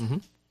ways. Mm-hmm.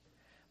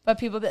 But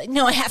people be like,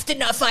 "No, I have to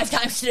nut 5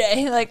 times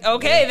today." Like,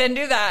 okay, then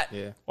do that.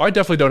 Yeah. Well, I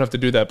definitely don't have to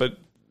do that, but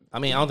I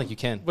mean, I don't think you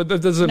can. that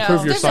doesn't No. improve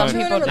your There's some sign.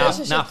 You're in a people don't.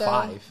 relationship, Not though.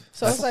 5.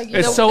 So it's like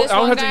It's so- This I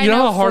don't one have to- guy you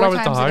know I how hard I 4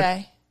 went to times a hide?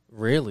 day.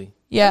 Really?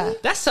 Yeah.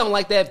 That sound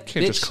like that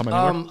Can't bitch. just come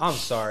anywhere. I'm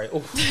sorry.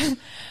 Oof.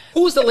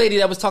 Who's the lady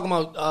that was talking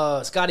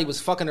about Scotty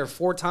was fucking her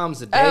 4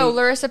 times a day? Oh,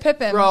 Larissa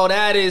Pippen. Bro,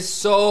 that is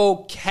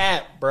so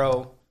cap,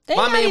 bro. They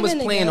My not man was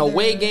even playing together.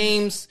 away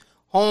games,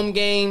 home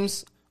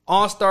games,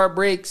 all-star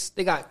breaks.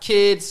 They got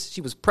kids.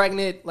 She was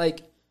pregnant.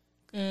 Like,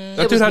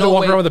 That dude had to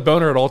walk around with a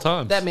boner at all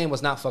times. that man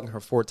was not fucking her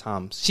 4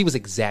 times. She was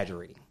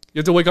exaggerating. You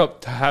have to wake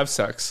up to have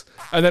sex.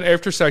 And then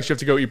after sex, you have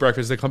to go eat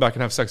breakfast. They come back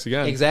and have sex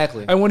again.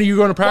 Exactly. And when are you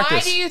going to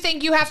practice? Why do you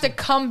think you have to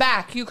come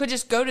back? You could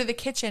just go to the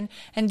kitchen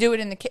and do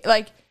it in the kitchen.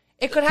 Like,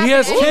 it could happen He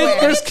has anywhere.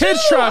 kids. There's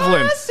kids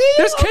traveling.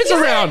 There's kids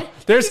around.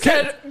 There's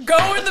kids. Go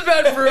in the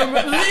bedroom,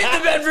 leave the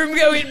bedroom,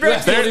 go eat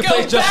breakfast, There-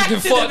 go back to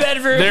the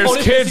bedroom. There's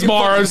kids,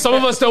 Mara. Some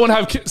of us don't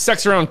want to have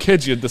sex around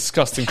kids, you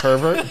disgusting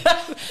pervert.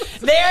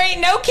 There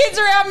ain't no kids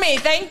around me.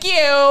 Thank you.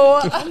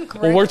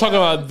 Well, we're talking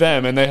about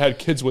them, and they had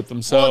kids with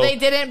them. So Well, they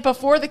didn't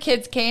before the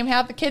kids came.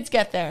 How'd the kids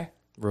get there?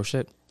 Real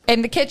shit.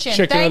 In the kitchen.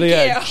 chicken Thank or the you.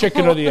 egg?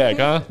 Chicken or the egg,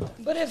 huh?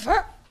 But if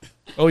her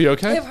Oh, you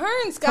okay?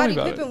 and Scottie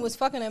about Pippen it. was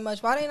fucking that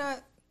much, why they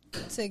not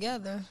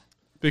together?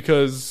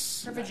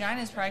 Because Her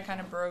vagina's probably kind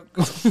of broke.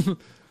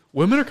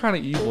 women are kind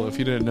of evil. If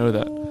you didn't know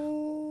that,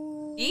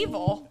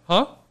 Evil.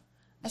 huh?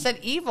 I said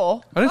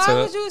evil. I didn't say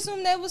Why would that. you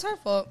assume that was her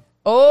fault?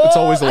 Oh, It's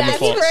always the woman's that's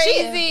fault.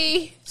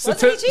 crazy.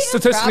 Wasn't he cheating?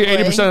 Statistically,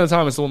 Probably. 80% of the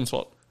time, it's the woman's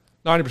fault.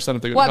 90%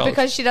 if they go to What? college.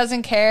 Because she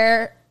doesn't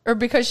care, or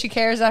because she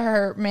cares that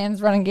her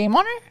man's running game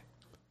on her?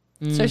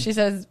 So she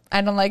says,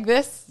 "I don't like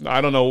this."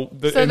 I don't know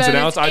the So ins and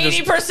then outs. it's I just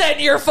 80%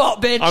 your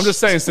fault, bitch. I'm just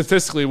saying,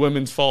 statistically,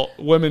 women's fault.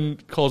 Women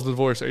cause the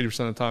divorce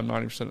 80% of the time,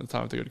 90% of the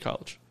time if they go to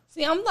college.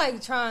 See, I'm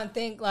like trying to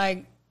think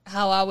like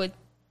how I would.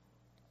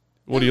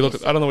 What do you look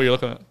at? I don't know what you're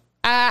looking at.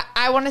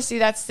 I want to see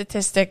that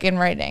statistic in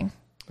writing.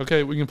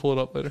 Okay, we can pull it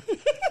up later.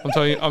 I'm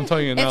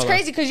telling you now. It's though.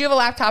 crazy because you have a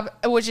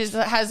laptop which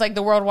has like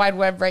the World Wide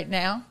Web right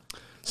now.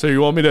 So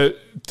you want me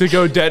to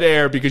go dead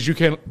air because you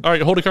can't? All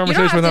right, hold a You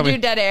conversation don't have without to me.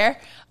 do dead air.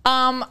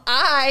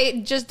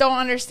 I just don't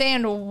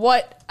understand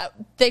what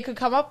they could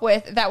come up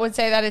with that would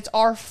say that it's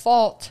our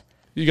fault.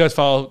 You guys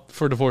file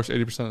for divorce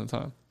 80% of the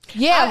time. I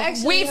Yeah,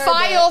 actually we heard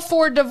file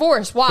for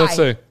divorce. Why? Let's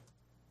say.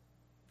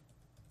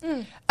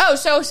 Oh,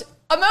 so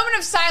a moment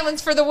of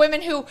silence for the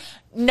women who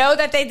know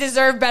that they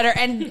deserve better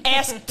and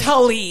ask to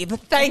leave.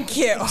 Thank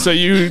you. So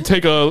you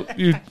take an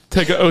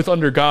oath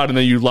under God and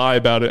then you lie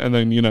about it and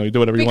then you do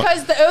whatever you want.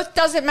 Because the oath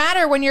doesn't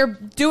matter when you're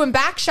doing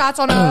back shots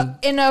on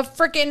in a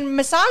freaking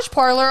massage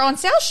parlor on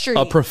South Street.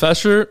 A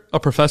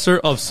professor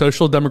of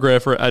social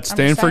demography at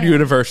Stanford saying.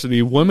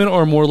 University, women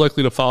are more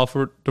likely to file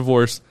for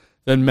divorce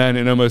than men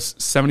in almost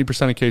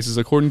 70% of cases.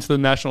 According to the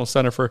National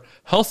Center for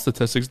Health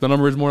Statistics, the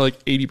number is more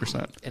like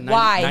 80%. And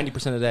Why?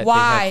 90% of that,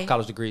 Why? they have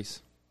college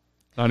degrees.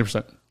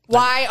 90%.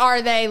 Why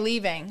are they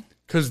leaving?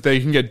 Because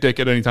they can get dick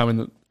at any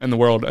time in the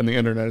world, and the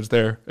internet is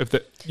there.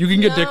 You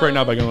can get dick right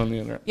now by going on the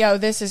internet. Yo,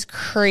 this is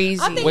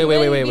crazy. I think Wait.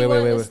 men be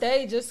willing to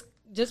stay just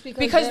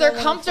because they're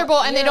comfortable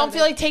and they don't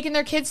feel like taking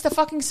their kids to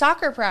fucking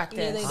soccer practice.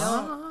 Yeah, they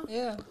don't.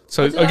 Yeah.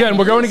 So again,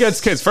 we're going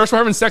against kids. First, we're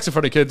having sex in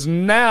front of kids.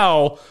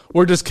 Now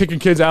we're just kicking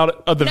kids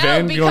out of the No,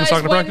 van. You want to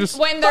because soccer practice?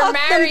 when they're Fuck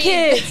them married,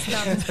 kids.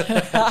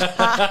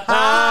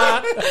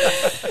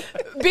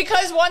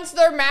 because once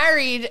they're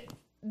married,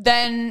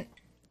 then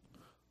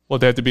Well,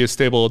 they have to be a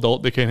stable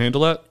adult. They can't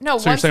handle that. no.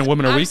 So you're saying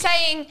women are I'm weak?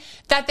 saying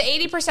that the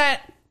 80%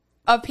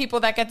 of people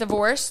that get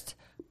divorced,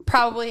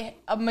 probably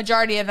a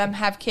majority of them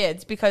have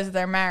kids because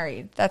they're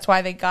married. That's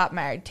why they got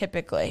married.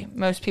 Typically,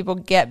 most people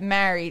get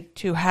married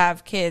to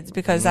have kids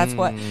because that's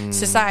what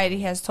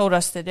society has told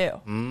us to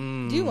do.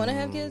 Do you want to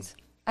have kids?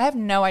 I have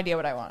no idea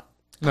what I want.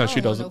 No, I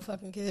she don't want doesn't. no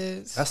fucking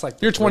kids. That's like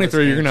You're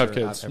 23. You're gonna have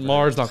answer kids. I've ever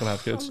Mars heard. not gonna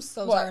have I'm kids.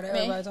 so What, tired of me?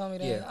 everybody telling me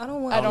that. Yeah. I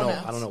don't want. I don't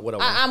know. I don't know what I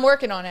want. I'm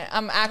working on it.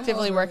 I'm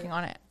actively working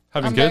on it.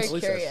 Having I'm kids? very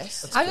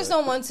curious. I just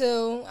don't want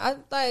to.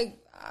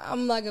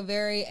 I'm like a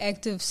very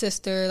active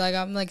sister. Like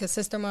I'm like a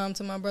sister mom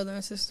to my brother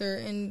and sister,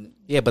 and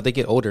Yeah, but they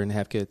get older and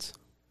have kids.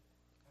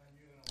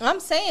 I'm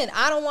saying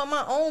I don't want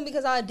my own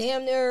because I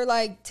damn near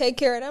like take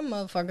care of them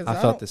motherfuckers. I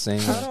felt the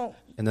same I way. don't.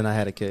 And then I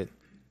had a kid.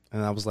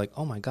 And I was like,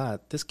 oh my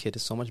God, this kid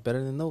is so much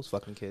better than those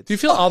fucking kids. Do you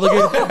feel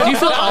obligated? Do you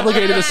feel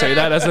obligated to say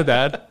that as a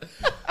dad?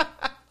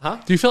 Huh?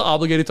 Do you feel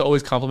obligated to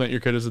always compliment your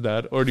kid as a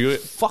dad, or do you?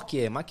 Fuck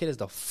yeah, my kid is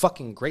the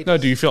fucking greatest. No,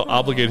 do you feel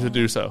obligated to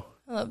do so?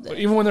 I love that.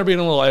 Even when they're being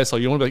a little asshole,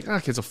 you want to be like, "Ah,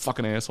 kid's a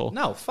fucking asshole."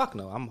 No, fuck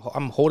no.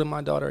 I'm holding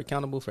my daughter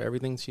accountable for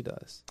everything she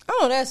does.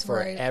 Oh, that's For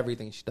right.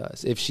 everything she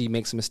does. If she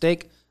makes a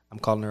mistake, I'm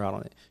calling her out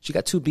on it. She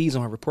got 2 B's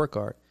on her report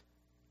card.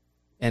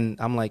 And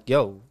I'm like,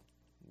 yo,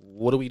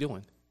 what are we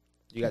doing?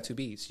 You got 2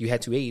 B's. You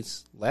had 2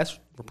 A's last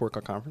report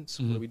card conference.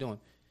 What are we doing?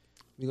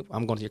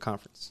 I'm going to your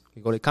conference.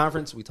 We go to the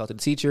conference. We talk to the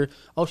teacher.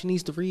 Oh, she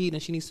needs to read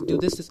and she needs to do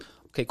this.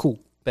 Okay, cool.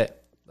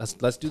 Bet. Let's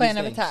do Plan these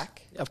of things.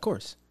 attack. Yeah, of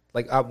course.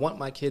 Like, I want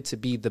my kid to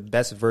be the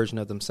best version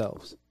of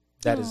themselves.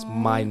 That is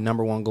my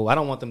number one goal. I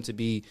don't want them to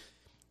be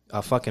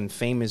a fucking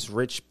famous,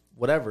 rich,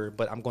 whatever,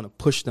 but I'm going to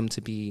push them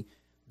to be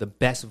the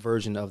best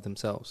version of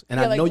themselves. And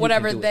Yeah, I like know you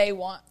whatever can do they it.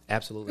 want.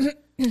 Absolutely.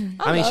 I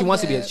mean, she love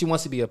wants to be that. she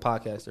wants to be a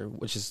podcaster,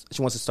 which is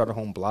she wants to start her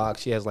home blog.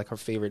 She has like her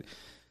favorite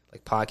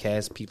like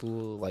podcast people.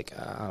 Like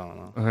I don't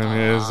know. I mean,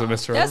 is it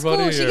Mr. That's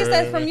Everybody? cool. She gets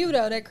that or- from you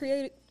though. That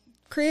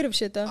creative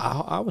shit though.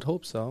 I would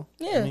hope so.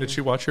 Yeah. Did she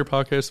watch your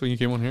podcast when you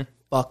came on here?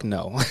 Fuck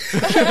no.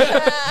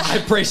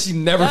 I pray she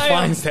never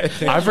finds that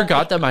thing. I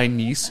forgot that my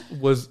niece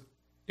was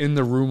in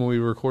the room when we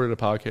recorded a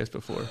podcast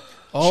before.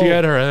 Oh. She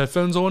had her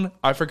headphones on.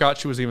 I forgot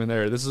she was even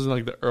there. This is in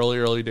like the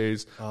early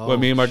days when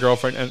me and my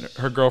girlfriend and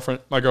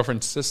my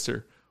girlfriend's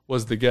sister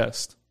was the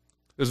guest.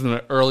 This was in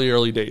the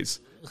early days.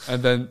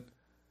 And then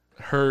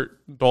her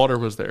daughter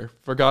was there.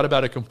 Forgot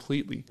about it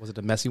completely. Was it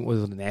a messy one?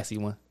 Was it a nasty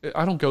one?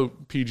 I don't go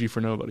PG for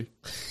nobody.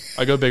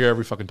 I go bigger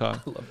every fucking time.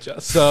 Love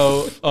Jess.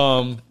 So,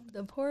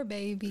 The poor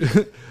baby.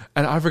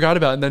 and I forgot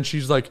about it. And then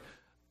she's like,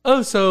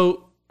 oh,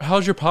 so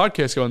how's your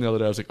podcast going the other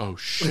day? I was like, oh,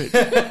 shit.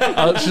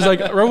 She's like,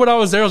 remember when I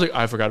was there? I was like,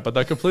 I forgot about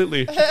that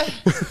completely.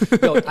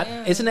 Yo,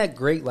 isn't that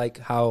great? Like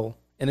how,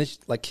 and it's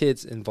like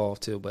kids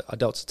involved too, but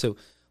adults too.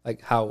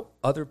 Like how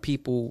other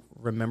people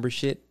remember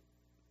shit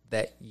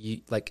that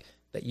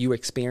you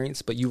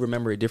experience, but you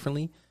remember it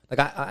differently. Like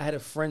I had a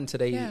friend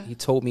today. Yeah. He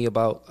told me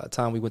about a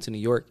time we went to New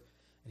York,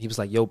 and he was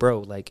like, "Yo, bro,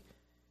 like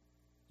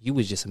you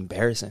was just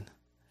embarrassing,"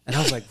 and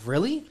I was like,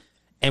 "Really?"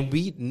 And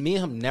me and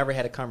him never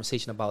had a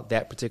conversation about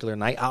that particular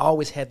night. I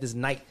always had this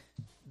night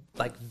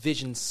like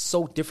vision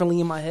so differently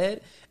in my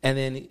head. And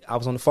then I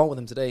was on the phone with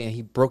him today, and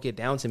he broke it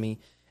down to me,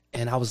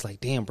 and I was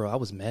like, "Damn, bro, I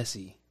was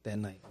messy that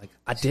night. Like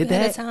I did At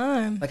that. a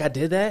time. Like I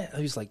did that."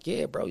 He was like,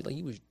 "Yeah, bro." Like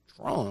he was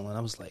drawn, and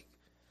I was like,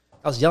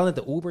 I was yelling at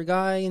the Uber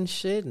guy and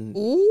shit, and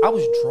I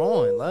was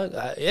drawing. Like,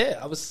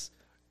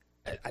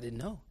 I didn't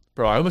know.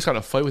 Bro, I almost got in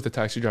a fight with a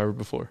taxi driver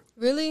before.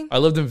 Really? I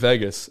lived in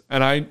Vegas,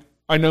 and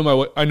I knew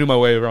my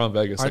way around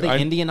Vegas. Are Like,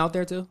 they Indian out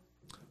there too?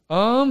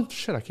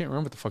 Shit, I can't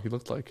remember what the fuck he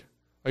looked like.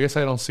 I guess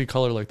I don't see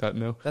color like that.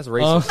 No, That's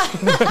racist.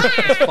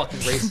 That's fucking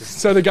racist.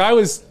 So the guy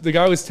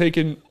was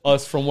taking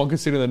us from one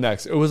casino to the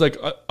next. It was like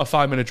a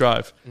 5-minute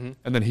drive, and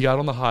then he got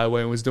on the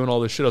highway and was doing all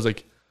this shit. I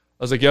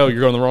was like, yo, you're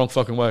going the wrong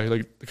fucking way.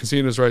 Like the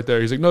casino's right there.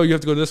 He's like, no, you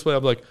have to go this way.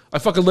 I'm like, I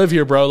fucking live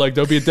here, bro. Like,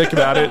 don't be a dick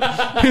about it.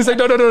 He's like,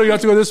 no, you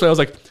have to go this way. I was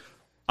like,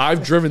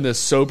 I've driven this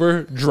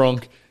sober,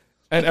 drunk,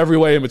 and every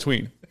way in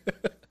between.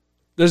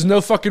 There's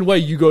no fucking way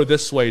you go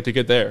this way to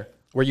get there.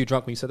 Were you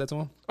drunk when you said that to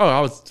him? Oh,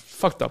 I was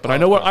fucked up, but I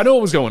know what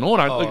was going on.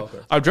 okay.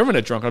 I've driven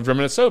it drunk. I've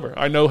driven it sober.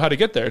 I know how to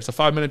get there. It's a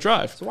 5-minute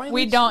drive. So why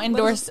We don't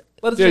endorse.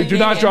 Let us Yeah, do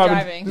not drive.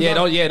 driving.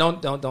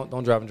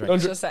 don't drive and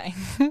drink. Just saying.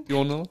 You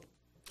want to know?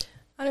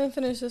 I didn't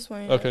finish this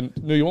one. yet. Okay,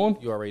 no, you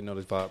want? You already know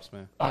the vibes,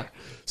 man. All right.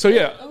 So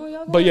yeah,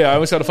 y'all but yeah, I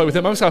almost had a fight with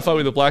him. I almost had a fight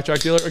with the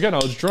blackjack dealer. Again, I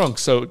was drunk.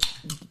 So,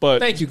 but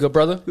Thank you, good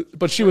brother.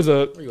 But she was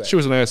you at? she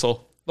was an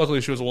asshole. Luckily,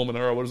 she was a woman,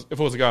 or if it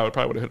was a guy, I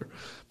probably would have hit her.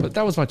 But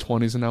that was my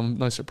 20s, and I'm a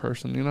nicer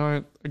person. You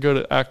know, I go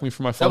to Acme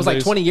for my fun That was like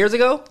days. 20 years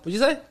ago. What'd you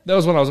say? That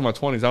was when I was in my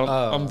 20s.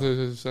 I'm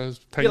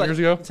 10 You're like years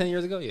ago. 10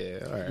 years ago. Yeah.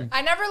 All right.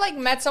 I never like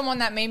met someone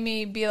that made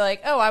me be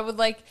like, oh, I would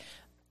like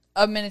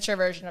a miniature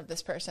version of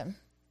this person.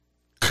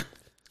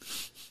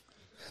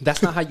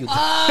 That's not how you.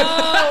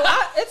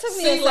 It took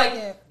me a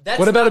second.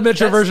 What about a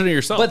miniature version of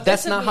yourself? But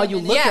that's That not took how me a you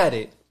minute. look Yeah. at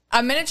it.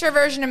 A miniature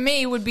version of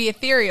me would be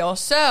ethereal.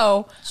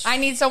 So I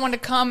need someone to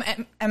come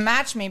and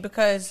match me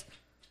because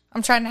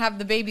I'm trying to have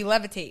the baby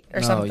levitate or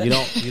No, something.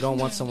 you don't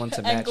want someone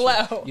to match glow.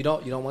 you. You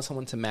don't want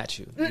someone to match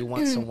you. You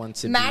want someone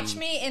to match be,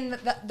 me in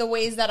the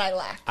ways that I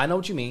lack. I know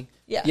what you mean.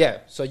 Yeah. Yeah.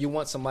 So you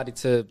want somebody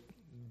to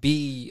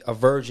be a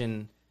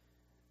version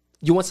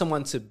you want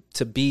someone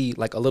to be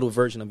like a little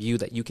version of you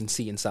that you can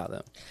see inside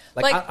them.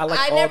 Like, I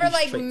I all never these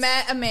like traits.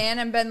 met a man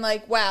and been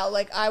like, wow,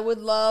 like I would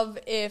love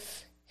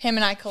if him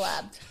and I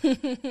collabed.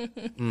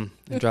 And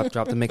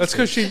drop the mix. That's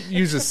because she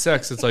uses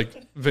sex. It's like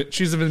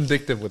she's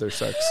vindictive with her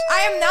sex. I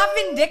am not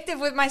vindictive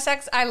with my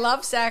sex. I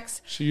love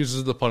sex. She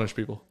uses it to punish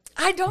people.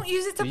 I don't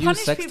use it to you punish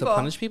use sex people. to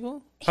punish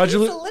people. How'd you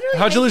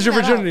literally lose your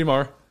making that virginity, up.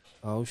 Mar?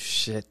 Oh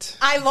shit!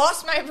 I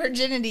lost my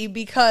virginity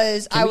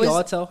because Can I we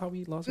all was tell how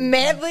we lost?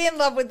 madly in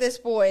love with this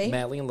boy.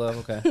 Madly in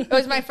love. Okay. It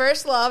was my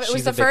first love. It was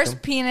She's the a victim.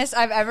 first penis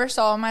I've ever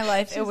saw in my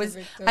life. It a was.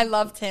 victim. I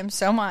loved him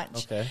so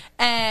much. Okay.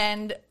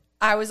 And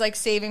I was like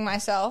saving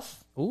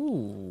myself.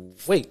 Ooh.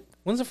 Wait.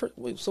 When's the first?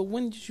 Wait. So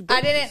when did you?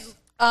 I break this?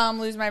 didn't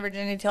lose my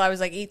virginity till I was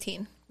like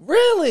 18.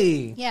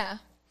 Really? Yeah.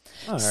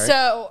 All right.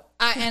 So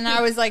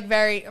I was like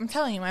I'm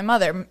telling you, my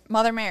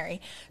mother Mary.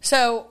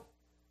 So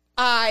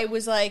I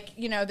was like,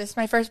 you know, this is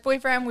my first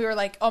boyfriend. We were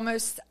like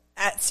almost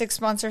at 6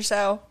 months or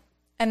so,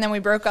 and then we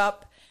broke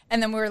up,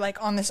 and then we were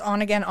like on this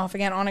on again, off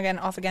again, on again,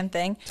 off again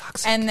thing.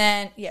 Toxic. And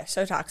then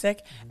so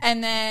toxic.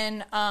 And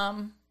then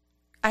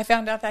I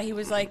found out that he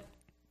was like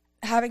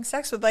having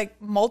sex with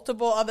like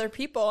multiple other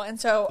people,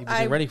 and so He I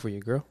wasn't ready for you,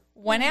 girl.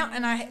 went out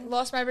and I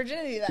lost my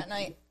virginity that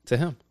night. To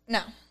him.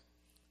 No.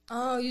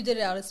 Oh, you did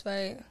it out of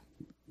spite.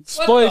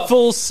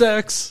 Spiteful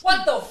sex.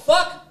 What the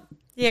fuck?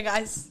 Yeah,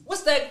 guys.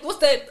 What's that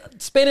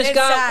Spanish It's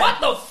guy? sad. What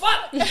the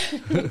fuck?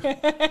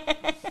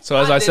 So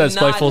as I said,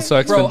 spiteful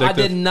sex, bro.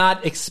 vindictive. I did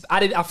not.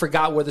 I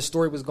forgot where the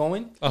story was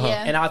going,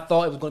 Yeah. and I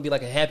thought it was going to be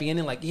like a happy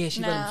ending. Like, yeah,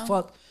 she let him No.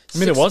 fuck. I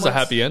mean, it 6 was a months.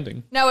 happy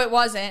ending. No, it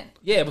wasn't.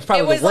 Yeah, it was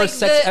probably It was the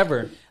worst like sex the-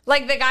 ever.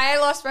 Like the guy I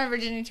lost my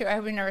virginity to, I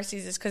hope he never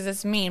sees this because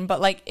it's mean,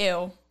 but like,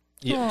 ew.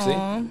 Yeah,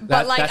 see?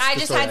 But like, That's I the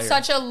just story had hear.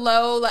 such a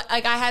low,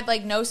 like I had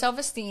like no self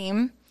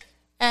esteem,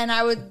 and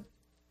I would,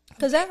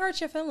 Because that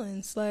hurts your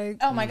feelings. Like,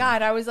 oh my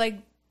God, I was like,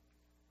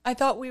 I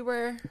thought we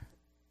were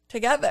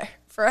together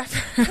forever.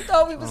 I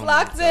thought we was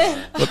locked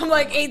in. I'm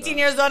like 18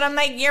 years old. I'm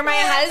like, you're my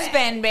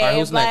husband, babe. All right,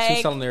 who's next? Who's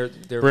Like, telling their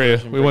Bria,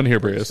 version? we want to hear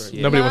Bria's Bria's. story.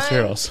 Yeah. Nobody wants to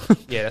hear Mine- us.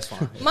 Yeah, that's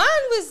fine.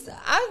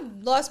 I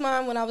lost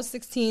mine when I was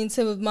 16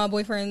 to my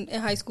boyfriend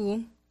in high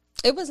school.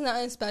 It was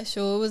nothing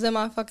special. It was in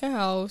my fucking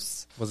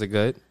house. Was it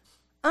good?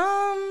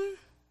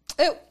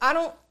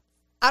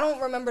 I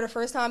don't remember the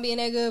first time being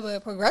that good,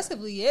 but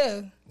progressively,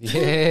 yeah.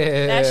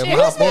 Yeah, That shit my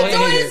was boy.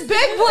 Doing this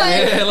big one.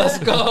 Yeah, let's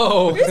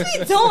go. Who's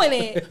be doing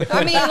it?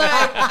 I mean,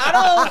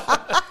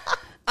 like,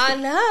 I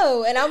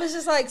know. And I was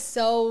just like,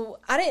 so,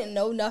 I didn't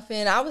know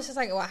nothing. I was just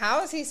like, well,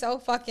 how is he so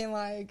fucking,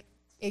 like,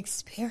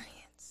 experienced?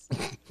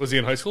 Was he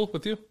in high school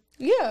with you?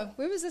 Yeah,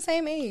 we was the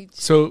same age.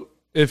 So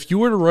if you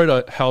were to write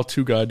a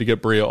how-to guide to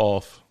get Bria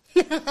off,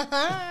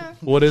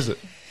 what is it?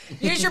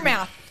 use your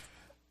mouth.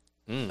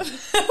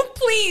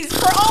 Please,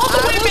 for all the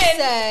I would women.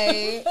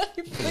 say,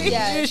 Please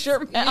yes, use your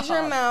mouth. use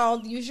your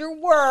mouth, use your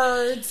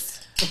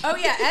words. Oh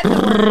yeah, and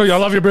I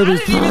love your I baby.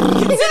 didn't even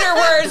consider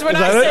words when I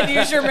that said it?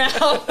 use your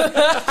mouth.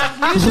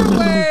 Use your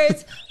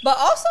words. But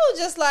also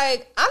just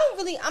like, I'm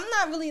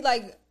not really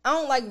like, I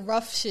don't like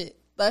rough shit.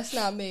 That's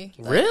not me.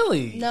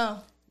 Really? No.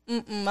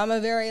 I'm a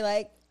very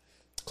like,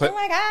 oh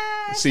my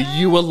God. See,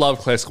 you would love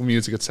classical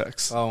music at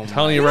sex. Oh I'm my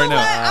telling you You right know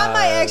what? now. I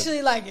might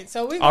actually like it.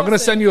 So I'm going to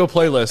send you a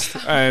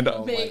playlist, and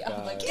I'm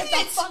like, get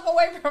the fuck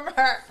away from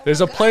her.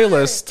 there's a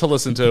playlist to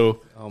listen to.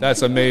 Oh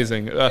That's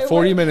amazing.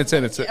 40 minutes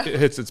in, it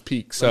hits its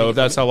peak. So if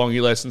that's how long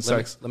you last in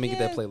sex. Let me get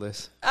that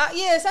playlist.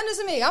 Yeah, send it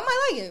to me. I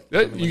might like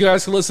it. You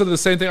guys can listen to the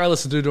same thing I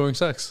listen to during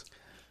sex.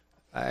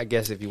 I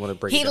guess if you want to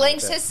break it He down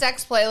links like his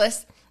sex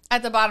playlist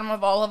at the bottom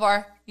of all of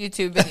our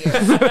YouTube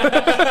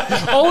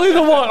videos. Only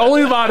the one,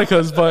 only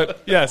Monica's,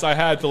 but yes, I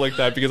had to link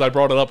that because I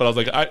brought it up and I was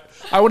like,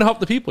 I want to help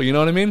the people, you know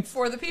what I mean?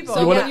 For the people.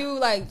 So wanna- when you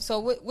like, so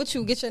what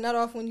you get your nut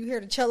off when you hear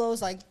the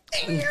cellos like,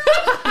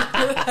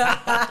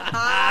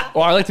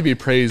 Well, I like to be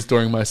praised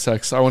during my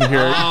sex. I want to hear,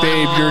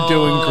 babe, you're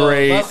doing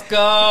great. Let's go.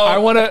 I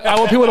want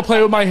people to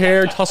play with my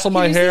hair, tussle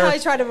my you see how hair, he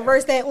tried to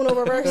reverse that Uno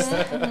reverse?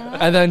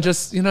 and then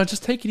just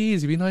take it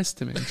easy, be nice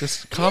to me,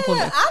 just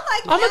compliment. Yeah, I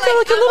like I'm that.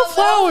 like a little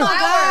flower. Oh my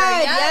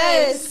God,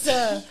 Yes.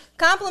 yes.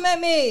 Compliment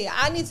me.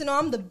 I need to know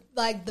I'm the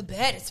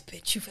baddest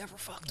bitch you've ever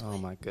fucked. Oh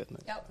my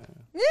goodness. Yeah.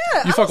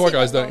 You fuck white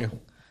guys, don't you?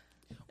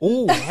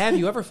 Oh, have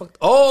you ever fucked?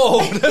 Oh,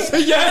 that's a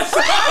yes.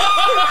 You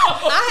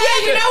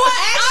know what?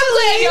 I'm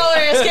glad y'all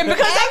are asking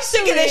because I'm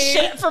sick of this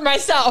Actually- shit for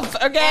myself,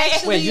 okay?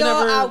 Actually, Wait, you y'all,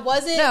 never- I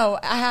wasn't. No,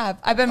 I have.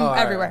 I've been all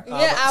right. everywhere.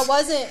 Yeah, I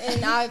wasn't,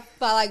 and I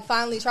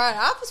finally tried it.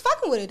 I was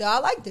fucking with it though. I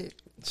liked it.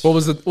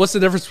 What's the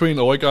difference between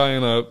a white guy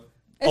and a?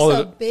 It's all a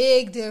the-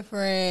 big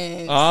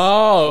difference.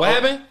 Oh, What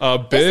happened? A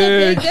It's a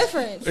big. big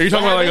difference. Are you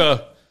talking about like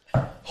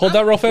a? Hold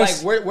that real Like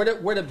fast, where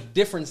the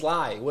difference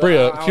lie?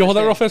 Bria. Can you hold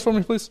that real fast for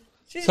me, please?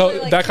 So Usually,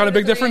 like, that kind of 2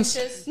 big to 3 difference.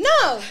 inches. No,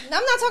 I'm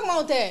not talking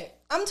about that.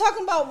 I'm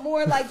talking about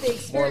more like the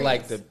experience. More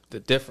like the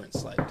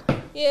difference. Like,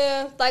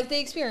 Yeah, like the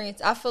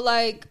experience. I feel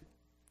like,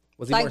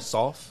 was he Like- more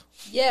soft?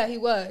 yeah, he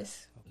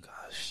was.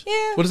 Gosh,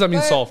 Yeah. What does that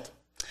mean, but soft?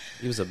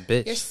 he was a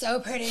bitch. You're so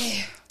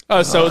pretty.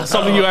 So it's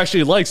something you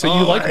actually like. So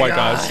you like white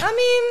guys. I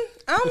mean,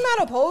 I'm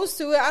not opposed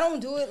to it. I don't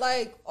do it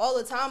like all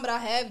the time, but I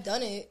have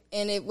done it,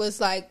 and it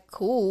was like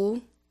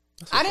cool.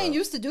 I didn't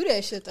used to do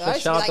that shit though. I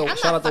used to be like, I'm not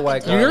shout out to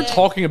white fucking guys. doing You're that.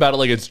 talking about it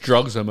like it's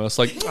drugs almost.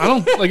 Like I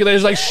don't like.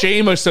 There's like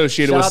shame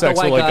associated with Shout out sex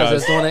to with white white guys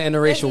guys. that's doing that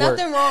There's interracial work.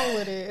 nothing wrong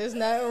with it. There's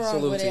nothing wrong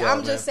Salute with to it. y'all, I'm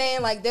man. just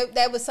saying, like,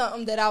 that was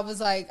something that I was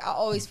like, I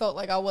always felt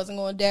like I wasn't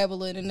going to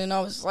dabble in, and then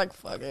I was just like,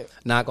 fuck it.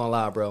 Not gonna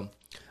lie, bro.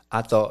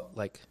 I thought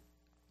like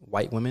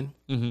white women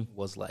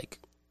was like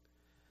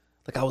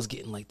I was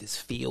getting like this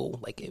feel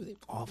like it was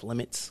off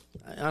limits.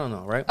 I don't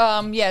know, right?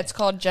 Yeah, it's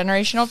called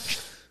generational.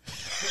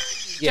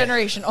 Yeah.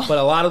 Generational. But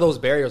a lot of those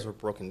barriers were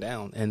broken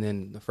down, and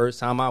then the first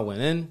time I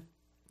went in,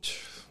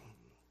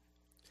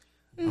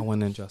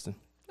 Justin.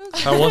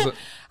 How was it?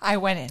 I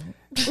went in.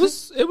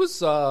 It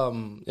was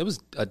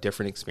a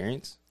different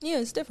experience. Yeah,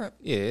 it's different.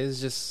 Yeah,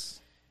 it's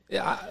just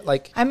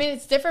I mean,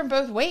 it's different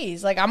both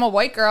ways. Like, I'm a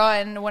white girl,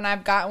 and when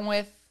I've gotten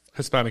with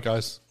Hispanic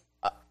guys.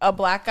 a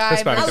black guy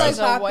Hispanic versus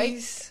guys. a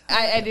white,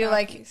 I do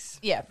like,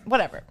 yeah,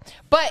 whatever.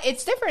 But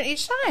it's different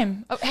each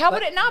time. How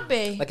would it not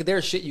be? like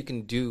there's shit you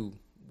can do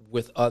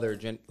with other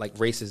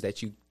races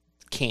that you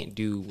can't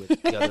do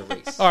with the other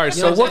race. All right,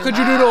 You know so what could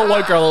you do to a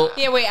white girl?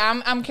 Yeah, wait,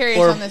 I'm curious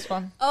Or- on this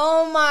one.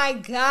 Oh my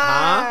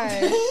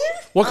god.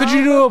 What could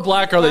you do to a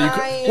black girl that you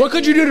crying. could? What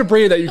could you do to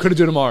Bria that you couldn't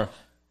do to Mar?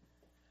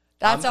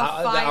 That's a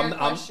fire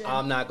question.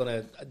 I'm not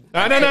gonna. No.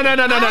 I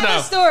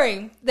have a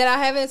story that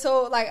I haven't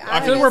told. Like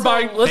I feel like we're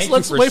buying. Let's Thank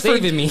you for wait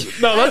saving me.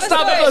 No, let's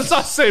stop. story. Let's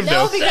not save No,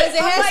 now. because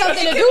it has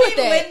something to do with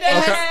that.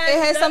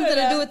 It has something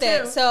to do with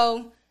that.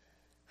 So,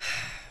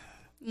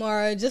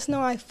 Mara, just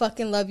know I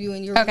fucking love you,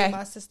 and you're Okay. really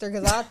my sister.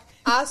 Because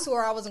I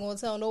swore I wasn't going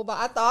to tell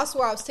nobody. I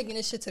swore I was taking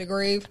this shit to the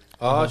grave.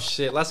 Oh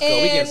shit, let's go. We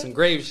And getting some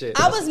grave shit.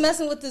 I was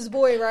messing with this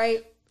boy,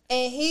 right?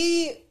 And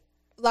he,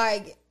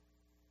 like,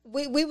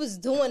 we was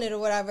doing it or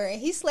whatever, and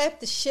he slapped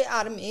the shit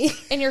out of me.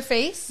 In your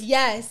face?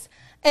 Yes.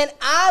 And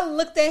I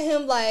looked at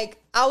him like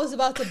I was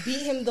about to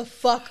beat him the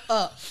fuck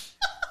up.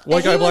 White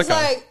And guy, he black was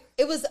guy. like,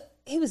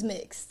 he was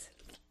mixed.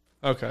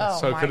 Okay, Oh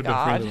so it my could have been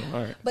God. three of them.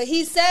 All right. But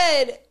he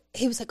said,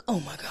 he was like, oh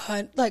my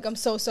God, like, I'm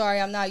so sorry.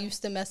 I'm not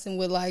used to messing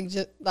with like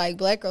just like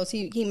black girls.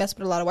 He messed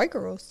with a lot of white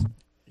girls.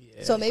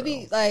 Yeah, so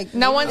maybe like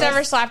No one's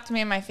ever slapped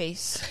me in my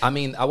face I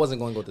mean, I wasn't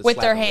going to go to with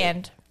slap their him.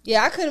 hand.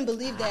 Yeah, I couldn't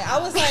believe that. I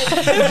was like,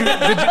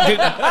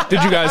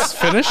 Did you guys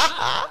finish?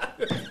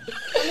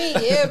 I mean,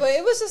 yeah, but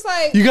it was just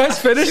like, You guys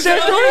finished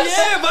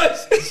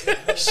afterwards? Yeah,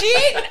 but She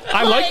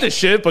I like this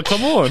shit, but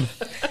come on.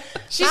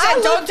 She I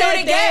said, "Don't looked do at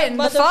it again."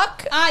 that, The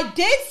fuck? I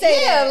did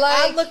say Yeah, that.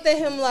 like- I looked at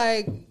him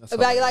like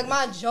hilarious.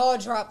 my jaw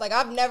dropped. Like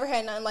I've never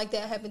had nothing like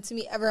that happen to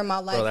me ever in my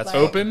life. that's like,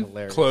 Open,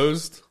 Hilarious.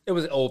 closed. it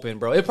was open,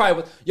 bro. It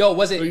probably was. Yo,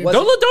 was it? Was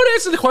Don't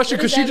answer the question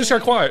because she that just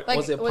got quiet. Like,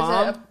 was it was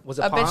palm? it was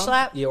it a palm? bitch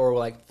slap? Yeah, or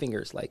like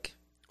fingers, like.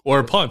 Or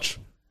a punch.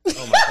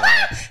 Oh my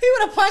god. He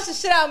would have punched the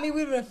shit out of me.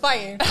 We would have been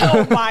fighting.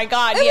 Oh my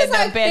god, It he had was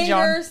no like badge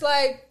on. fingers.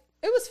 Like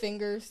it was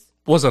fingers.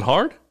 Was it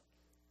hard?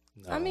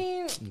 I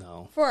mean,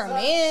 No. for a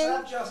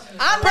man, I've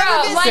Bro,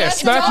 never been. like- Yeah, That's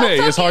smack all me as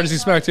hard fucking- as he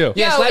smacked you.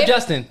 Yeah, Yo, slap if-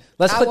 Justin.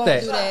 Let's I put won't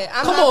that. do that.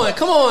 I'm Come not- on,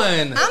 come on.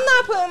 I'm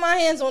not putting my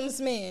hands on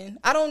this man.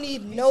 I don't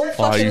need no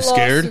fucking you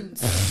scared?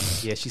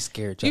 lawsuits. Yeah, she's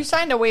scared. You Justin.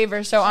 signed a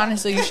waiver, so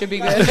honestly, you should be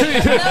good. No,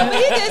 but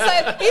he just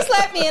like he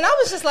slapped me, and I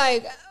was just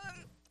like,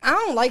 I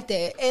don't like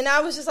that. And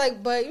I was just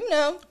like, but you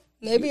know,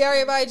 maybe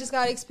everybody just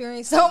got to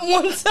experience something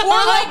one time.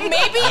 Or like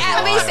maybe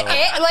at least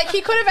like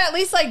he could have at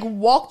least like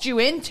walked you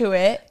into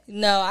it.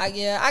 No, I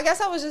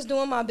guess I was just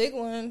doing my big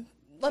one.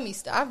 Let me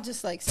stop. I'm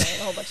just like saying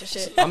a whole bunch of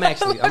shit. I'm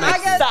actually. I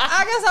guess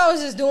I was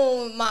just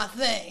doing my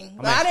thing,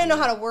 but I didn't know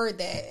how to word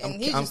that.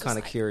 And he I'm just kind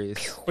of was like,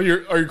 curious. But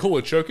are you cool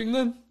with choking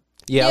then?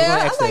 Yeah, Yeah, I was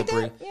gonna I ask like that,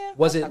 Brie. that. Yeah,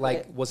 was I it fuck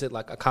like with it.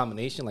 a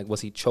combination? Like, was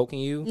he choking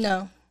you?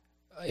 No,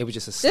 It was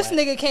just a slap. this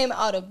nigga came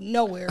out of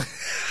nowhere,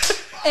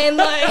 and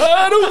like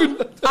I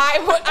don't.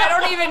 I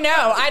don't even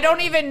know. I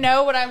don't even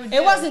know what I would do.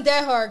 it wasn't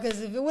that hard.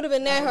 Because if it would have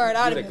been that hard,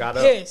 I'd have You'd have been got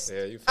up. pissed.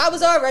 Yeah, you I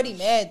was already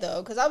mad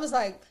though, because I was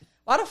like,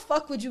 why the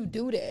fuck would you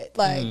do that?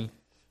 Like,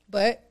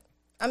 but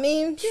I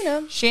mean, you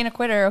know, She ain't a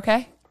quitter,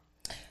 okay?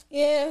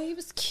 yeah, he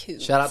was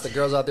cute. Shout out the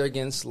girls out there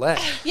getting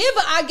slapped. Yeah,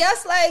 but I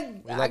guess like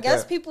I like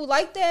guess that. people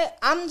like that.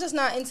 I'm just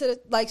not into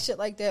like shit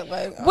like that.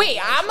 Like, Wait,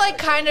 I'm like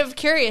kind of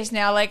curious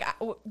now. Like,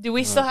 do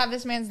we still have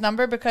this man's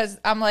number? Because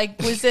I'm like,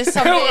 was this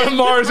something?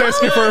 Mars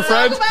asking for a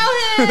friend. talk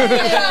about him.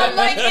 I'm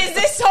like, is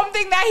this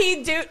something that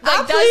he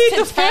I plead does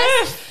the to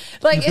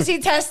test? Like, is he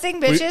testing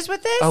bitches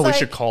with this? Oh, like, we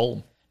should call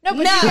him. No,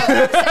 but No. you know what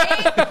I'm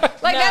saying?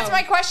 Like, No. that's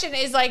my question.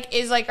 Is like,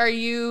 are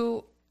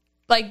you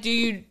like,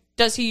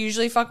 does he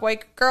usually fuck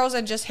white girls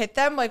and just hit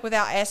them like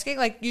without asking?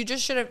 Like, you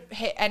just should have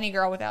hit any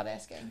girl without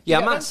asking. Yeah, You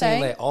I'm know what not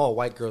saying saying? that all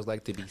white girls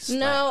like to be slapped.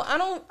 No, I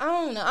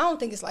don't know. I don't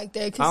think it's like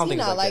that I because don't he's think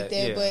it's not like like that,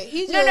 that. yeah. But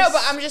he just No,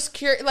 but I'm just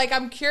curious. Like,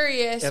 I'm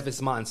curious. If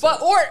it's mindset.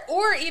 But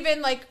or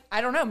even like,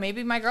 I don't know.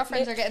 Maybe my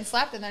girlfriends are getting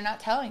slapped and they're not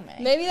telling me.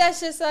 maybe that's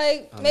just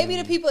like maybe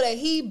the people that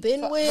he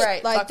been with,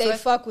 right, like fucks they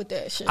with. fuck with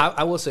that shit.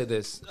 I will say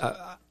this,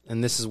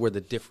 and this is where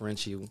the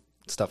differential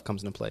stuff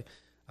comes into play.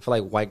 I feel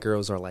like white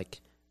girls are like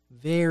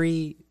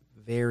very,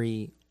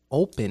 very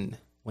open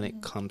when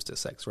it comes to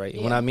sex, right?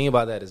 And what I mean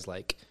by that is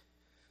like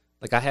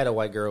Like I had a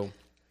white girl,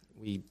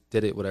 we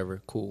did it,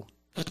 whatever, cool.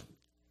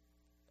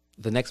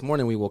 The next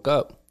morning we woke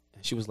up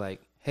and she was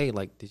like, "Hey,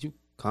 like, did you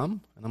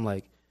come?" And I'm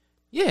like,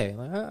 "Yeah,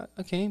 like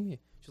I came." Yeah.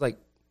 She's like,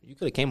 "You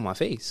could have came on my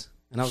face."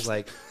 And I was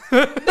like,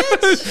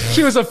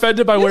 She was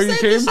offended by where you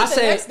came. I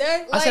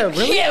said,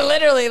 really? Yeah,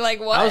 literally, like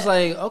what? I was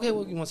like, okay,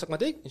 well, you want to suck my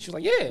dick? And she was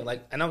like, yeah.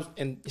 Like,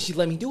 and she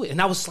let me do it. And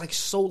I was like,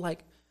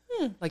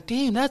 like,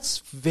 damn, that's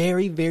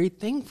very, very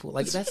thankful.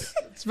 Like,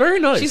 It's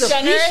very nice. she's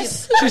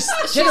generous. She's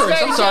generous.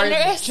 very I'm sorry.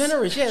 generous.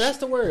 Generous. Yeah, that's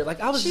the word.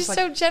 Like, I was She's just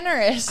so like,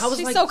 generous. I was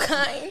She's like, so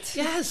kind.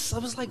 yes. I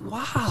was like,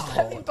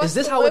 wow. Is Bust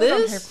this the how it load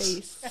on is? her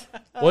face.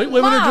 White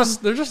women Mom,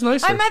 they're just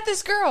nicer. I met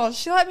this girl.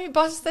 She let me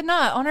bust the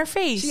nut on her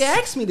face. She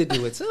asked me to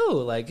do it too.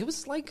 Like, it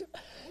was like,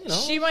 you know,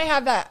 She might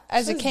have that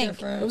as a That's kink.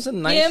 different. it was a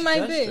nice Yeah, it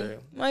might gesture.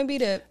 be. Might be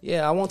that.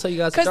 Yeah, I won't tell you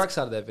guys the 'Cause dark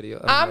side of that video.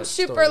 I'm that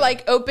super story.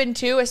 like open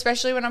too,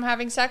 especially when I'm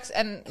having sex,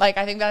 and like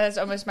I think that is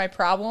almost my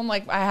problem.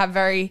 Like I have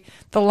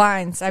the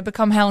lines. I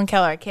become Helen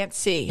Keller. I can't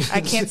see.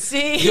 I can't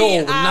see.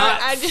 Yo,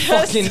 not I just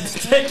fucking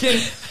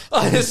taking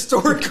a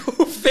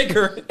historical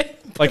figure.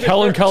 like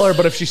Helen Keller,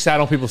 but if she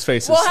sat on people's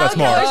faces, Well, that's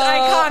Helen more.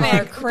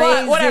 Keller's iconic.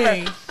 crazy. But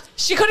whatever.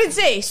 She couldn't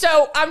see,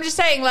 so I'm just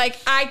saying, like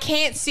I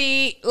can't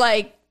see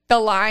like the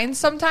lines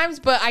sometimes,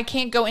 but I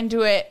can't go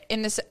into it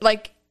in this.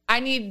 Like I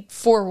need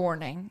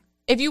forewarning.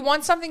 If you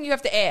want something, you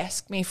have to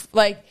ask me.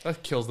 Like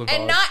That kills the vibe.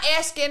 and not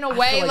ask in a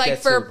way like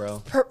like that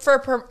too, bro.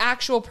 for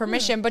actual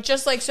permission, but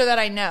just like so that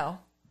I know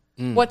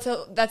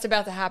that's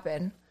about to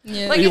happen.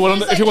 Yeah. Like You want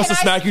he's him- if he wants "Can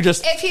to smack you,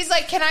 just- if he's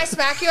like, "Can I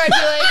smack you?" I'd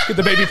be like, Get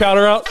the baby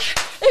powder out.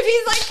 if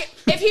he's like,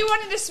 if he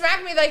wanted to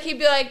smack me, like he'd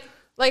be like,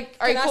 are you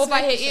Can I cool if I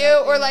smack hit you? you,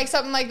 or like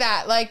something like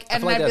that, like,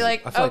 and feel like I'd be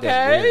that's- like, I feel like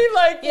that's okay, weird.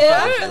 like, Yeah,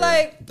 I what? feel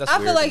like That's I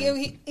feel weird like to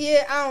me.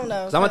 I don't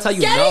know. I'm gonna tell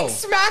you Getting no.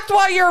 smacked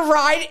while you're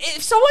riding.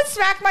 If someone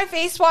smacked my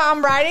face while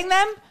I'm riding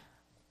them,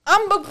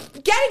 I'm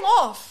getting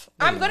off.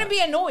 I'm going to be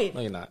annoyed.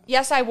 No, you're not.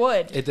 Yes, I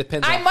would. It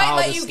depends I on might how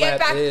let the you get slap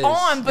back is.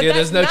 on, but Yeah,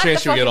 that's there's no not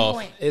chance the you'll get fucking off.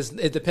 point.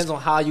 It depends on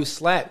how you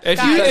slap.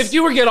 If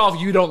you were get off,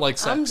 you don't like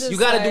sex. I'm just You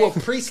got to do a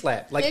like-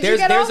 pre-slap. Like Did you there's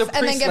get off a and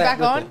then get pre-slap back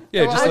with on? it.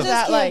 Yeah, Or just was I like- just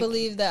that can't like?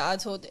 believe that I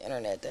told the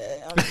internet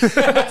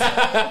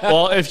that.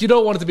 Well, if you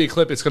don't want it to be a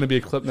clip, it's going to be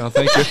a clip now.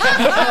 Thank you.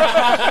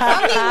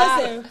 I mean,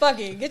 listen, fuck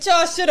it, get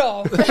y'all shit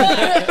off.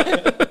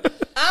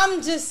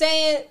 I'm just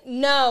saying,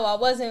 no, I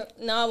wasn't.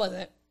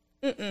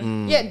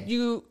 Yeah,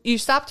 you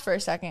stopped for a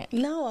second.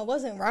 No, I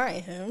wasn't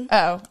riding him.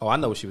 Oh, Oh, I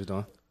know what she was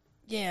doing.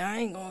 Yeah, I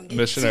ain't gonna get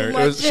Missionary. too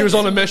much She was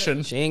on a into it.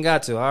 mission. She ain't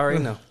got to. I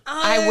already know.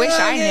 I wish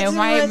I ain't knew. gonna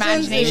My get too much into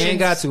imagination- She it. ain't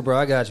got to, bro.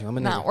 I got you. I'm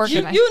in not there. working.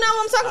 You know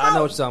what I'm talking about? I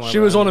know what you're talking about. She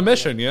was bro. on a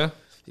mission, yeah?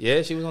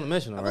 Yeah, she was on a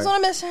mission. All I right. was on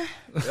a mission.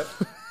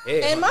 Yeah.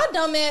 And my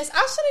dumb ass,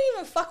 I shouldn't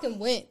even fucking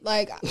went.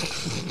 Like,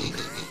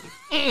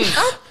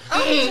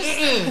 I'm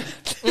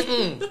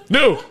just,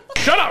 No,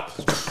 shut up.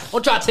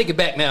 Don't try to take it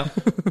back now.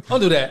 Don't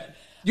do that.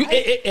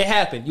 It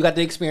happened. You got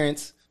the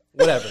experience.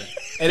 Whatever.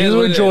 It You is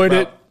what enjoyed is,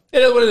 it. bro.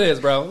 It is what it is,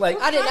 bro. Like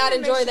I did not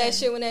enjoy mission. that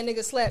shit when that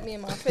nigga slapped me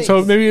in my face.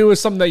 So maybe it was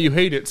something that you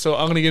hated. So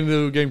I'm going to get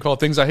into a game called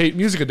Things I Hate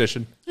Music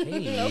Edition.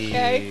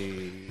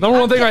 Okay. Number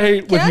one thing I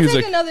hate Can with I music.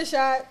 take another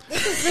shot?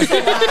 This is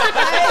a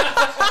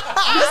lot.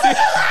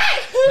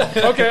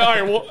 Okay, all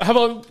right. Well, how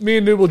about me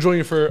and Noob will join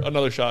you for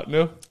another shot?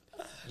 No?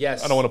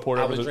 yes, I don't wanna pour it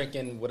I over was the-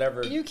 drinking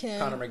whatever You can.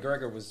 Conor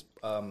McGregor was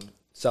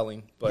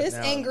selling, but His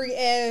now angry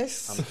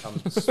ass.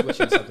 I'm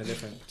switching to something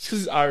different. Because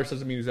he's Irish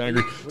doesn't mean he's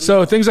angry.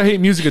 So Things I Hate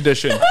Music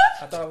Edition.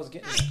 I thought I was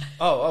getting.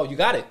 Oh, you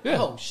got it.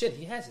 Yeah. Oh shit,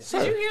 he has it.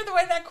 Did you hear the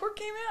way that cork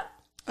came out?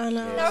 I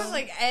know. That was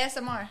like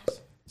ASMR.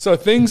 So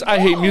Things I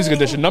Hate Music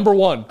Edition. Number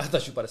one. I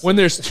thought you were about to say. When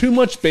there's too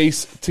much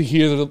bass to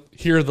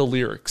hear the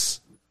lyrics.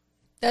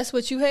 That's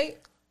what you hate?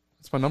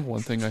 That's my number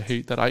one thing I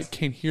hate, that I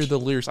can't hear the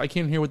lyrics. I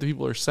can't hear what the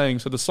people are saying.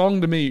 So the song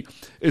to me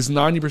is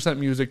 90%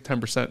 music,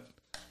 10%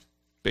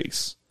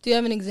 bass. Do you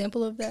have an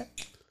example of that?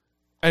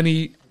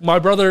 And my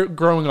brother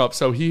growing up,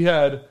 so he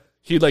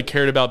like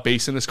cared about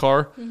bass in his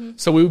car.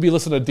 So we would be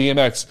listening to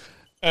DMX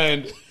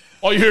and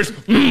all you hear is,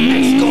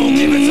 He's gonna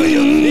give it to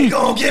you. He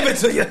gonna give it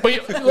to you.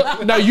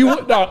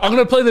 but now I'm going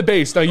to play the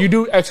bass. Now you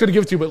do, X going to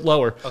give it to you, but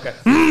lower. Okay.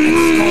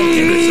 He's gonna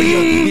give it to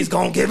you. He's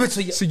gonna give it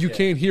to you. So you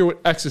can't hear what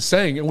X is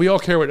saying, and we all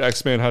care what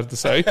X Man has to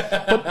say.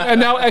 And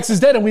now X is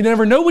dead, and we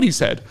never know what he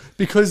said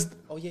because,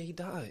 Oh yeah, he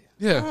died.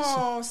 yeah.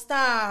 Oh,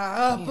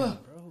 stop.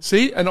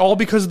 See, and all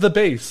because of the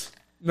bass,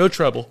 no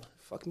treble.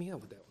 Fuck me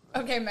up with that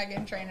one. Okay,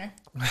 Megan Trainer.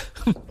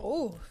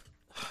 Oh,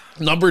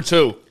 Number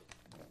two,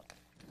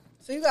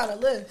 so you got a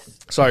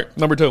list. sorry,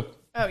 number two,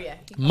 Oh yeah.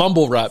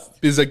 mumble rap.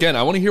 Because again,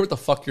 I want to hear what the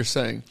fuck you're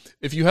saying.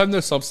 If you have no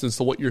substance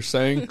to what you're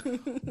saying,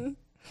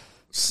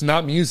 it's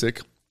not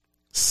music.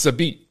 It's a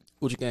beat.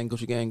 Gucci gang,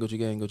 Gucci gang, Gucci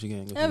gang, Gucci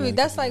gang. Gucci I mean, gang,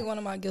 that's Gucci like gang. one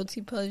of my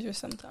guilty pleasures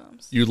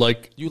sometimes. You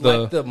like You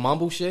like the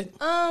mumble shit?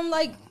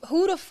 Like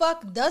who the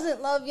fuck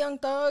doesn't love Young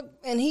Thug?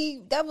 And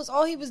that was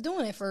all he was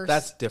doing at first.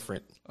 That's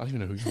different. I don't even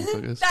know who Young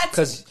Thug is.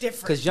 That's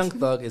different. Because Young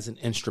Thug is an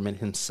instrument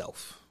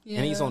himself,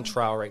 and he's Yeah. on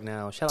trial right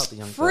now. Shout out to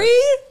Young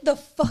free the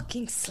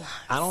fucking slime.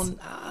 Thug.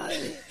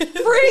 I don't.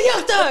 Free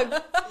Young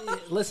Thug.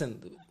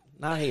 Listen,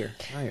 not here.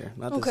 Not here.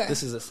 Not Okay.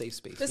 this is a safe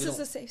space. This We is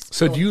don't- a safe space.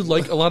 So do you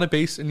like a lot of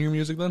bass in your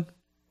music then?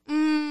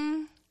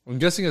 I'm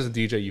guessing as a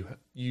DJ,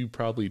 you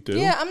probably do.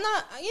 Yeah, I'm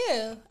not.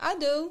 Yeah, I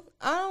do.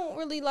 I don't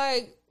really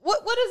like.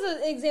 What is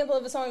an example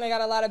of a song that got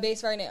a lot of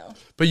bass right now?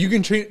 But you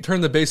can turn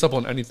the bass up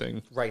on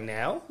anything. Right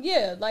now?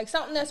 Yeah, like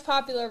something that's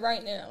popular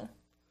right now.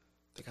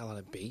 They got a lot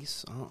of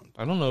bass.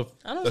 I don't know if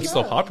don't that's know.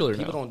 still popular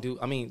People now. don't do.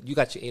 I mean, you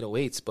got your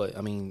 808s, but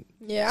I mean,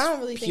 Yeah, I don't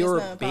really think pure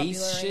it's not popular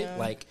bass right shit now.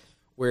 like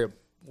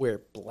where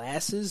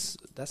blasts is.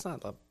 That's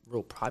not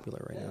real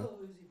popular right now.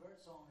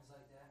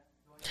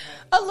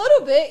 A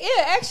little bit,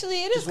 yeah.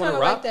 Actually, it is Just Wanna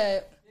kind of like Rock?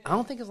 that. I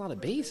don't think there's a lot of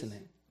bass in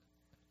it.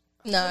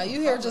 Nah, you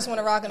hear "Just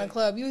Wanna Rock" in a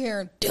club. You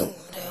hear "Doom."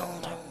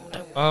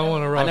 I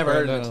want to rock. I never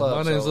heard it in right the now.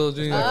 club, My name's so- Lil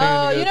G.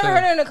 Oh, you never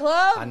heard it in a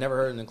club? I never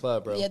heard it in the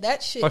club, bro. Yeah,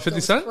 that shit By 50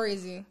 goes Cent?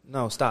 crazy.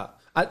 No, stop.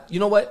 You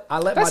know what?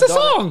 That's my a daughter,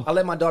 song. I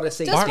let my daughter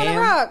say Just Wanna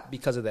damn Rock.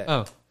 because of that.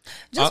 Oh,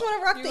 Just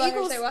Wanna Rock You the let her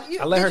Eagles. say what? You,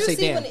 I let did her you say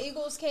see damn. when the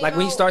Eagles came Like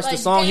when he out, starts the like,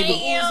 song, he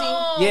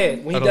damn. Yeah,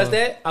 when I he don't does know.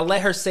 that, I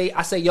let her say.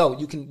 I say, "Yo,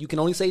 you can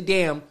only say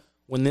damn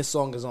when this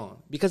song is on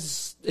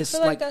because it's I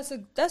feel like that's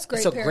great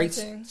it's a parenting. great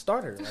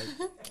starter.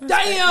 Like,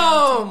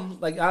 damn,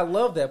 like I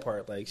love that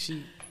part. Like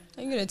she,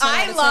 I'm gonna 10 out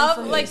I of 10 love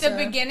for like you, the sir.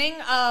 beginning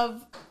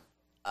of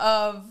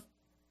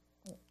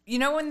you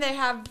know when they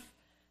have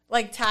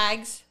like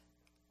tags.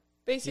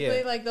 Basically,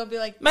 Yeah. like they'll be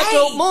like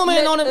Metro hey,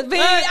 Boomin on the.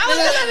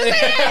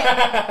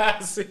 I was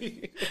gonna say it.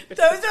 See? Those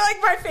are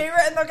like my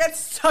favorite, and they'll get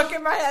stuck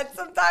in my head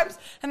sometimes.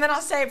 And then I'll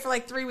say it for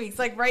like 3 weeks.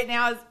 Like right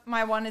now,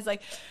 my one is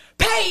like,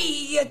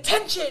 "Pay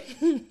attention."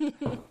 Do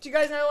you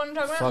guys know what I'm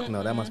talking about? Fuck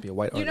no, that must be a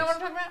white Do you know artist.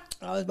 what I'm talking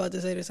about? I was about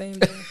to say the same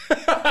thing.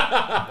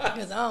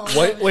 'Cause I don't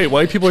know. wait,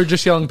 white people are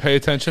just yelling "pay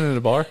attention" in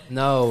a bar.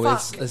 No,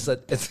 Fuck. it's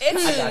It's-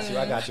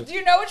 I got you. Do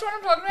you know which one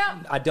I'm talking about?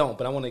 I don't,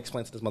 but I want to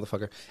explain to this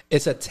motherfucker.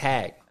 It's a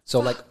tag. So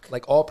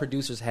like all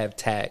producers have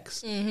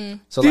tags. Mm-hmm.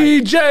 So like,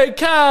 DJ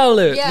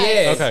Khaled. Yeah.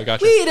 yeah, Okay,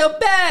 gotcha. We the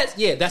best.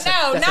 Yeah, that's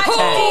No, that's not a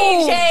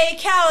tag.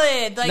 DJ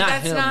Khaled. Like Not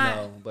that's him, not.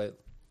 no, but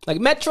like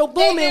Metro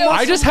Boomin. do.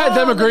 I just had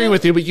them agreeing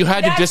with you, but you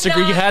had to That's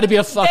disagree. You not- had to be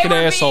a they fucking were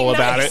being asshole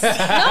about nice. it. No, it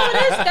is.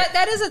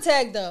 That is a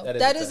tag though. That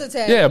That is is a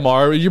a tag. Yeah,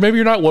 Mar, maybe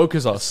you're not woke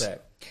as us. Tag.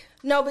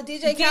 No, but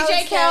DJ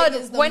DJ Khaled.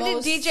 Khaled. When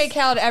did DJ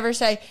Khaled ever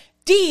say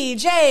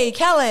DJ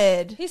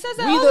Khaled? He says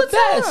that We all the the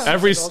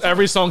time. best.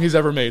 Every song he's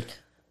ever made.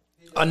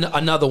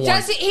 Another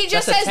one. He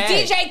just That's a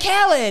says tag. DJ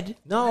Khaled.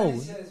 No,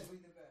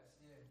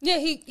 Yeah,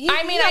 he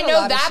I mean, he I got a know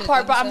lot of that shit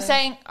part, but he I'm said.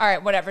 saying, all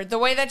right, whatever. The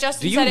way that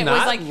Justin Do you said it was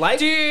not like,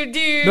 like-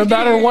 No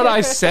matter what I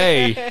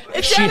say,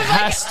 she sounded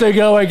has to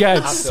go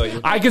against. I feel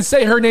you. I can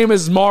say her name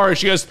is Mara.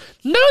 She goes,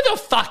 "No, the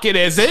fuck it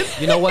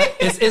isn't." you know what?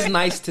 It's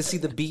nice to see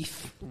the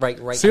beef. Right.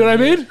 See what I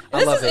mean?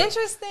 I love This is it.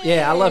 interesting.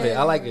 Yeah, I love it.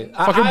 I like it.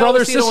 Fucking I brother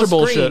always see it on sister screen.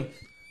 bullshit.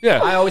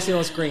 Yeah, I always see it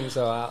on screen,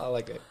 so I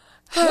like it.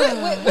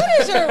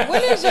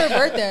 When is your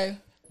birthday?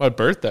 my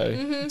birthday.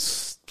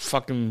 It's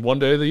fucking one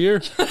day of the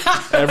year.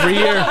 Every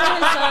year.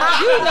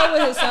 You know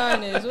what his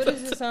sign is. What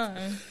is his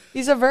sign?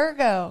 he's a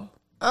Virgo.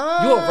 You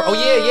over? Oh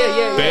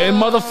yeah. Bad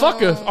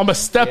motherfucker. I'm a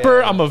stepper.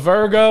 Yeah. I'm a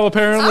Virgo, I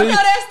apparently. know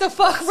that's the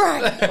fuck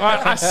right.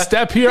 I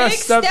step here, I Big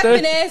step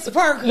stepping there. ass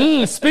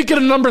Virgo. Speaking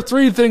of number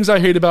 3 things I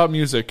hate about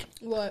music,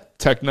 What?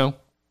 techno.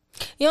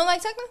 You don't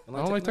like techno?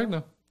 I don't like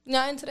techno.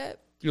 Not into that.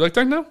 Do you like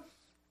techno?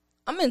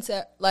 I'm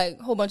into like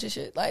a whole bunch of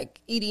shit.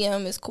 Like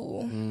EDM is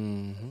cool.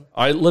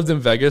 I lived in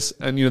Vegas,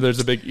 and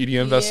there's a big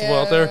EDM festival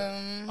out there.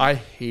 Yeah. I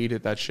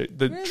hated that shit.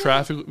 The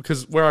traffic,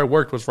 because where I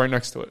worked was right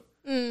next to it.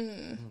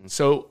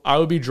 So I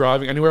would be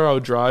driving anywhere I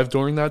would drive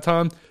during that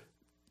time,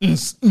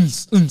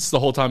 the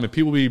whole time, and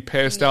people would be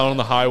passed out on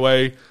the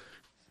highway,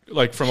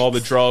 like from all the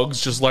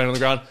drugs, just laying on the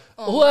ground.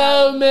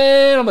 Whoa,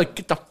 man! I'm like,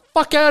 get the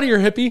fuck out of here,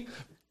 hippie.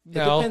 It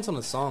No. depends on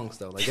the songs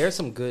though. Like there's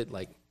some good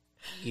like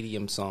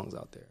EDM songs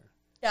out there.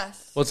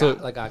 Yes. What's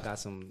it? Like I got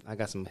some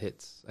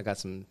hits. I got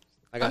some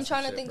I'm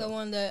trying to shit, think bro. of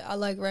one that I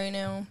like right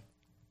now.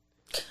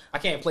 I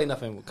can't play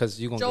nothing because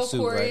you're gonna Joel get sued,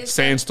 Corey right? is-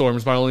 Sandstorm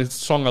is my only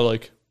song I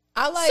like.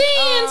 I like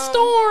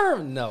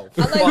Sandstorm. No,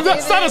 I like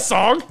That's not a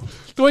song.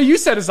 The way you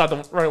said it's not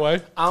the right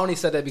way. I only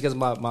said that because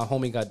my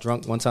homie got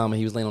drunk one time and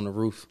he was laying on the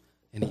roof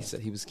and he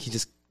said he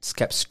just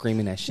kept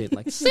screaming that shit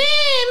like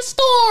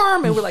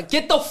Sandstorm and we're like,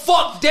 get the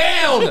fuck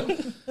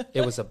down.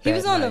 It was a bad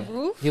was on night. the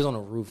roof? He was on the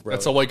roof, bro.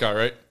 That's a white guy,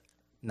 right?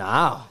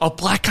 Nah. A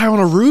black guy on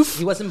a roof?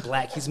 He wasn't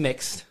black, he's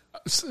mixed.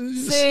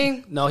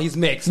 Sing. No, he's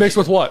mixed. Mixed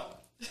with what?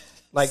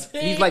 Like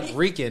he's like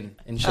Rican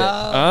and shit. Oh,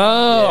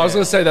 I was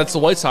gonna say that's the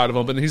white side of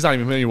him, but he's not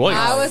even any white.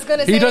 I was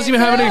gonna He say doesn't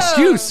even have an no.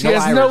 excuse. He No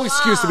has no Irish.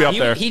 excuse to be up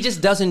there. He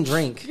just doesn't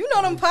drink. You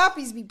know them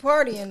poppies be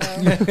partying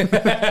though.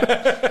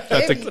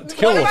 That the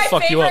kill One will of my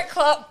fuck you up.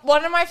 favorite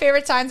one of my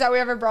favorite times that we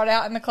ever brought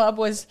out in the club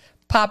was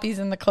Poppies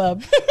in the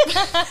club.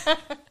 I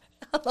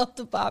love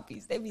the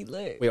poppies. They be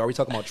lit. Wait, are we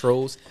talking about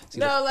trolls? See,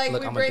 No, like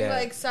look, we I'm a bring dad.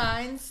 like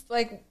signs,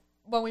 like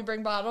when we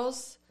bring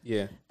bottles.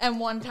 Yeah. And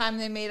one time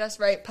they made us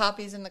write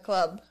Poppies in the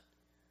club,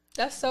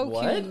 That's so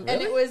What? cute. and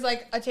Really? it was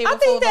like a table I full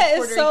think of that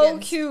Puerto is so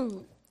Ricans.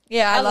 cute.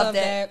 Yeah, I, I loved love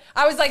it. that.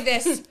 I was like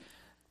this.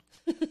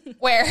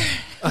 Where?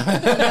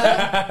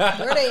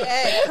 Where they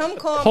at? Come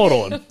call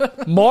Hold me. on.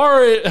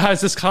 Mara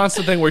has this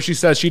constant thing where she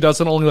says she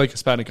doesn't only like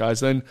Hispanic guys.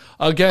 Then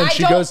again, I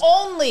she don't goes,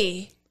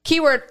 only.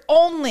 Keyword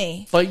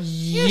only. But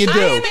you I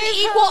am do. an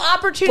equal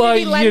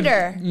opportunity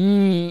lender.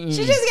 She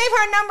just gave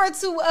her number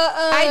to.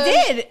 I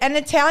did. An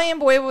Italian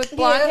boy with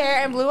blonde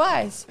hair and blue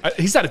eyes.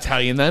 He's not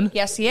Italian then.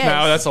 Yes, he is.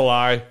 No, that's a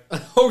lie.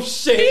 Oh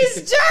shit!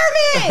 He's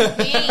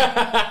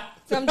German.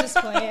 I'm just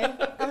playing.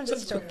 I'm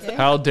just joking.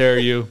 How dare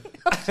you?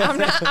 I'm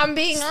not. I'm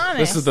being honest.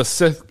 This is the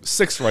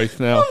sixth right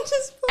now. I'm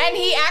just playing. And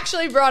he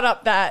actually brought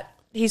up that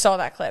he saw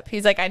that clip.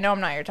 He's like, I know I'm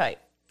not your type.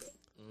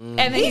 And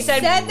then he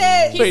said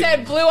that. He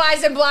said blue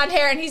eyes and blonde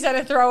hair, and he said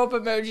a throw up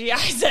emoji. I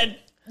said,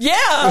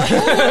 yeah,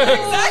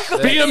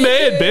 exactly. Be a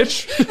man,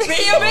 bitch. Be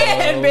a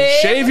man, bitch.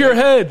 Shave your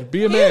head.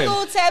 Be a He's a man.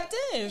 little tapped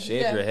in.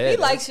 Shave your head. He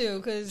likes you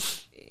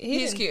because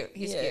He's cute.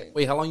 He's cute.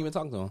 Wait, how long you been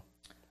talking to him?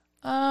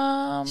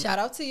 Shout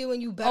out to you,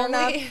 and you better Only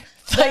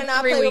not, like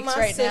not 3 play with weeks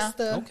my right now.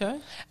 sister. Okay.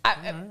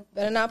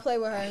 Better not play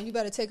with her. You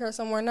better take her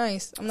somewhere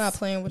nice. I'm not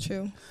playing with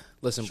you.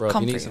 Listen, bro.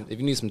 Come If for you.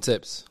 you need some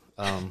tips,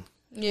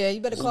 Yeah,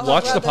 you better call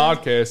Watch her the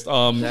brother.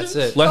 podcast. that's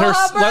it. Let her.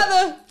 Call her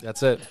brother.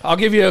 That's it. I'll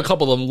give you a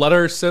couple of them. Let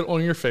her sit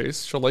on your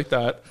face. She'll like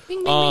that.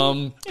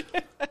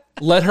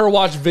 Let her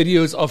watch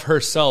videos of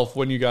herself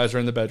when you guys are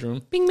in the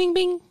bedroom. Bing, bing,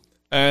 bing.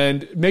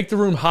 And make the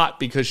room hot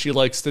because she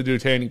likes to do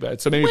tanning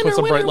bed. So maybe put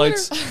some bright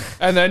lights.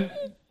 And then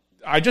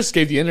I just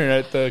gave the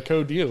internet the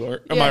code to you.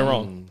 Or am I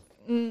wrong?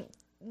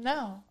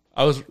 No.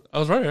 I was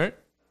right?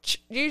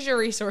 Use your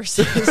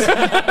resources.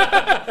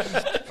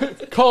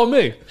 Call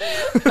me.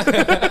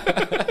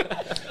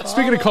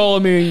 Speaking of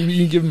calling me,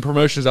 you can give them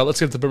promotions out. Let's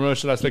get the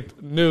promotion aspect.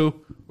 We're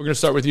going to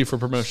start with you for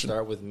promotion.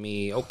 Start with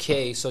me.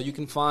 Okay, so you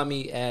can find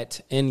me at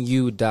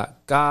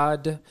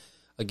nu.god.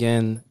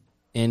 Again,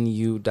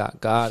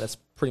 nu.god. That's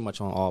pretty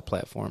much on all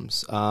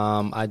platforms.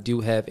 I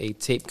do have a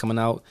tape coming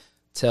out,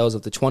 Tales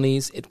of the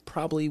 20s. It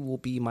probably will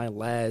be my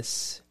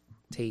last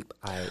tape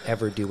I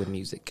ever do with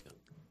music.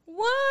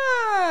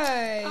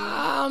 Why?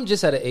 I'm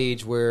just at an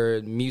age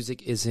where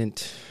music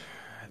isn't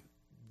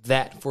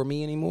that for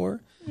me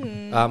anymore.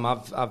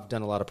 I've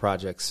done a lot of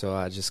projects, so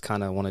I just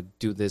kind of want to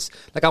do this.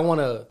 Like I want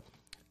to,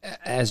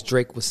 as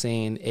Drake was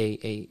saying,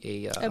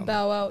 a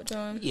bow out,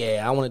 John.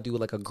 yeah, I want to do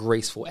like a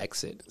graceful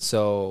exit.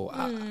 So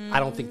I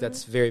don't think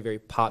that's very, very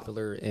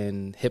popular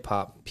in hip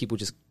hop. People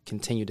just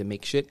continue to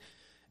make shit,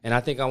 and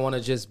I think I want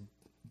to just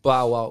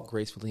bow out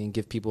gracefully and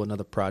give people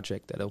another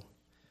project that'll,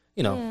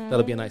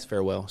 that'll be a nice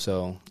farewell.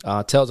 So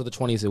Tales of the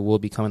 20s, it will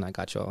be coming. I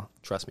got y'all.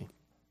 Trust me.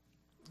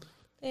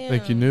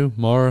 Thank you, New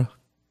Mara.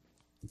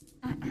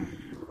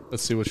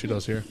 Let's see what she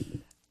does here.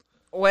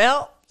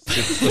 Well,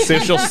 Let's see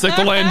if she'll stick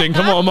the landing.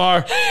 Come on,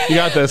 Mar. You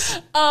got this.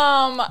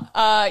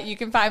 you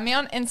can find me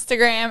on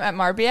Instagram at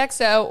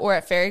MarBXO or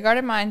at Fairy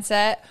Garden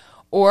Mindset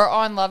or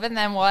on Love and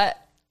Then What.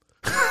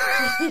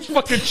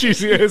 Fucking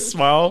cheesy ass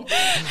smile.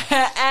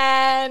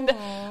 And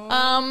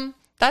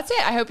that's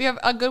it. I hope you have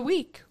a good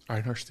week.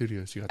 INR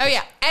Studios. You got Oh, this.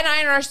 yeah. And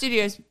INR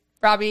Studios.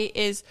 Robbie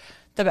is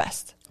the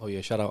best. Oh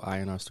yeah, shout out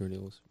INR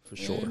Studios for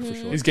sure, for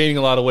sure. He's gaining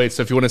a lot of weight,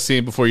 so if you want to see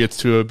him before he gets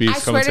too obese, I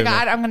come swear and to see him.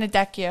 God, I'm going to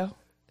deck you.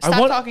 Stop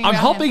talking I'm about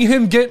helping him.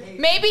 him get.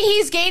 Maybe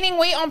he's gaining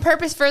weight on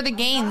purpose for the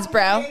gains,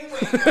 bro.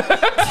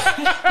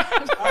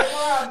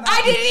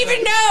 I didn't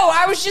even know.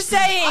 I was just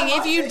saying,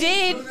 if you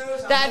did,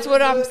 that's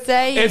what I'm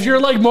saying. If you're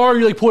like Mar,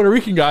 you're like Puerto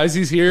Rican guys.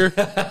 He's here.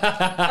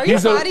 Are you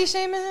body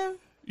shaming him?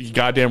 You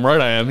goddamn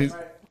right I am.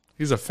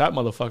 He's a fat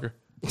motherfucker.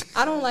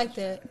 I don't like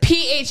that.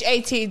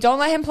 PHAT. Don't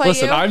let him play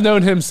Listen, you. I've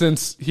known him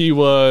since he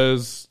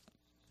was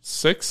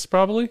 6,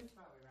 probably.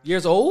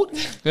 Years old?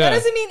 Yeah. That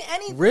doesn't mean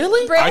anything.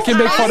 Really? Bro, I can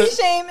make fun of. Body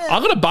shame him.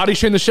 I'm gonna body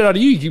shame the shit out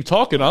of you. You keep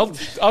talking. I'll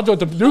do it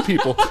to new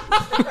people.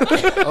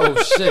 Oh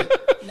shit.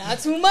 Not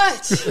too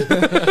much.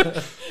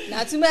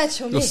 Not too much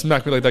for You'll me.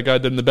 smack me like that guy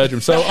did in the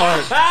bedroom. So all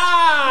right,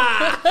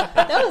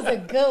 That was a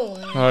good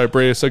one. all right,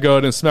 Bria. So go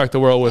ahead and smack the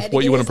world with Had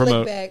what you get want to his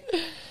lick promote.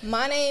 back.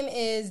 My name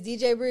is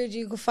DJ Bria G.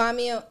 You can find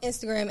me on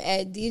Instagram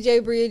at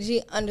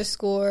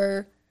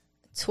DJBriaG_.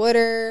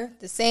 Twitter,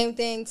 the same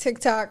thing.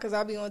 TikTok, because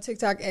I'll be on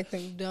TikTok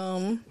acting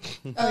dumb.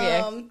 Oh,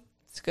 yeah.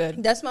 It's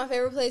good. That's my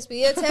favorite place. But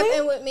yeah, tap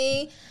in with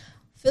me.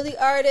 Philly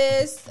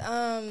artists,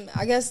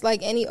 I guess like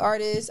any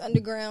artist,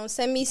 underground.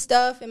 Send me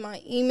stuff in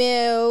my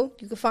email.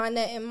 You can find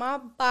that in my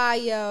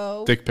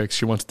bio. Dick pics.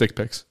 She wants dick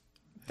pics.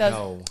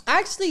 No. I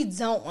actually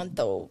don't want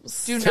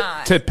those. Do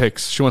not. Tit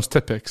pics. She wants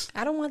tit pics.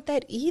 I don't want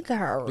that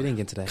either. We didn't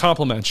get to that.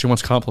 Compliments. She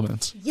wants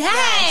compliments.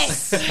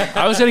 Yes!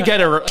 I was gonna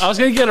get it. I was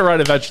gonna get it right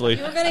eventually.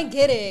 You're going to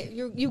get it.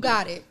 You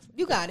got it.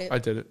 You got it. I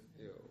did it.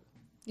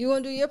 You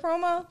want to do your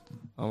promo?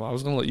 I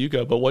was going to let you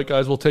go, but white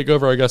guys will take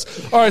over, I guess.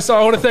 All right, so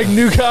I want to thank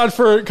New God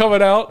for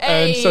coming out.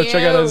 And so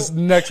check out his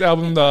next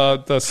album,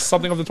 the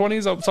Something of the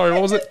 20s. I'm sorry,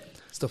 what was it?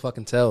 It's the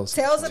fucking Tales.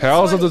 Tales of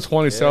Tales of the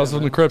 20s, Tales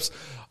of the Crips.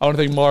 I want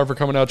to thank Marv for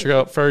coming out. Check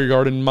out Fairy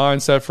Garden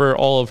Mindset for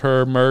all of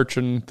her merch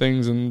and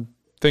things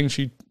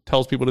she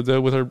tells people to do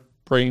with her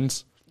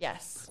brains.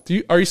 Yes.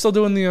 Are you still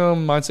doing the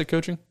mindset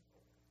coaching?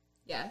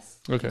 Yes.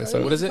 Okay,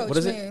 so What is it? Coach What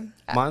is it? Mary.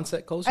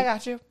 Mindset coaching? I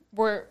got you.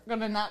 we're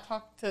gonna not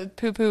talk to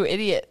poo-poo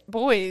idiot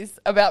boys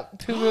about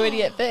poo-poo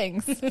idiot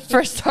things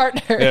for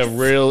starters.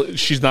 Yeah,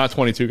 she's not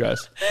 22,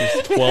 guys.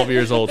 She's 12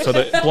 years old. So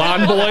the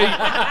blonde boy,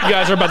 you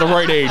guys are about the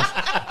right age.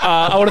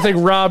 I want to thank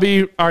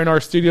Robbie,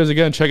 R&R Studios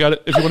again. Check out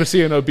it. If you want to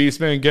see an obese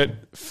man get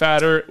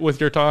fatter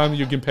with your time,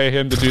 you can pay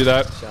him to do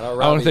that. Shout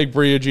out, I want to thank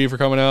Bria G for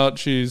coming out.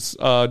 She's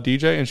a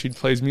DJ and she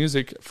plays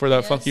music for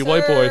that funky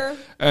white boy.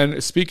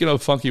 And speaking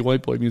of funky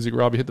white boy music,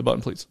 Robbie, hit the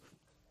button, please.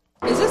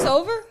 Is this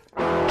over?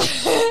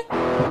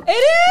 It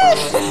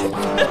is.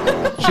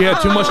 She had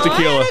too much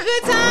tequila. I had a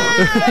good time.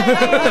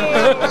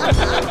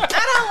 I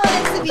don't want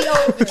it to be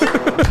over.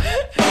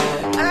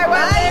 All right,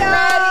 bye,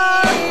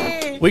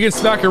 everybody. We can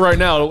smack her right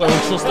now and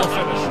she'll still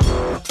finish.